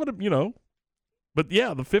that. I would have, But,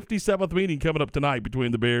 yeah, the 57th meeting coming up tonight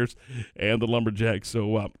between the Bears and the Lumberjacks.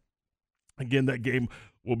 So, again, that game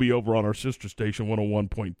will be over on our sister station,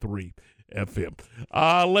 101.3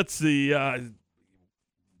 FM. Let's see.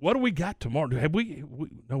 What do we got tomorrow? Have we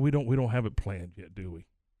no, we don't have it planned yet, do we?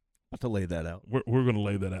 Have to lay that out. We're going to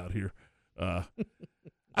lay that out here.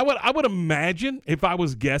 I would imagine, if I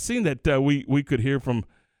was guessing, that we could hear from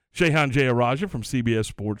Shehan Jayaraja from CBS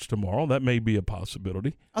Sports tomorrow. That may be a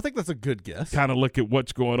possibility. I think that's a good guess. Kind of look at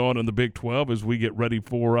what's going on in the Big 12 as we get ready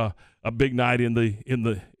for a big night in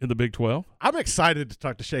the Big 12. I'm excited to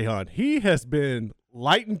talk to Shehan. He has been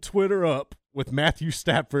lighting Twitter up with Matthew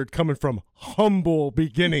Stafford coming from humble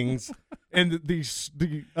beginnings and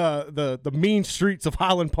the mean streets of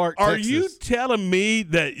Highland Park, Are Texas. you telling me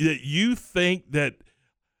that you think that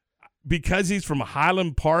because he's from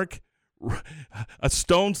Highland Park, a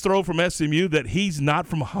stone's throw from SMU, that he's not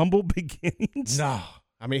from humble beginnings? No.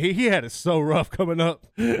 I mean, he had it so rough coming up.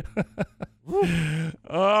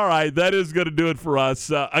 All right, that is going to do it for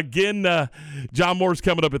us. Again, John Moore's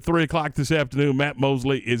coming up at 3 o'clock this afternoon. Matt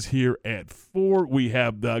Mosley is here at 4. We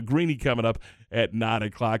have Greeny coming up at 9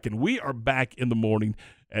 o'clock, and we are back in the morning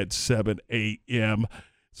at 7 a.m.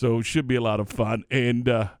 So it should be a lot of fun, and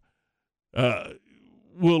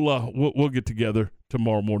we'll get together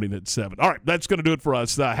tomorrow morning at 7. All right, that's going to do it for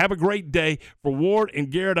us. Have a great day. For Ward and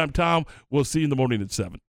Garrett, I'm Tom. We'll see you in the morning at 7.